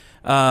lot.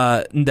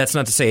 That's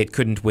not to say it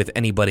couldn't with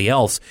anybody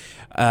else.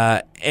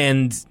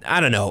 And I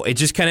don't know. It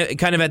just kind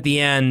of at the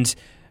end.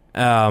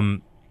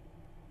 I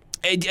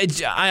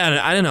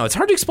don't know. It's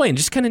hard to explain. It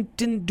just kind of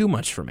didn't do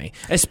much for me,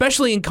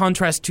 especially in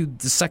contrast to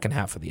the second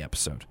half of the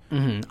episode.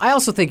 Mm-hmm. I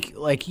also think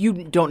like you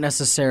don't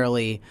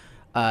necessarily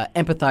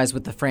empathize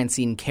with the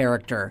Francine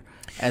character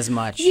as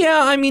much.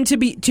 Yeah, I mean to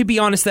be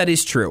honest, that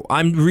is true.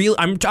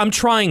 I'm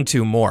trying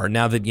to more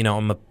now that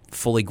I'm a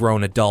fully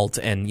grown adult,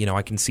 and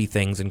I can see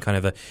things in kind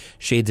of a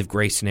shades of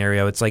gray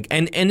scenario. It's like,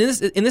 and in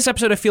this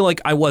episode, I feel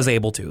like I was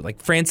able to. Like,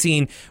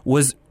 Francine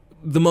was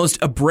the most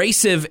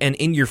abrasive and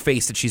in your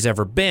face that she's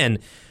ever been,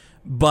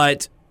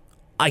 but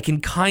I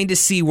can kind of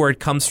see where it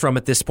comes from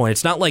at this point.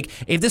 It's not like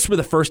if this were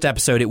the first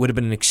episode, it would have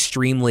been an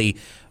extremely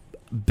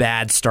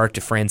bad start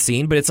to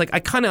Francine, but it's like I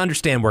kind of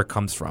understand where it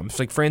comes from. It's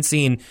like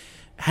Francine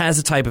has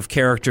a type of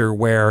character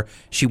where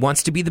she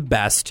wants to be the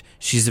best.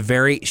 She is a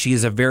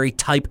very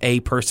type A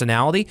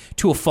personality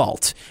to a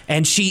fault,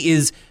 and she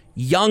is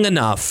young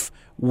enough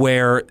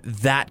where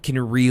that can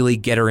really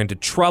get her into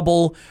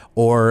trouble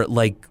or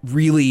like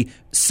really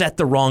set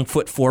the wrong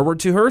foot forward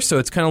to her. So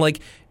it's kind of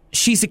like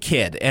she's a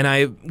kid, and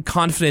I'm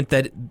confident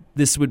that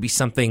this would be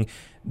something.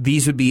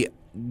 These would be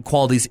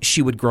qualities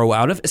she would grow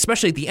out of,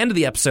 especially at the end of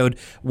the episode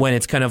when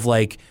it's kind of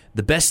like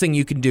the best thing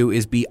you can do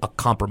is be a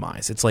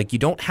compromise. It's like you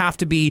don't have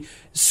to be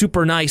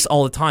super nice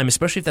all the time,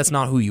 especially if that's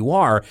not who you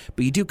are,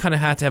 but you do kind of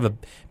have to have a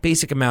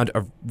basic amount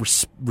of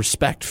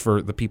respect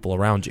for the people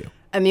around you.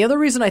 And the other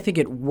reason I think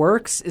it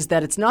works is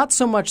that it's not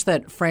so much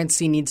that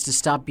Francine needs to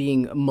stop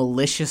being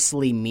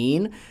maliciously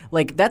mean.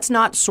 Like, that's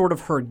not sort of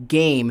her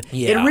game.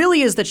 Yeah. It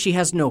really is that she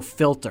has no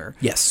filter.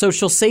 Yes. So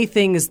she'll say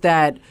things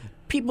that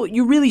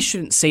you really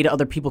shouldn't say to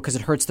other people because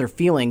it hurts their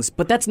feelings,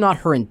 but that's not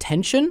her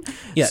intention.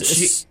 Yeah,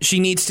 she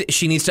needs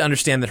to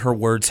understand that her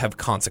words have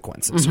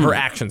consequences. Mm-hmm. Her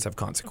actions have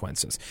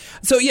consequences.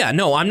 So yeah,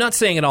 no, I'm not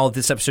saying at all that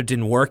this episode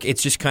didn't work.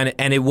 It's just kind of,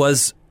 and it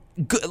was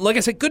good, like I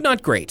said, good,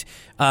 not great.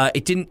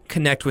 It didn't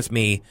connect with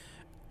me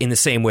in the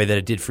same way that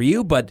it did for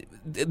you, but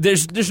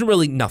there's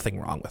really nothing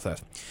wrong with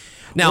it.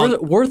 Now,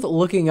 worth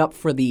looking up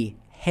for the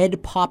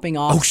head popping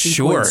off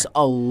sequence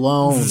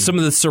alone. Some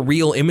of the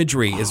surreal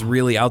imagery is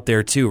really out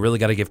there too. Really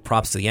got to give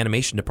props to the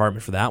animation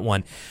department for that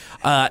one.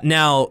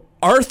 Now,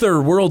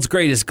 Arthur, World's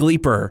Greatest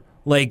Gleeper,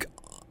 like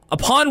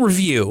upon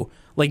review,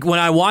 like when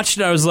I watched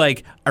it, I was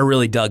like, I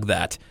really dug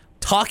that.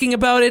 Talking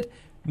about it,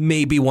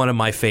 maybe one of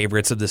my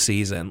favorites of the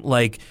season.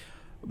 Like,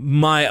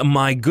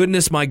 my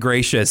goodness, my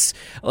gracious!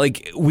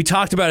 Like we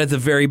talked about at the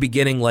very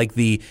beginning, like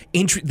the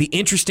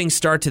interesting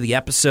start to the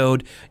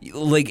episode.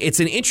 Like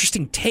it's an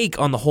interesting take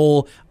on the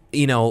whole,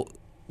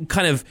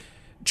 kind of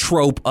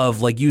trope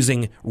of like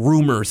using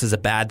rumors as a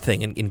bad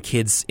thing in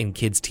kids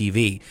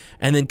TV,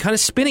 and then kind of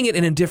spinning it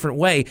in a different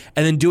way,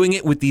 and then doing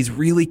it with these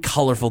really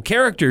colorful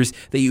characters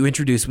that you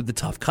introduce with the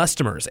tough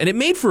customers, and it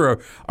made for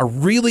a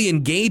really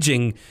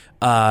engaging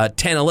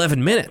 10-11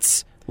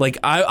 minutes. Like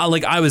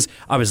I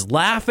was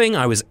laughing,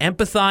 I was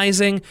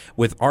empathizing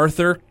with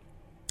Arthur,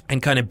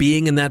 and kind of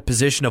being in that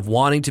position of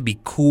wanting to be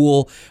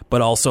cool,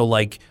 but also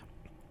like,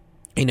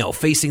 you know,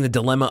 facing the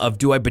dilemma of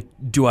do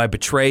I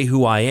betray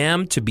who I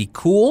am to be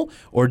cool,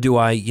 or do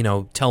I, you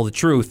know, tell the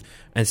truth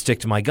and stick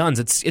to my guns?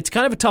 It's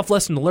kind of a tough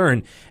lesson to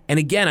learn. And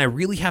again, I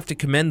really have to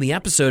commend the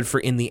episode for,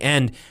 in the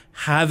end,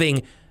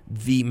 having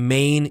the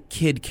main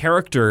kid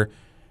character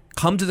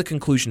come to the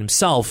conclusion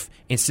himself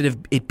instead of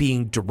it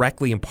being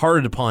directly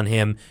imparted upon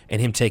him and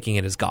him taking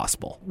it as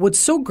gospel. What's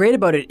so great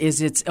about it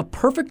is it's a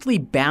perfectly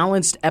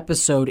balanced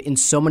episode in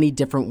so many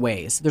different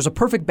ways. There's a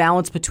perfect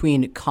balance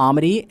between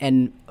comedy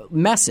and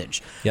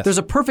message. Yes. There's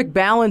a perfect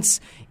balance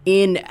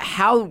in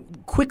how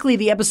quickly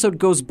the episode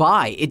goes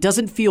by. It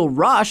doesn't feel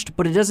rushed,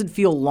 but it doesn't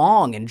feel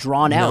long and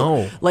drawn out.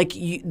 No. Like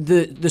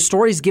the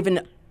story's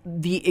given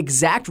the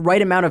exact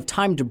right amount of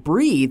time to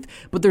breathe,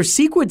 but there's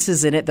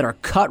sequences in it that are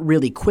cut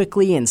really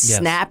quickly and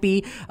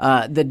snappy.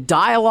 The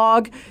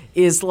dialogue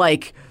is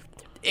like...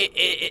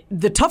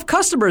 the tough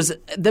customers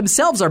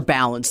themselves are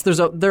balanced.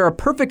 They're a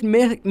perfect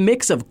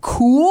mix of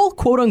cool,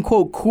 quote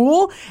unquote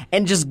cool,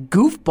 and just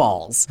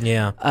goofballs.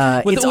 Yeah,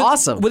 it's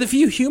awesome with a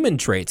few human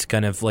traits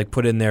kind of like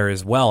put in there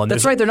as well. And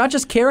that's right. They're not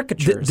just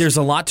caricatures. There's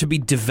a lot to be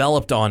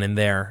developed on in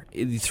there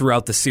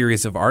throughout the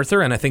series of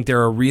Arthur, and I think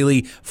they're a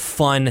really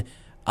fun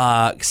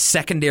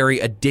secondary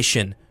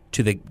addition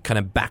to the kind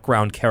of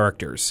background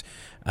characters.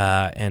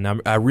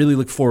 And I really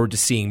look forward to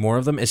seeing more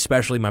of them,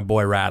 especially my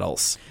boy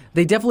Rattles.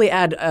 They definitely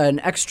add an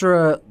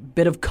extra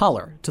bit of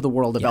color to the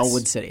world of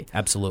Elwood City.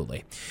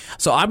 Absolutely.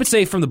 So I would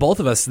say from the both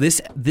of us,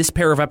 this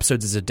pair of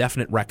episodes is a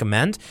definite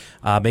recommend.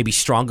 Maybe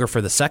stronger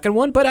for the second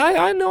one, but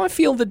I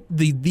feel that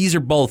these are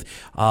both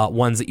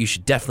ones that you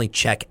should definitely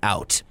check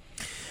out.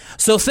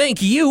 So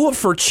thank you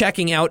for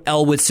checking out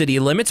Elwood City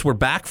Limits. We're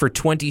back for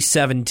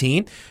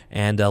 2017,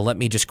 and let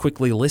me just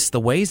quickly list the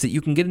ways that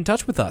you can get in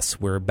touch with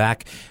us. We're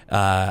back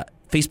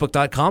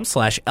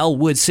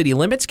Facebook.com/Elwood City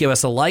Limits. Give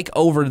us a like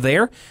over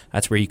there.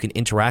 That's where you can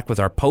interact with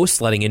our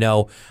posts, letting you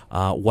know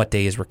what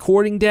day is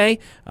recording day,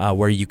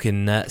 where you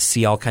can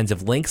see all kinds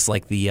of links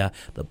like the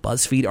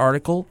BuzzFeed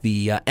article,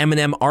 the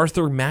Eminem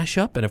Arthur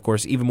mashup, and of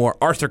course even more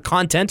Arthur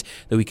content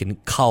that we can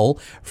cull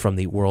from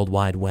the World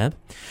Wide Web.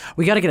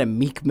 We got to get a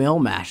Meek Mill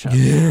mashup.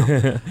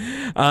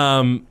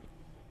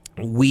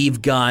 We've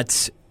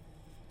got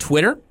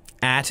Twitter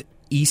at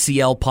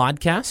ECL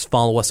Podcast.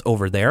 Follow us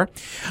over there.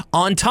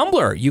 On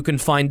Tumblr, you can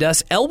find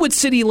us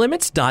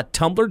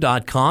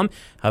elwoodcitylimits.tumblr.com.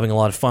 Having a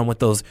lot of fun with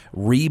those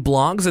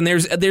reblogs, and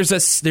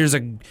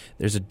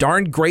there's a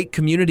darn great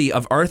community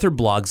of Arthur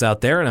blogs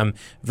out there, and I'm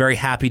very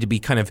happy to be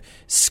kind of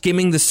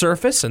skimming the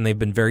surface, and they've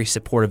been very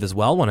supportive as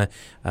well. Want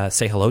to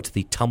say hello to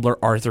the Tumblr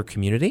Arthur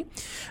community.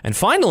 And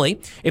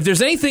finally, if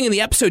there's anything in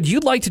the episode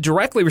you'd like to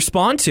directly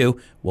respond to,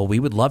 well, we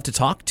would love to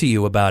talk to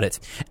you about it.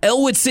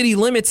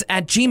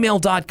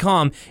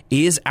 elwoodcitylimits@gmail.com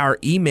is our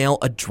email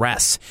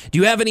address. Do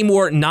you have any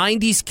more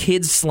 90s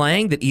kids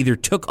slang that either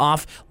took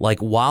off like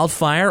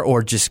wildfire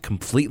or just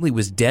completely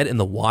was dead in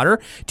the water?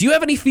 Do you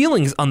have any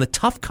feelings on the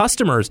tough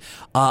customers,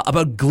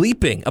 about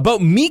Gleeping,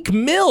 about Meek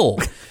Mill?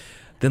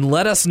 Then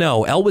let us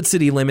know.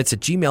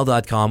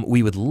 elwoodcitylimits@gmail.com.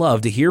 We would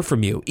love to hear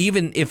from you,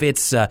 even if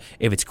it's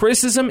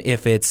criticism,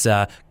 if it's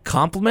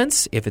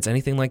compliments, if it's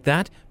anything like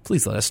that.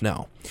 Please let us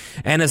know.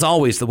 And as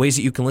always, the ways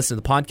that you can listen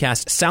to the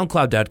podcast: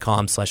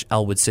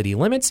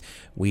 soundcloud.com/elwoodcitylimits.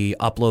 We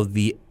upload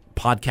the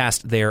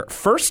podcast there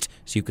first,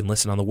 so you can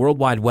listen on the World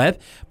Wide Web.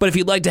 But if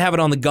you'd like to have it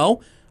on the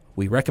go,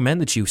 we recommend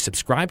that you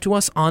subscribe to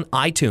us on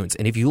iTunes.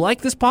 And if you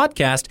like this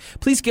podcast,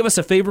 please give us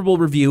a favorable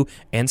review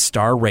and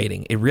star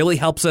rating. It really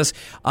helps us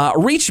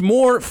reach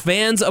more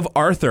fans of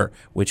Arthur,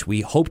 which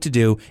we hope to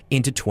do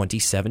into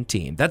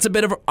 2017. That's a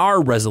bit of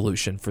our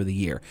resolution for the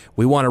year.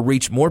 We want to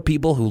reach more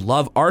people who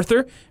love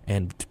Arthur,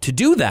 and to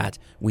do that,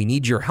 we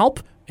need your help,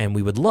 and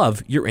we would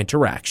love your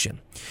interaction.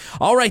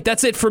 All right,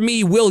 that's it for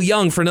me, Will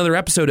Young, for another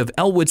episode of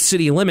Elwood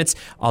City Limits.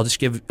 I'll just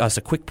give us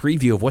a quick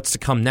preview of what's to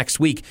come next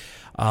week.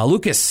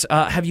 Lucas,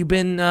 have you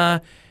been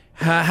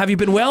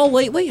well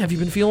lately? Have you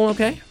been feeling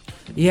okay?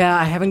 Yeah,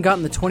 I haven't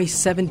gotten the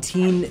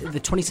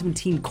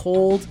 2017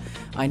 cold.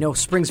 I know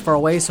spring's far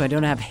away, so I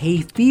don't have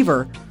hay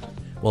fever.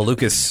 Well,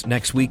 Lucas,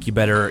 next week you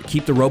better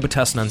keep the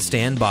Robitussin on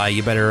standby.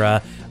 You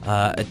better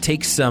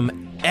take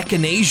some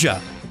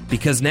echinacea,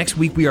 because next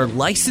week we are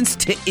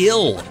licensed to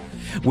ill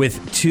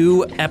with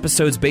 2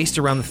 episodes based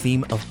around the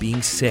theme of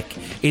being sick.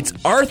 It's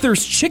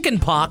Arthur's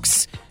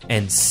chickenpox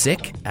and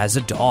Sick as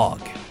a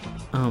Dog.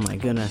 Oh my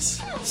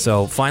goodness.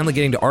 So finally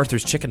getting to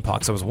Arthur's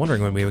chickenpox. I was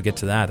wondering when we would get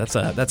to that.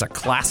 That's a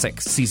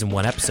classic season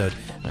 1 episode.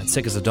 And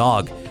Sick as a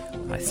Dog.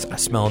 I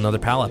smell another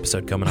PAL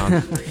episode coming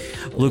on.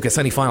 Lucas,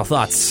 any final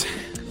thoughts?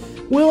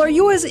 Will, are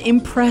you as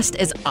impressed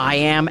as I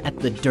am at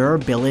the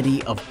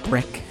durability of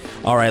brick?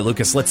 All right,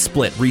 Lucas, let's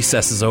split.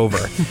 Recess is over.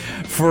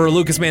 For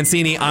Lucas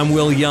Mancini, I'm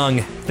Will Young.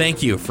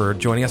 Thank you for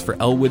joining us for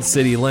Elwood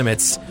City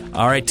Limits.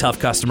 All right, tough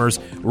customers,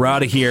 we're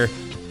out of here.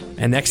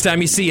 And next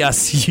time you see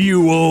us,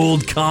 you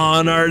old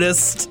con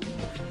artist,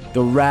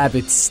 the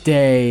rabbit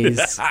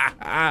stays.